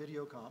RCA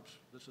video comps.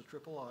 This is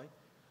III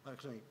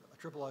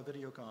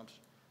video comps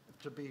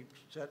to be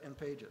set in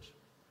pages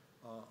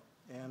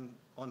and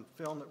on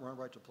film that weren't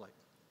right to plate.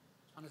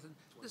 Jonathan,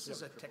 this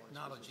is a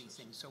technology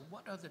thing, so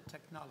what are the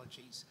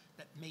technologies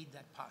that made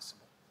that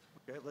possible?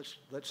 Okay,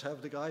 let's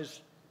have the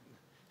guys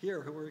here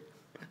who were...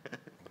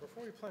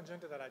 Before we plunge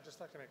into that, I'd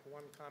just like to make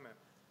one comment.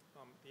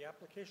 The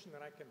application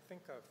that I can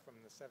think of from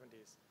the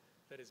 70s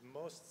that is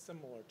most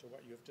similar to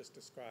what you have just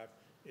described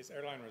is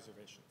airline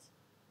reservations.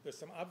 There's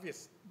some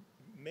obvious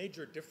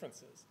major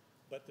differences,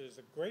 but there's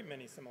a great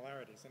many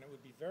similarities, and it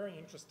would be very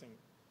interesting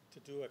to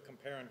do a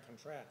compare and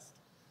contrast.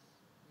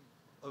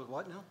 Oh,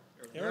 what now?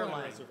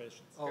 Airline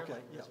reservations. Okay,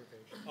 airline yeah.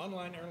 reservations.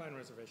 Online airline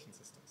reservation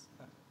systems.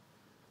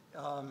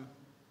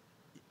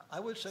 I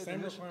would say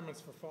same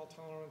requirements for fault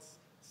tolerance,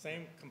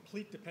 same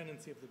complete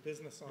dependency of the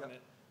business on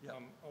it. Yeah.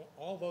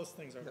 All those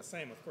things are the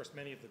same. Of course,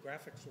 many of the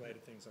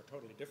graphics-related things are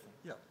totally different.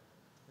 Yeah.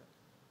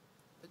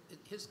 But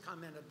his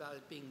comment about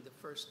it being the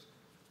first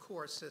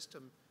core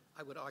system,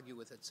 I would argue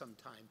with it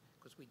sometime,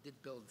 because we did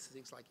build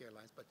things like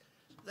airlines. But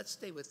let's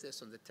stay with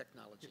this on the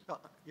technology.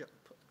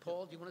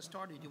 Paul, do you want to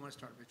start, or do you want to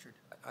start, Richard?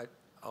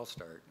 I'll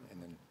start,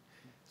 and then,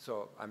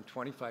 so I'm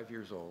 25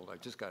 years old. I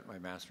just got my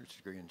master's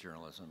degree in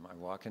journalism. I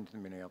walk into the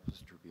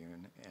Minneapolis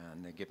Tribune,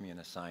 and they give me an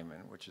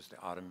assignment, which is to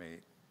automate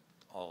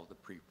all the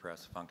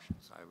pre-press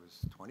functions. I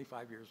was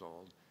 25 years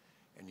old,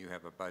 and you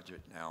have a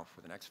budget now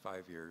for the next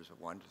 5 years of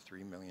 $1 to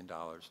 $3 million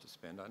to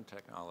spend on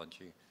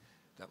technology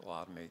that will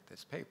automate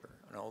this paper.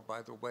 And oh,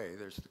 by the way,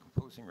 there's the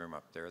composing room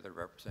up there. They're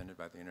represented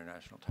by the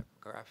International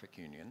Typographic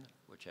Union,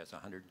 which has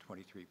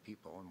 123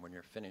 people, and when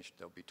you're finished,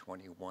 there'll be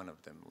 21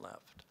 of them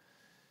left.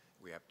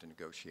 We have to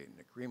negotiate an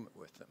agreement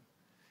with them.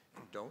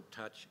 And don't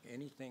touch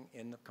anything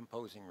in the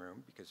composing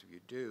room, because if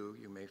you do,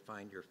 you may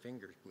find your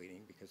fingers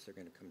bleeding because they're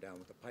going to come down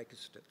with a pike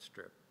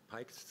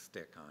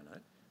stick on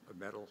it, a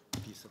metal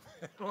piece of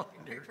metal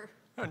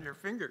on your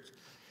fingers.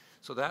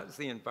 So that's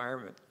the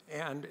environment.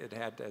 And it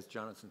had, as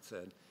Jonathan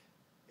said,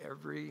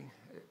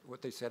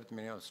 what they said at the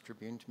Minneapolis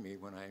Tribune to me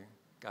when I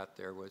got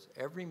there was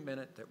every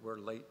minute that we're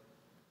late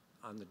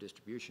on the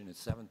distribution is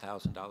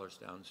 $7,000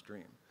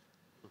 downstream.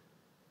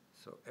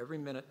 So every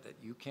minute that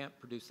you can't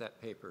produce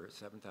that paper is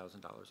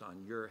 $7,000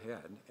 on your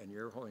head, and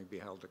you're going to be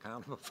held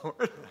accountable for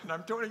it. And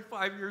I'm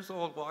 25 years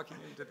old walking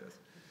into this.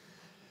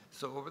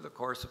 So over the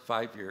course of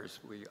 5 years,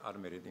 we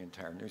automated the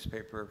entire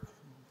newspaper,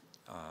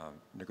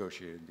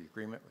 negotiated the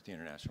agreement with the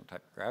International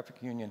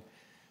Typographic Union.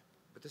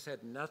 But this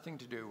had nothing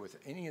to do with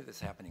any of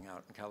this happening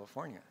out in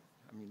California.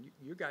 I mean,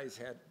 you guys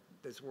had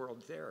this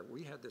world there.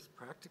 We had this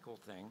practical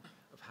thing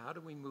of how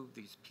do we move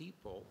these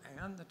people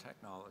and the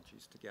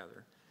technologies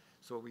together.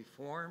 So we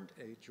formed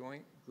a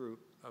joint group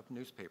of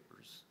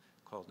newspapers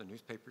called the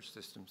Newspaper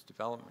Systems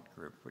Development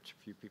Group, which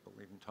few people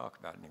even talk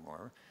about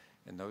anymore.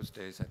 In those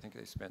days, I think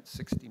they spent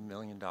 $60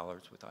 million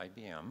with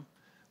IBM.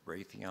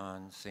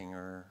 Raytheon,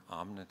 Singer,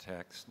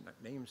 Omnitex,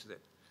 names that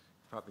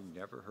you've probably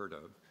never heard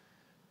of,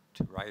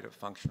 to write a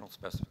functional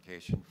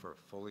specification for a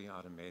fully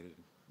automated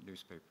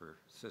newspaper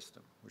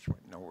system, which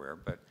went nowhere.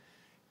 But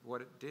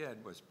what it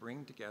did was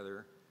bring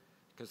together,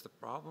 because the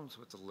problems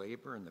with the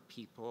labor and the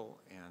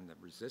people and the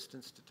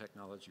resistance to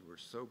technology were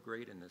so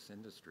great in this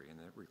industry, and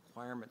the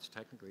requirements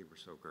technically were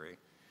so great,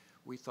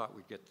 we thought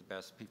we'd get the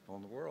best people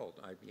in the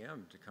world,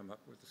 IBM, to come up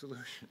with a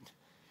solution.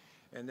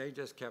 And they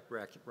just kept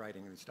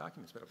writing these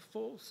documents. But a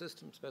full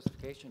system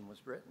specification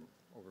was written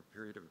over a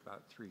period of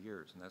about 3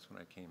 years, and that's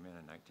when I came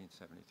in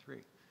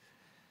 1973.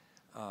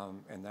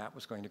 And that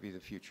was going to be the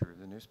future of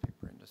the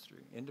newspaper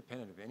industry,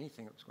 independent of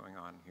anything that was going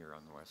on here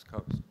on the West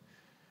Coast.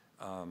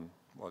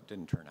 Well, it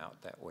didn't turn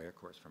out that way, of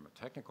course, from a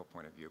technical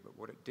point of view, but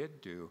what it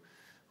did do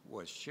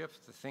was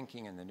shift the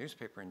thinking in the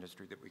newspaper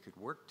industry that we could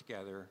work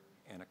together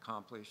and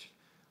accomplish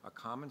a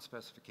common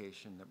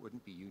specification that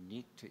wouldn't be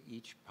unique to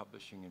each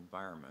publishing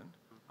environment,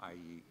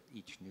 i.e.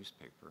 each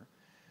newspaper,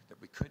 that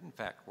we could in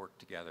fact work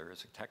together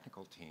as a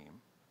technical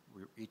team.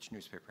 Each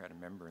newspaper had a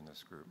member in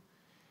this group,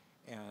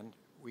 and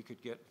we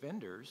could get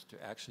vendors to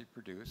actually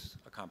produce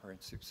a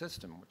comprehensive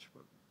system, which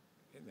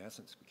in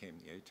essence became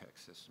the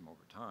Atex system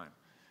over time.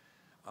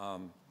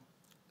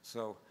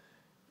 So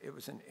it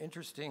was an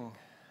interesting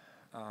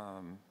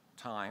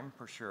time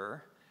for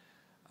sure.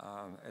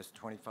 As a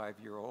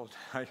 25-year-old,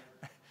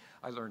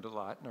 I learned a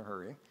lot in a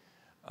hurry.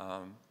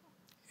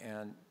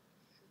 And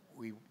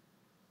we,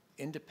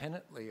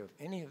 independently of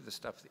any of the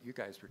stuff that you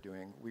guys were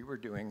doing, we were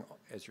doing,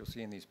 as you'll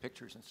see in these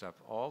pictures and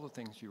stuff, all the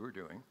things you were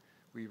doing,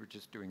 we were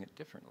just doing it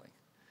differently.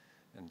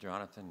 And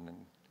Jonathan,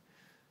 and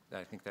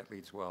I think that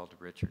leads well to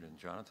Richard and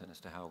Jonathan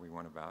as to how we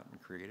went about and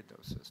created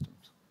those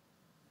systems.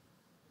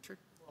 Richard?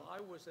 Well,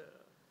 I was an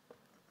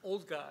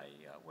old guy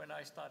when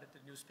I started the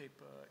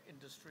newspaper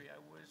industry. I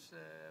was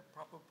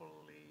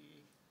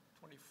probably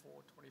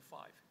 24,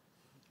 25.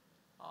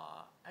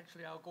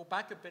 Actually, I'll go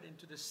back a bit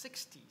into the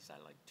 60s. I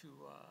like to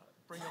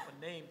bring up a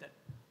name that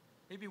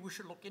maybe we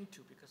should look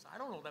into, because I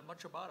don't know that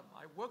much about them.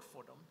 I worked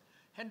for them,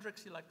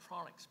 Hendrix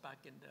Electronics,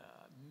 back in the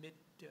mid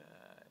to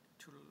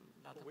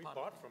latter We part.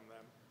 bought from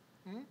them.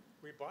 Hmm?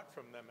 We bought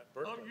from them at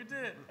Berkeley. Oh, you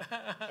did?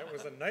 That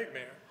was a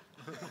nightmare.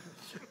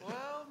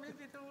 Well,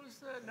 maybe there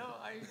was, no,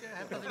 I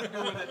have nothing to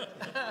do with it.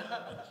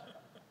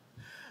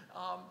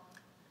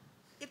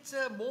 It's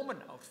a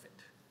Mormon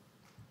outfit,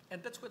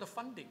 and that's where the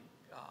funding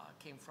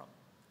came from.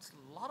 It's a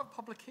lot of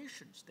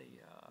publications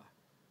they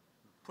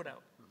put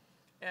out,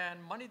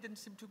 and money didn't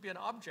seem to be an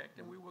object,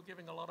 and we were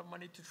giving a lot of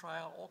money to try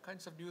out all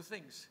kinds of new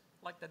things,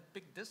 like that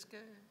big disc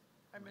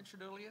I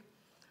mentioned earlier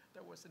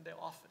that was in their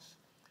office.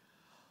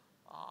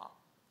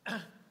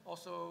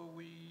 Also,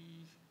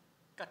 we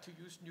got to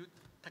use new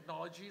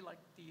technology, like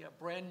the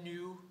brand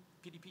new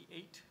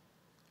PDP-8.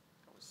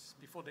 That was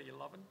before the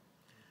 11.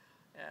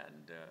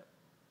 And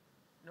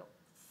you know,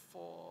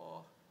 for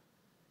a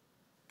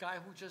guy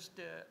who just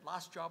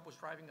last job was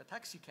driving a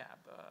taxi cab,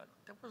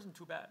 that wasn't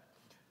too bad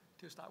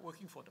to start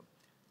working for them.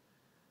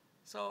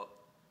 So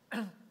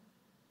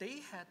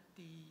they had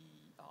the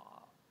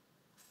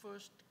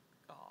first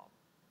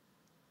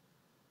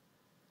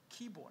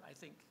keyboard, I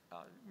think,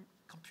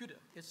 computer.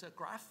 It's a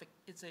graphic,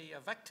 it's a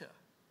vector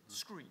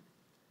screen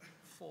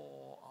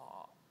for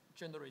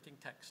generating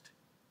text.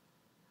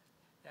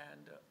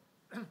 And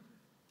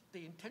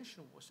the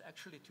intention was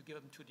actually to give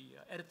them to the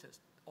editors,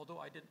 although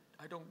I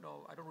don't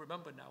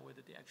remember now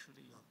whether they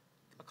actually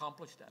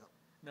accomplished that.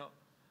 No.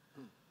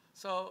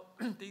 So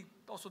they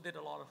also did a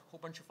whole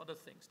bunch of other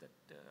things that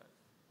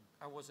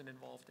I wasn't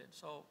involved in.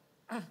 So,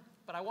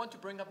 but I want to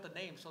bring up the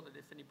name so that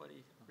if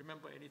anybody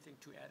remember anything,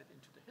 to add it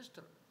into the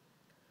history.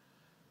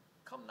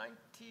 Come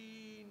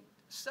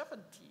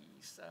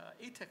 1970s,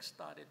 Atex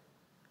started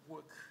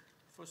work,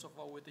 first of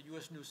all, with the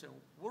U.S. News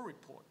and World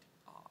Report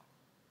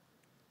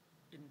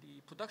in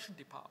the production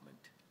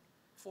department,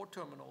 4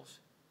 terminals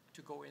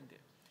to go in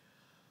there.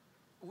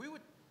 We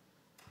would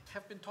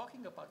have been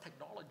talking about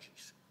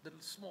technologies, the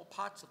small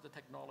parts of the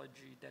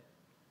technology that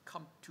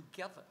come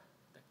together,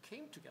 that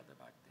came together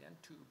back then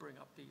to bring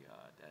up the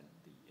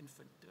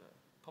infant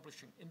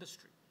publishing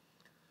industry.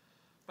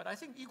 But I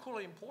think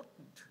equally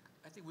important,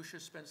 I think we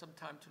should spend some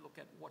time to look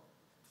at what,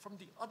 from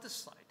the other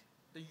side,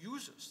 the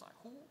user side,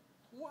 who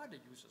are the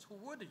users? Who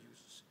were the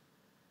users?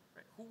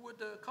 Right? Who were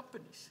the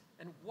companies?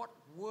 And what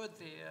were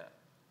their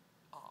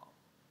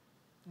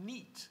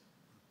needs?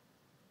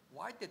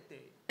 Why did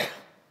they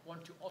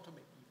want to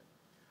automate even?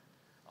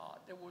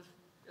 There was,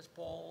 as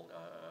Paul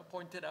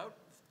pointed out,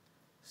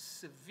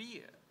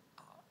 severe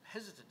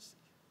hesitancy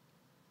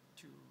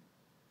to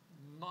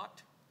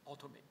not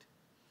automate.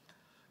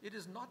 It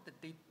is not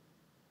that they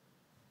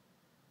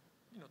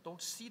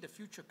don't see the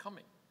future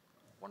coming.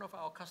 One of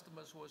our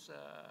customers was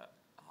a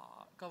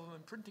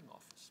government printing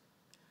office.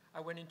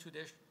 I went into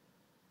their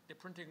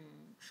printing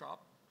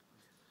shop,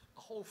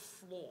 a whole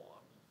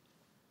floor,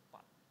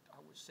 but I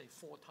would say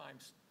 4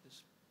 times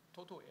this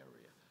total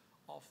area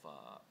of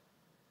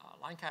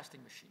line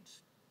casting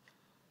machines.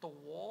 The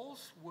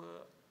walls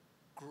were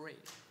gray,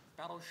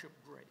 battleship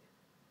gray.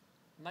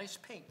 nice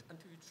paint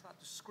until you start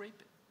to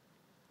scrape it.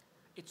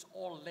 It's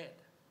all lead.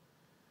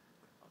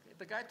 Okay,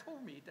 the guy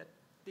told me that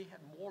they had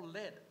more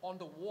lead on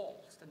the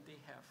walls than they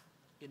have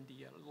in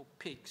the little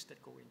pigs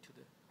that go into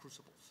the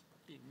crucibles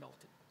being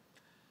melted.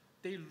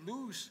 They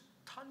lose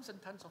tons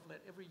and tons of lead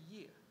every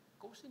year,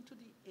 goes into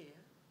the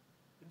air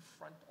in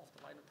front of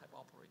the linotype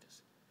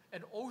operators.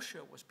 And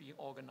OSHA was being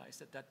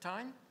organized at that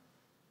time,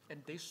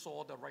 and they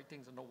saw the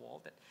writings on the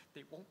wall that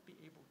they won't be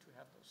able to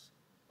have those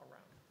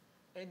around.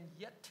 And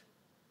yet,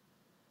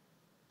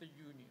 the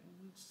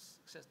union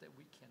says that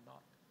we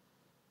cannot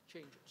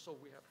change it, so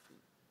we have to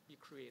be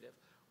creative.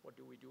 What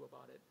do we do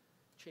about it?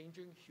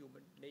 Changing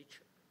human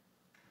nature.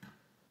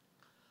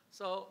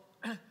 So,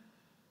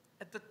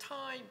 at the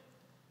time,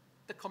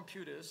 the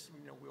computers,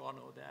 we all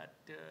know that,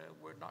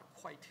 were not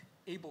quite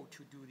able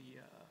to do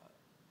the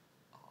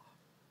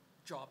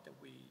job that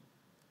we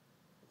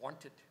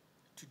wanted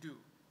to do.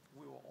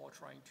 We were all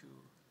trying to,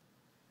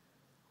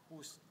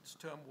 whose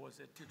term was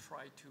it, to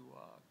try to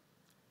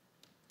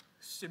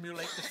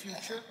simulate the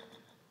future,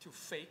 to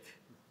fake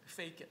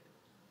it.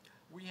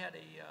 We had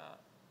a,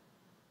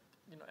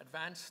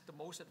 the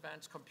most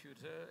advanced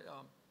computer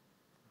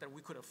that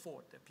we could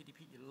afford, the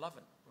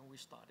PDP-11 when we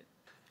started.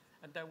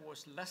 And that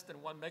was less than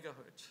 1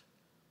 megahertz,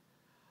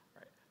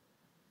 right?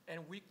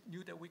 And we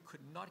knew that we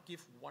could not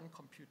give one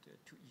computer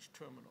to each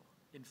terminal.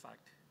 In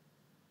fact,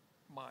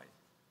 my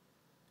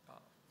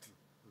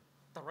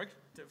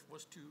directive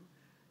was to,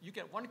 you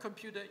get one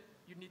computer,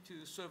 you need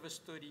to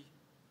service 30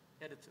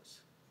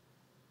 editors.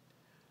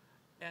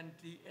 And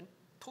the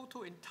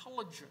total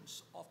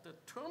intelligence of the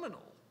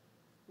terminal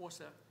was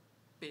a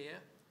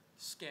bare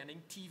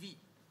scanning TV.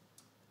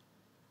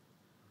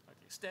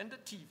 Okay,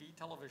 standard TV,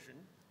 television,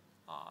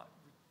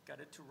 we got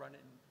it to run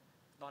in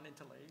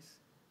non-interlace.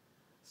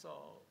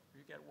 So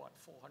you get what,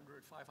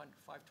 400, 500,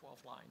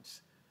 512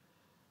 lines,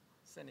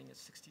 sending it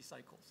 60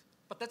 cycles.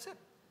 But that's it.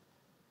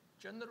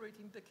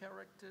 Generating the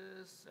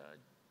characters,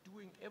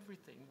 doing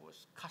everything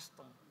was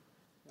custom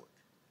work.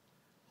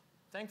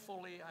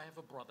 Thankfully, I have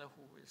a brother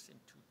who is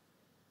into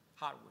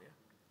hardware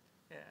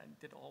and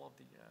did all of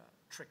the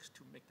tricks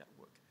to make that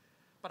work.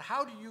 But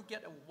how do you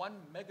get a 1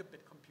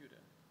 megabit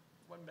computer,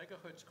 1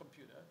 megahertz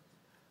computer,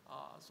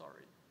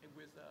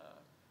 with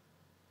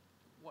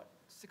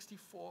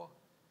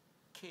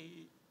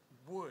 64K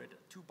word,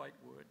 2-byte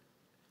word,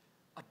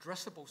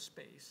 addressable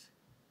space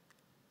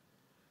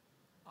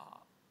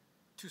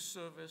to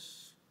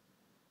service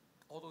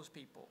all those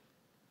people?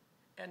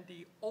 And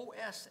the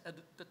OS at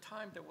the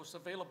time that was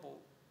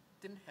available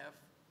didn't have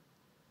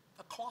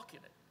a clock in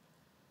it.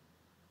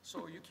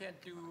 So you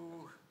can't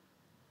do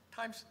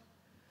time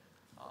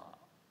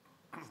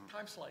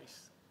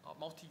slice,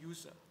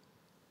 multi-user.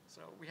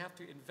 So we have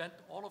to invent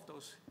all of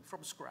those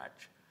from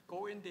scratch,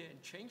 go in there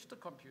and change the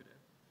computer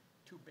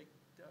to make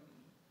them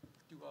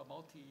do a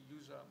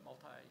multi-user,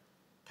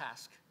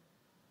 multi-task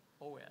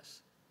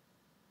OS.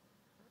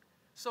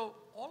 So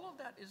all of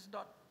that is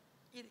not,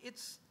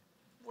 it's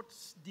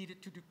what's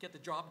needed to get the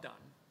job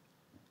done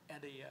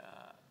at a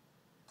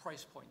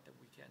price point that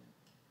we can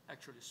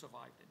actually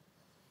survive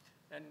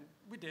in. And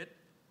we did.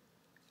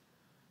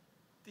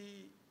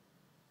 The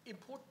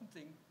important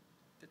thing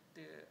that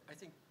I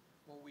think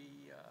what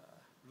we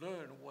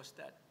learned was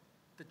that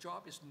the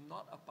job is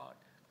not about,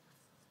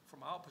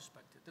 from our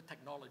perspective, the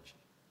technology.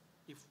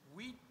 If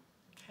we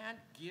can't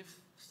give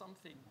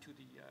something to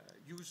the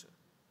user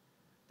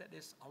that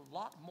is a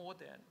lot more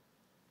than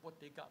what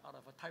they got out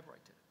of a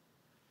typewriter,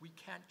 we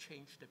can't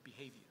change the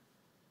behavior.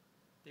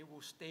 They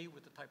will stay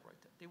with the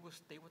typewriter. They will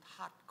stay with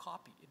hard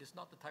copy. It is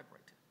not the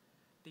typewriter.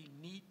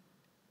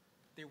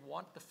 They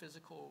want the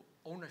physical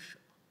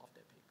ownership of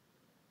their paper,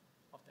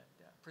 of that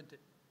printed,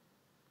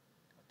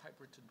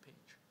 typewritten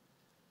page.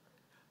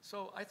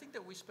 So I think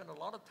that we spend a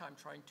lot of time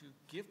trying to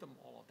give them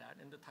all of that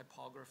in the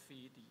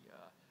typography, the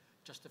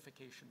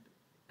justification,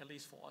 at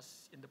least for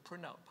us in the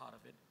printout part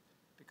of it,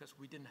 because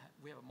we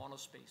have a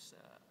monospace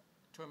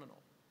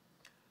terminal,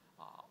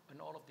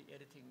 and all of the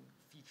editing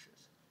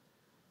features.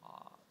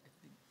 I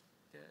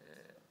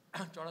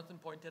think Jonathan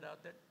pointed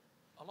out that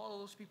a lot of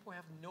those people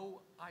have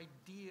no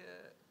idea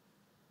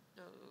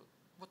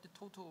what the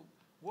total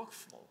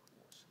workflow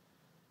was.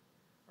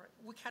 Right?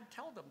 We can't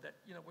tell them that,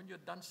 when you're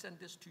done, send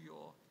this to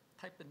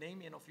type the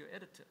name in of your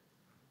editor.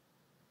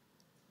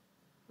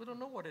 We don't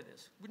know what it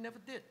is. We never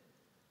did.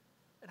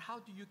 And how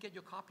do you get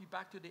your copy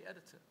back to the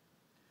editor?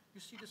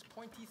 You see these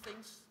pointy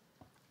things?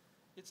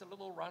 It's a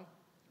little round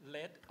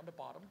lead on the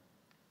bottom,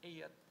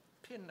 a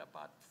pin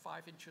about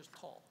 5 inches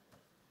tall.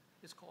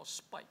 It's called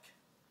spike.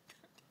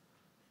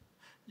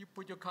 You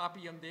put your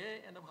copy on there,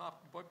 and the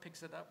boy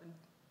picks it up and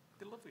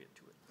delivers it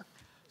to it.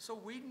 So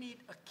we need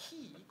a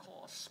key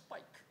called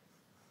spike.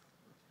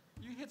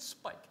 You hit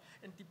spike,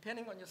 and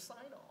depending on your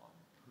sign-on,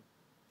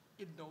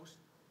 it knows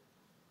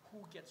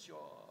who gets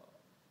your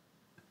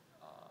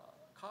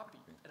copy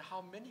and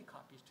how many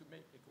copies to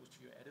make. It goes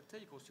to your editor,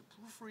 it goes to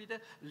proofreader,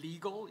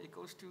 legal, it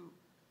goes to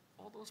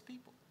all those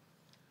people,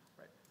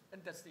 right?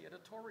 And that's the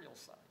editorial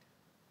side.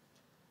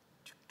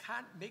 To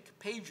can't make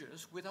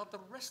pages without the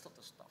rest of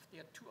the stuff.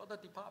 There are two other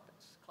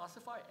departments,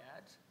 classify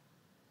ads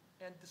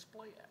and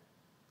display ad.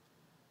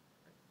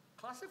 Right?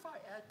 Classify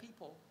ad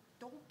people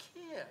don't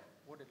care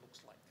what it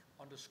looks like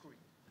on the screen.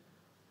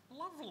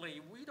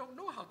 Lovely, we don't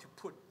know how to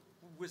put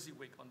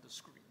WYSIWYG on the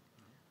screen,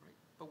 right?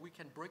 But we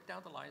can break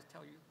down the lines,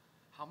 tell you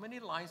how many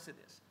lines it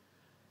is.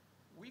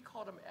 We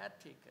call them ad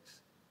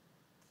takers.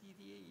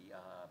 The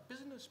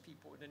business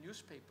people in the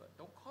newspaper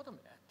don't call them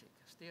ad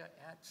takers. They are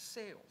ad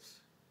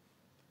sales.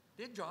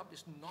 Their job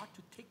is not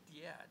to take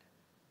the ad.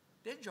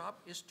 Their job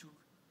is to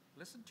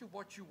listen to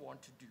what you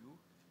want to do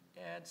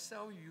and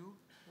sell you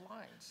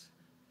lines.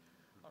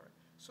 All right.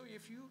 So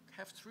if you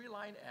have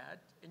 3-line ad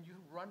and you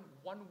run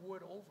one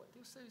word over,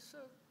 they'll say,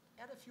 sir,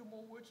 add a few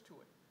more words to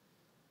it.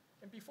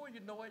 And before you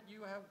know it,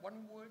 you have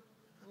one word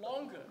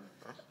longer.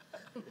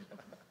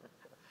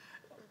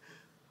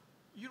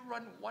 You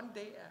run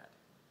one-day ad.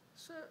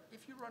 Sir,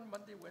 if you run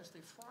Monday,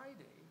 Wednesday,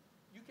 Friday,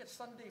 you get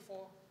Sunday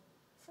for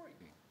free.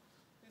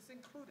 It's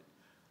included.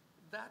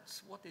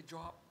 That's what their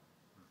job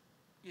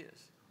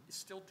is. It's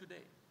still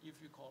today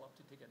if you call up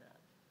to take an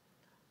ad.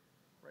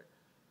 Right?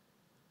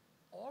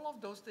 All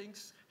of those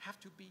things have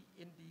to be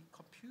in the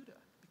computer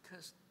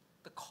because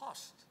the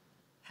costs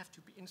have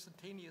to be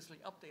instantaneously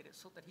updated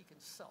so that he can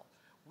sell.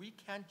 We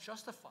can't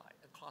justify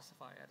a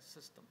classified ad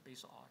system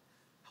based on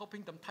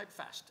helping them type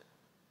faster.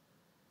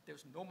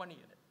 There's no money in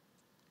it,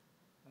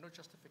 no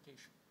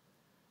justification.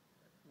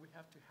 We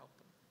have to help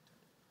them.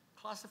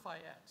 Classify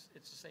ads,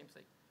 it's the same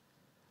thing.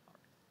 All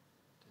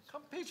right.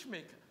 Come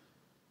PageMaker.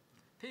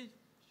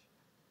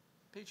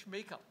 Page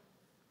makeup.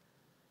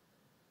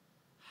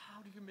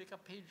 How do you make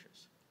up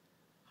pages?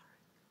 All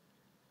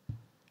right.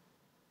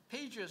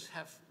 Pages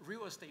have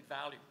real estate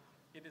value.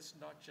 It is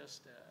not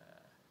just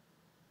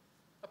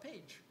a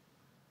page.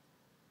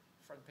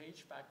 Front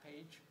page, back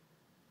page,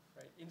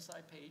 right?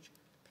 Inside page,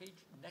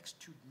 page next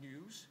to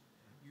news.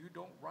 You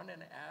don't run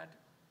an ad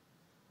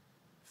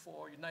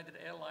for United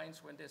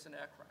Airlines when there's an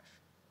air crash,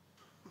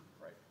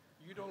 right?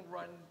 You don't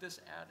run this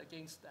ad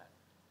against that.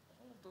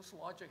 All of those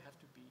logic have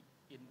to be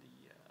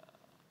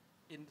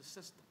in the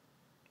system.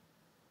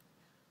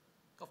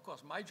 Of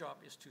course, my job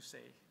is to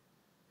say,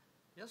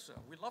 yes, sir,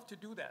 we'd love to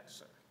do that,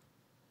 sir,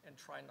 and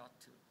try not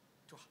to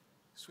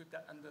sweep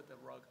that under the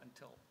rug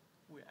until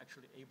we're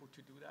actually able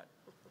to do that.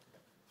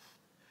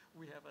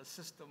 We have a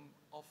system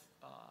of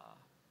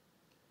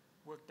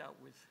worked out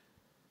with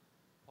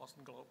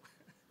Boston Globe,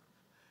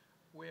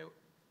 where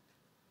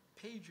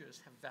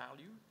pages have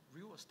value,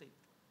 real estate.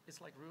 It's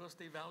like real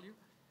estate value.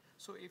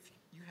 So if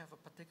you have a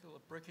particular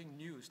breaking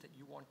news that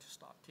you want to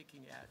start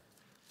taking ad,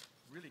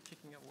 really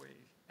kicking away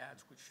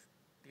ads which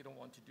they don't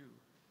want to do,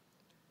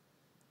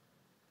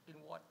 in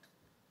what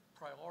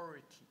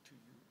priority do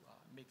you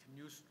make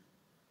news,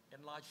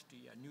 enlarge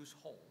the news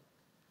hole?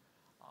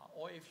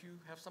 Or if you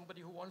have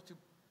somebody who wants to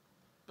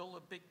build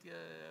a big,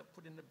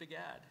 put in a big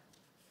ad,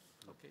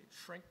 okay,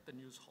 shrink the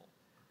news hole.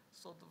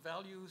 So the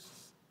values,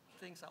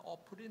 things are all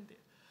put in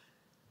there.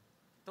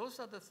 Those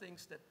are the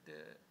things that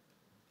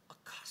a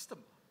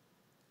customer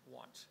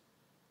wants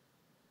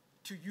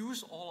to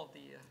use all of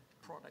the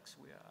products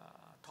we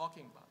are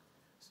talking about.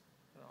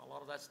 You know, a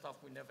lot of that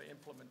stuff we never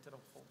implemented,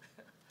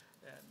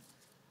 and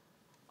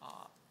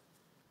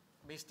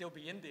may still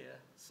be in there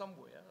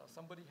somewhere, or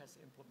somebody has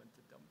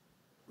implemented them.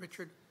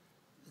 Richard,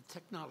 the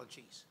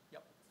technologies.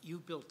 Yep. You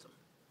built them.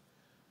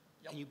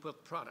 Yep. And you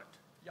built product.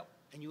 Yep.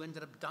 And you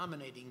ended up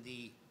dominating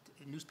the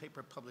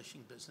newspaper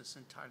publishing business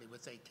entirely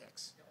with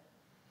Atex. Yep.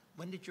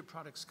 When did your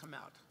products come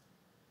out?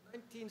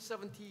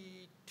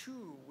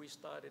 1972, we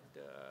started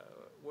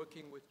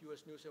working with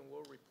U.S. News and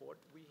World Report.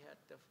 We had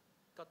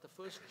got the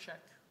first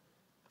check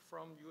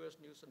from U.S.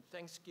 News on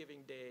Thanksgiving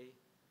Day.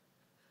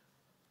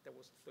 That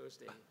was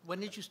Thursday. When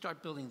did you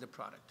start building the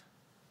product?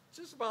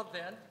 Just about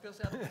then, because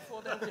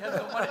before then we had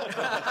no money.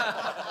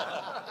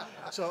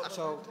 So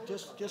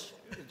just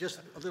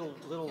a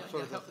little Yeah,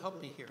 sort yeah, of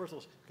help me here.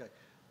 personal. Okay,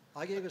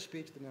 I gave a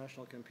speech at the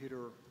National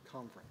Computer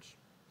Conference.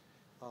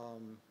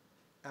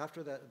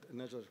 After that, and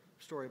there's a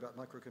story about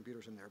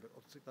microcomputers in there, but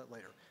I'll see that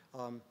later.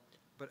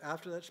 But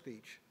after that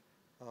speech,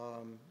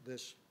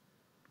 this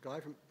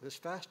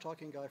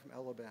fast-talking guy from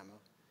Alabama,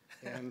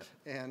 and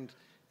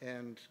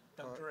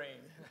Doug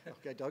Drain.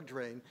 Okay, Doug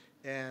Drain,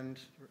 and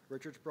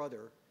Richard's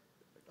brother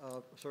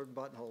sort of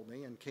buttonholed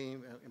me and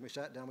came, and we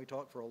sat down, we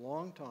talked for a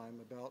long time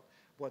about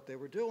what they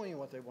were doing and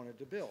what they wanted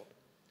to build.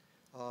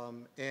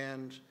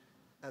 And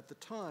at the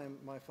time,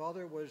 my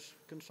father was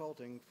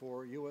consulting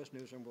for U.S.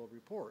 News and World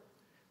Report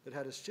that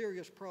had a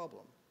serious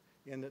problem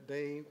in that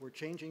they were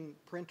changing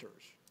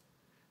printers.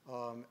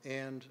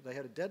 And they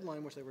had a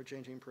deadline which they were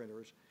changing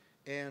printers,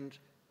 and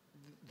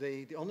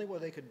the only way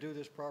they could do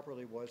this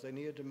properly was they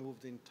needed to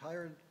move the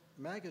entire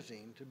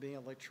magazine to being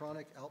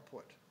electronic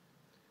output,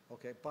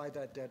 okay, by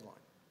that deadline.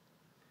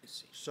 I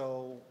see.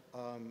 So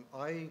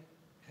I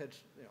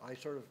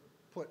sort of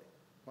put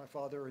my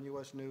father and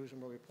U.S. News and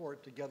World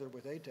Report together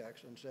with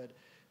Atex and said,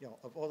 you know,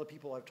 of all the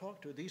people I've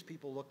talked to, these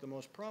people look the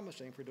most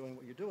promising for doing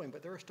what you're doing,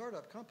 but they're a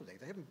startup company.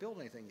 They haven't built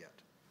anything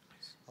yet.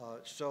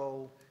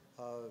 So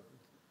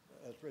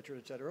as Richard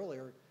had said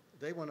earlier,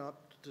 they went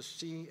up to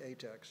see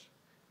Atex,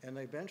 and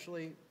they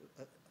eventually,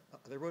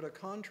 they wrote a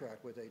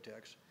contract with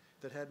Atex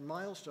that had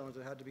milestones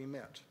that had to be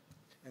met,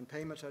 and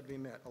payments had to be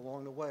met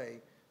along the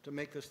way to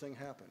make this thing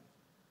happen.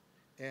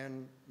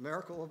 And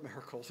miracle of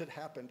miracles, it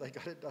happened. They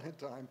got it done in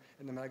time,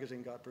 and the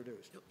magazine got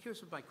produced.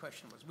 Here's what my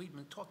question was. We've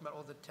been talking about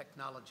all the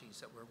technologies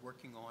that we're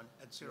working on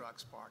at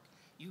Xerox PARC.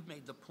 You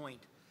made the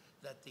point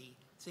that the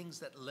things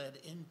that led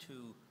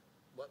into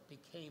what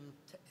became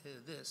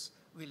this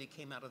really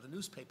came out of the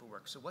newspaper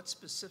work. So what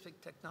specific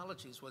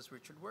technologies was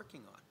Richard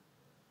working on?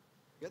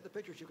 Get the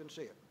pictures, you can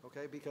see it,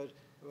 okay? Because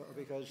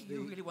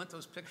You really want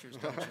those pictures,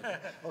 don't you?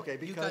 Okay,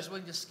 because... You guys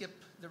willing to skip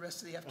the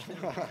rest of the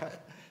afternoon?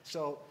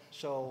 So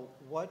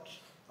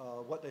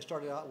what they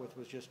started out with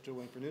was just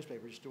doing, for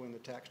newspapers, just doing the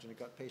text, and it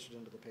got pasted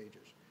into the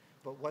pages.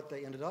 But what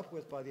they ended up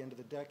with by the end of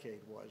the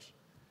decade was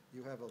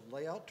you have a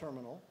layout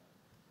terminal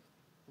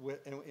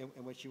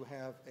in which you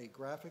have a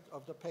graphic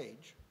of the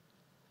page,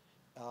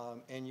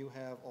 and you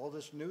have all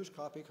this news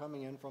copy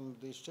coming in from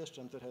these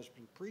systems that has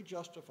been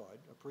pre-justified,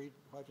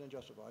 pre-hyphen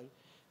justified,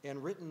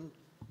 and written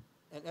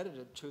and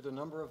edited to the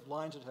number of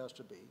lines it has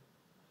to be.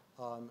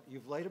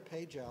 You've laid a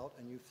page out,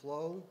 and you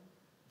flow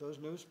those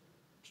news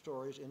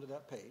stories into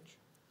that page.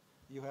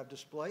 You have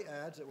display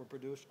ads that were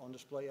produced on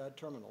display ad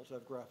terminals that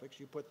have graphics.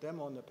 You put them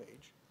on the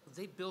page.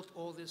 They built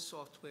all this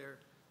software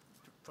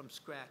from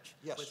scratch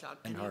Yes. without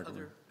And any hardware.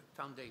 other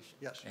foundation?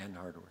 Yes. And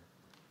hardware.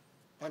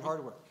 And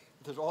hardware.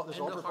 There's all And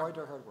the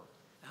proprietary hardware.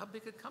 How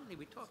big a company are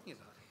we talking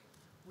about?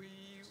 We,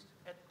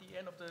 at the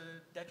end of the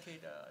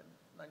decade,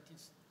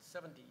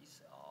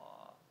 1970s,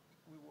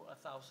 we were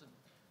 1,000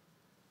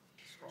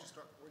 strong.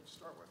 Where'd you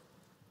start with?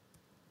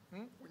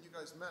 Hmm? When you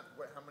guys met,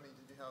 how many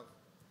did you have?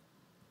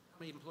 How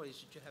many employees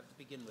did you have to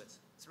begin with?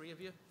 3 of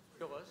you?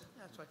 It was.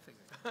 That's what I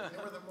figured.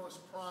 They were the most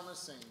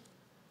promising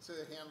to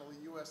handle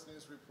a U.S.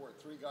 News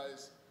report, 3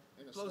 guys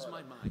in a Blows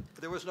my startup. mind.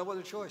 There was no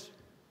other choice.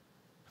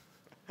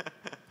 Go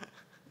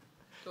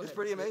It's ahead.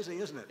 pretty amazing,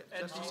 isn't it?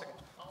 And Just a second.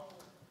 How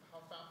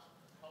fast,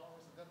 how long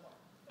was the deadline?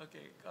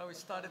 Okay, I will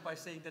start by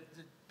saying that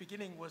the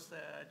beginning was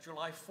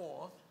July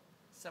 4th,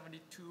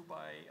 72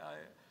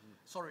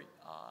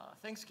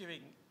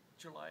 Thanksgiving,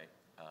 July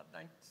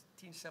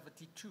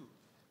 1972.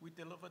 We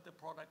delivered the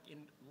product in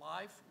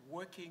live,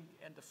 working,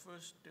 and the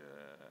first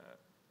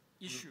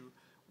issue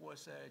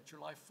was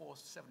July 4th,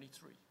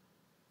 73.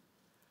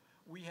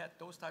 We had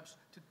those types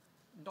to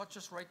not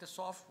just write the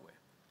software,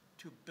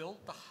 to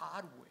build the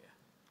hardware,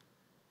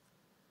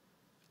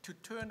 to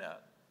turn a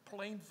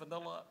plain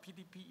vanilla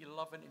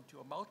PDP-11 into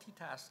a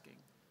multitasking,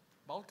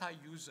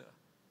 multi-user,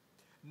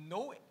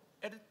 no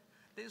edit,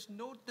 there's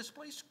no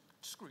display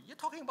screen. You're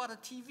talking about a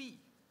TV.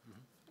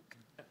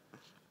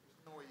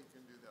 No way you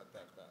can do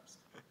that fast.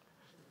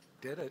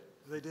 Did it?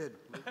 They did.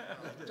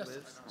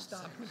 Just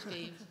stop,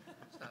 Steve.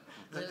 Stop.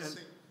 Liz,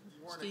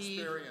 You weren't Steve.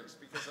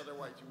 experienced, because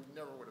otherwise you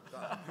never would have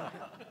done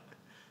it.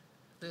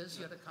 Liz,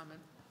 you had a comment?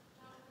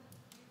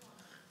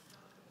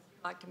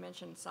 I'd like to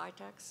mention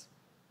Cytex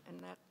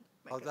and that.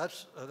 Oh,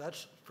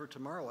 that's for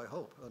tomorrow, I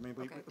hope. I mean,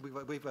 Okay.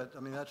 we've got, I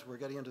mean, we're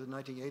getting into the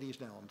 1980s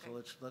now, and so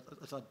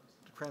let's not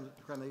cram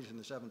the 80s in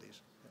the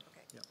 70s.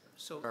 Yeah.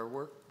 So Our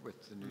work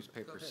with the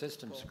Newspaper ahead,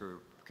 Systems Paul.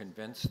 Group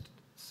convinced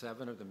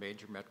 7 of the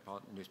major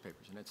metropolitan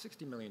newspapers, and at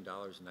 $60 million in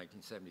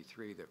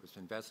 1973 that was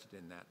invested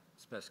in that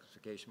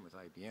specification with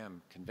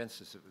IBM,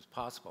 convinced us it was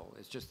possible.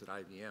 It's just that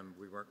IBM,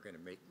 we weren't going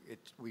to make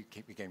it,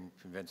 became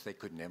convinced they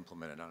couldn't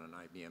implement it on an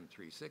IBM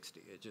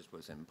 360. It just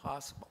was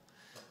impossible.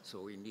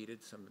 So we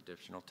needed some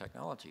additional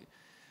technology.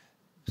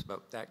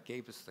 But that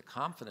gave us the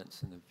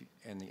confidence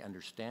and the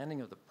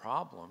understanding of the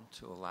problem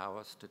to allow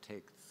us to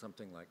take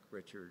something like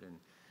Richard and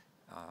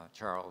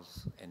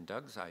Charles and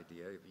Doug's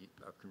idea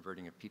of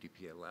converting a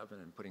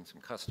PDP-11 and putting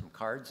some custom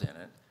cards in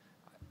it.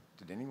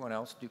 Did anyone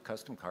else do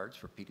custom cards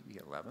for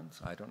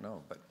PDP-11s? I don't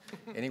know, but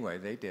anyway,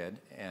 they did.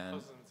 And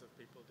Dozens of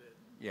people did.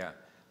 yeah,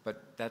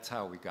 but that's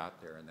how we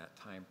got there in that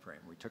time frame.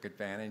 We took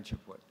advantage of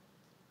what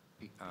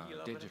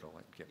digital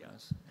had given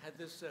us. Had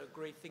this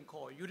great thing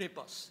called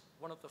Unibus,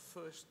 one of the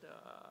first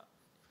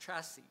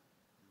chassis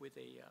with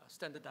a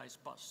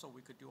standardized bus, so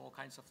we could do all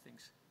kinds of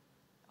things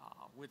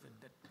with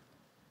it.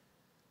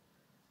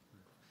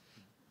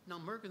 Now,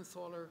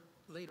 Mergenthaler,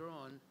 later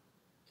on,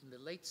 in the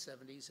late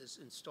 70s, is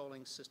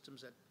installing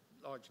systems at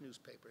large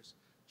newspapers.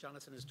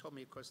 Jonathan has told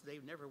me, of course, they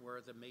never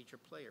were the major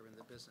player in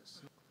the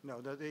business. No,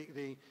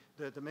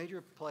 the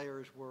major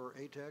players were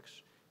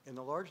Atex and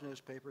the large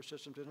newspaper,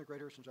 Systems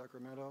Integrators in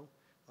Sacramento,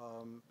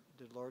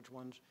 did large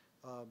ones,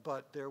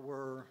 but there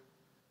were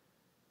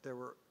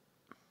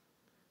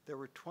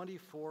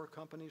 24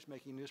 companies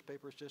making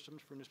newspaper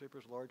systems for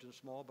newspapers large and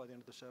small by the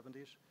end of the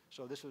 70s.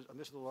 So this is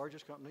the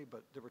largest company,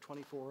 but there were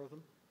 24 of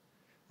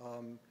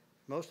them,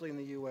 mostly in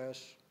the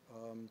U.S.,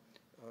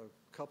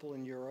 a couple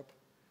in Europe.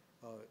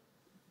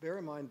 Bear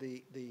in mind,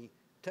 the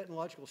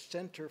technological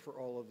center for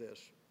all of this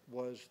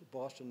was the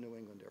Boston, New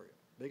England area.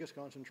 Biggest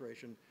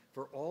concentration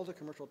for all the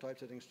commercial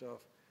typesetting stuff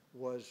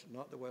was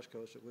not the West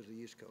Coast, it was the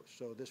East Coast.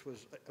 So this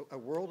was a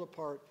world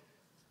apart,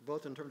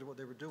 both in terms of what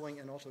they were doing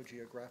and also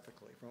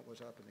geographically from what was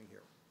happening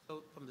here.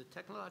 So from the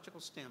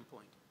technological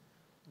standpoint,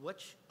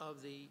 which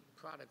of the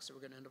products that we're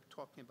going to end up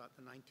talking about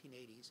in the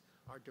 1980s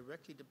are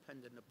directly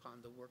dependent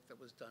upon the work that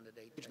was done at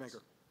Atex?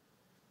 PageMaker.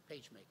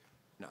 PageMaker.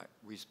 No,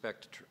 we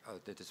spec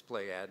the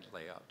display ad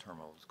layout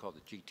terminal. It's called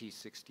the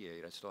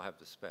GT68. I still have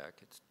the spec.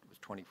 It was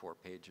 24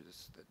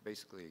 pages that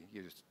basically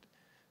used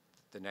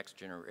the next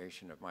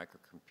generation of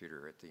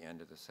microcomputer at the end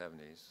of the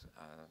 70s.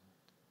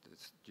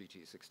 This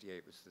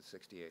GT68 was the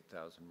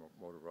 68,000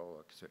 Motorola,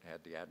 because it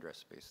had the address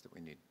space that we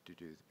needed to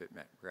do the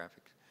bitmap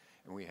graphics.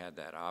 And we had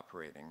that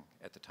operating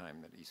at the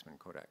time that Eastman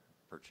Kodak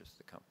purchased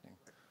the company.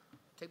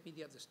 Take me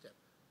the other step.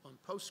 On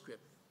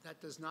PostScript,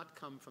 that does not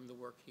come from the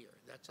work here.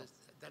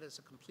 That is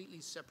a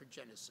completely separate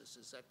genesis.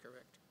 Is that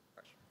correct?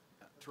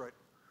 That's right.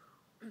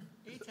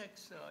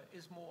 Atex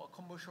is more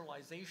a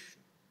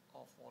commercialization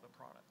of all the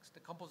products.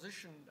 The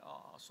composition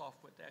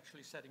software, the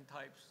actually setting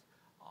types,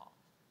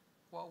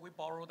 well, we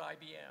borrowed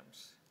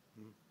IBM's.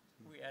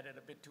 We added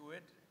a bit to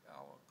it,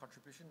 our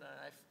contribution,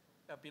 and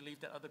I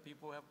believe that other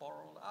people have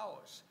borrowed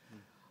ours.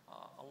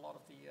 A lot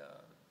of the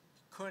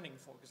kerning,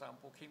 for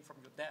example, came from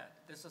your dad.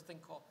 There's a thing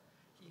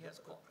he has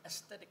called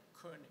aesthetic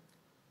kerning.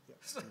 Yeah.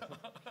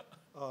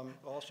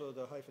 Also,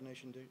 the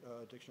hyphenation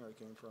dictionary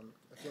came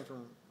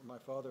from my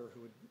father,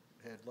 who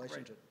had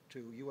licensed it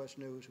to U.S.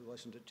 News, who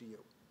licensed it to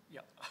you.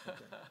 Yeah.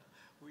 Okay.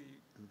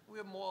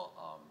 We're more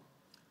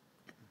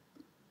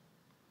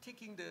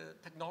taking the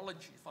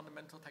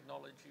fundamental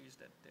technologies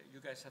that you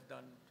guys have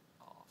done,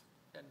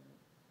 and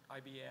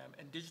IBM,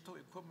 and digital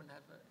equipment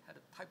had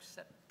a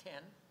typeset 10.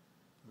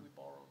 We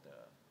borrowed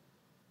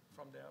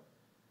from them.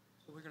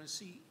 So we're going to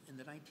see in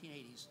the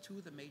 1980s two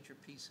of the major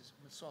pieces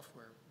in the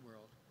software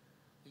world.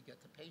 We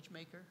get the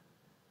PageMaker,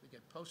 we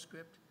get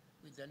PostScript,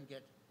 we then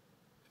get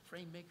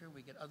FrameMaker,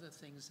 we get other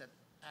things that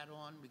add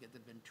on, we get the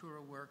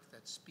Ventura work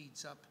that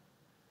speeds up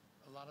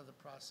a lot of the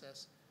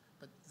process.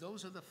 But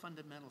those are the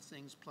fundamental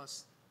things,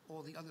 plus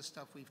all the other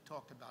stuff we've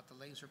talked about, the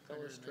laser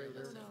printer.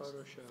 Illustrator,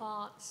 Photoshop.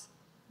 Fonts,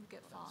 you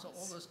get fonts. So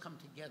all those come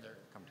together.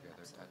 Come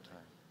together at that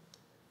time.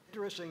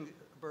 Interesting,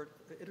 Bert,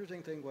 the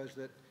interesting thing was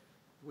that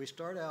we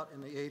start out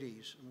in the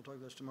 80s, and we'll talk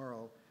about this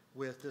tomorrow,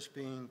 with this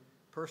being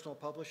personal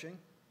publishing.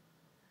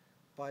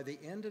 By the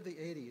end of the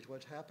 80s,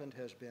 what's happened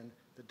has been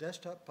the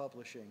desktop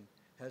publishing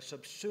has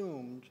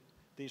subsumed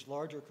these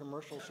larger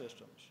commercial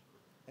systems,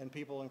 and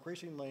people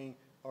increasingly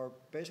are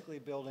basically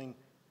building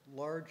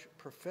large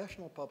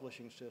professional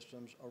publishing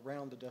systems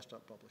around the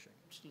desktop publishing.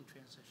 Interesting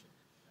transition.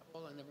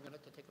 Well, and then we're going to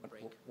have to take a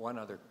break. One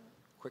other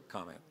quick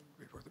comment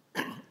before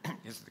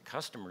is the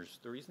customers,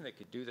 the reason they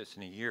could do this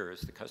in a year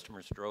is the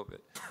customers drove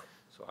it.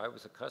 So I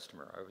was a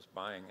customer. I was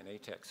buying an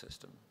Atex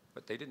system,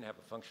 but they didn't have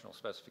a functional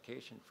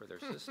specification for their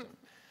system.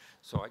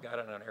 So I got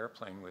on an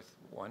airplane with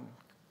one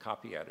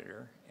copy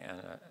editor and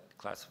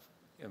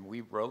and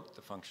we wrote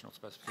the functional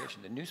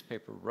specification. The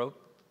newspaper wrote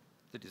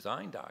the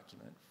design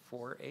document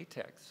for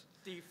Atex.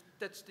 Steve,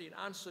 that's the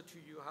answer to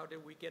you. How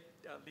did we get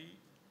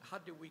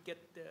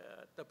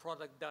the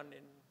product done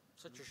in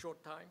such a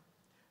short time?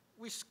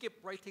 We skip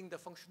writing the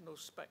functional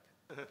spec.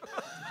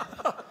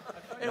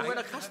 And when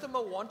a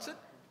customer wants it,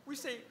 we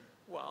say,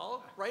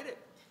 well, write it.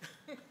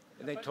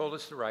 And they told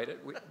us to write it.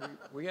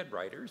 We had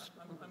writers.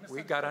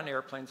 We got on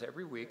airplanes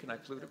every week, and I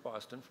flew to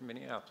Boston from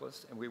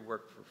Minneapolis, and we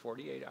worked for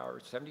 48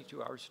 hours,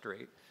 72 hours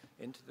straight,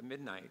 into the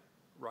midnight,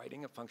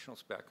 writing a functional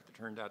spec that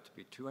turned out to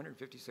be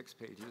 256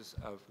 pages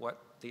of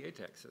what the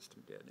Atex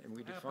system did. And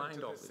we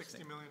defined all this What happened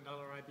to the $60 million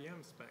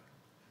IBM spec?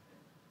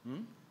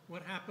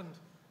 What happened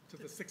to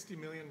the $60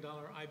 million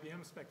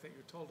IBM spec that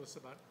you told us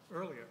about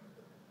earlier?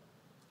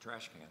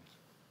 Trash cans.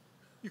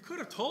 You could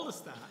have told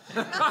us that.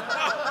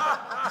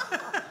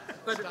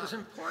 But it was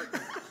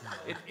important.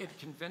 It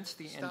convinced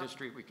the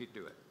industry we could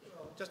do it.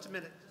 Just a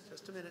minute,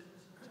 just a minute.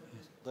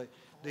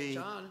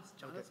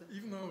 Jonathan.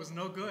 Even though it was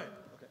no good.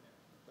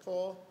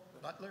 Paul,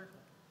 Butler.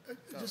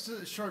 Just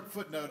a short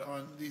footnote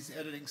on these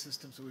editing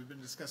systems that we've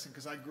been discussing,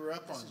 because I grew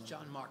up on them. This is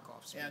John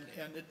Markoff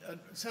speaking. And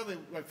sadly,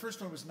 my first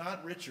one was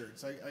not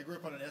Richard's. I grew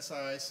up on an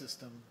SII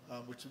system,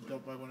 which was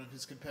built by one of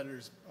his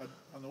competitors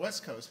on the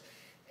West Coast.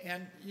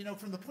 And, you know,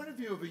 from the point of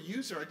view of a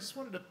user, I just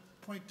wanted to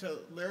point to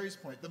Larry's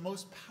point. The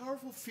most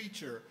powerful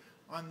feature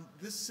on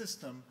this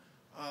system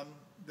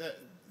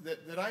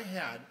that I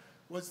had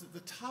was that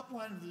the top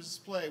line of the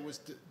display was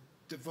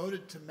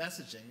devoted to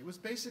messaging. It was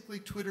basically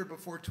Twitter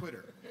before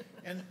Twitter.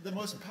 And the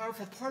most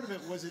powerful part of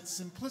it was its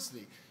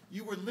simplicity.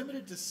 You were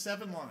limited to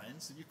 7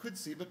 lines that you could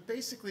see, but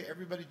basically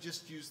everybody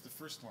just used the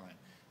first line.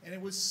 And it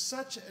was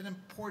such an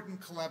important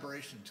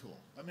collaboration tool.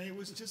 I mean, it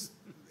was just,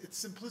 its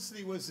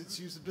simplicity was its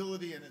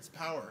usability and its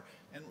power.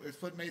 And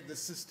it's what made the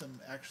system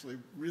actually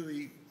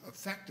really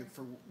effective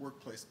for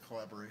workplace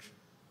collaboration.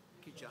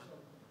 Thank you, John.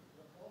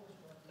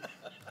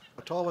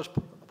 What Paul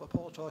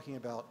was talking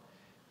about,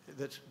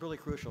 that's really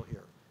crucial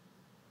here.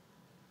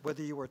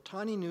 Whether you were a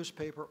tiny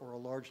newspaper or a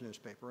large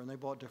newspaper, and they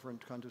bought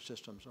different kinds of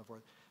systems and so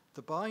forth,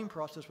 the buying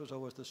process was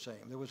always the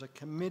same. There was a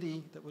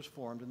committee that was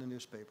formed in the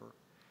newspaper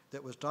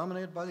that was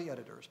dominated by the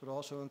editors, but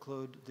also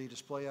include the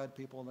display ad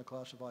people and the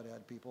classified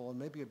ad people and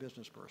maybe a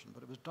business person,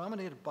 but it was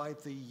dominated by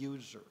the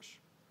users.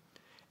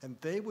 And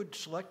they would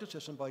select a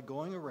system by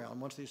going around,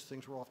 once these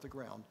things were off the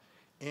ground,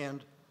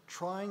 and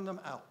trying them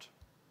out.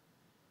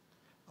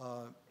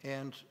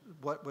 And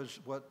what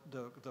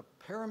the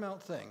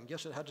paramount thing,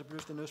 yes, it had to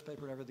produce the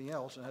newspaper and everything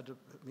else, and had to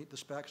meet the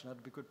specs and had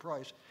to be good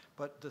price,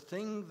 but the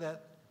thing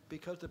that,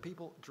 because the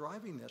people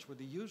driving this were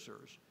the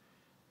users,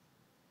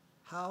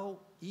 how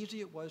easy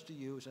it was to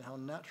use and how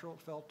natural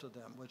it felt to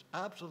them was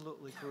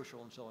absolutely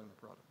crucial in selling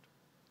the product.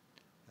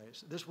 Okay,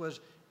 so this was,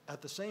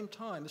 at the same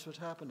time this was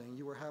happening,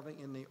 you were having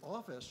in the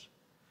office,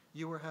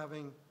 you were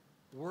having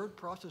word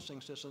processing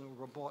systems that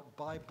were bought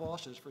by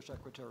bosses for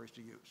secretaries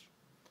to use.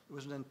 It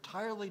was an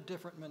entirely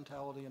different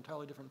mentality,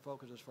 entirely different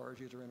focus as far as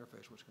user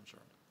interface was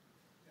concerned.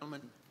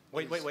 Gentlemen,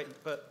 Wait,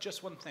 but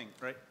just one thing,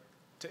 right?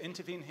 To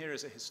intervene here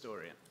as a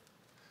historian.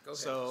 Go ahead,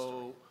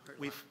 So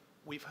historian.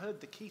 we've heard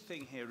the key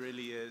thing here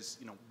really is,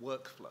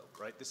 workflow,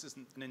 right? This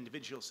isn't an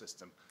individual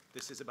system.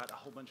 This is about a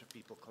whole bunch of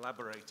people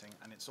collaborating,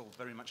 and it's all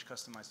very much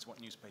customized to what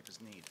newspapers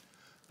need.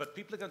 But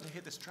people are going to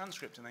hear this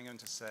transcript, and they're going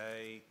to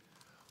say,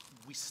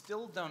 we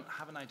still don't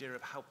have an idea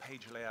of how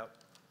page layout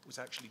was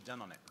actually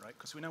done on it, right?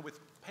 Because we know with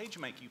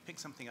PageMaker, you pick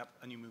something up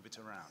and you move it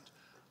around.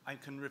 I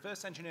can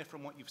reverse engineer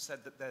from what you've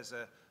said that there's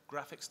a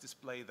graphics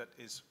display that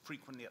is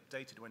frequently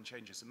updated when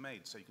changes are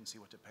made, so you can see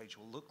what a page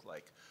will look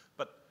like.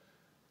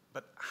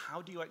 But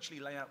how do you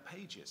actually lay out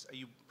pages? Are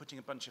you putting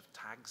a bunch of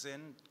tags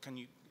in?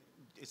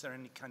 Is there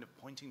any kind of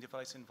pointing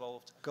device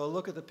involved? Go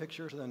look at the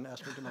pictures and then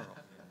ask me tomorrow.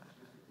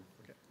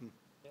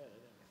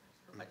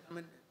 Right,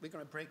 we're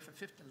going to break for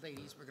 15,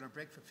 ladies, we're going to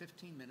break for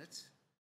 15 minutes.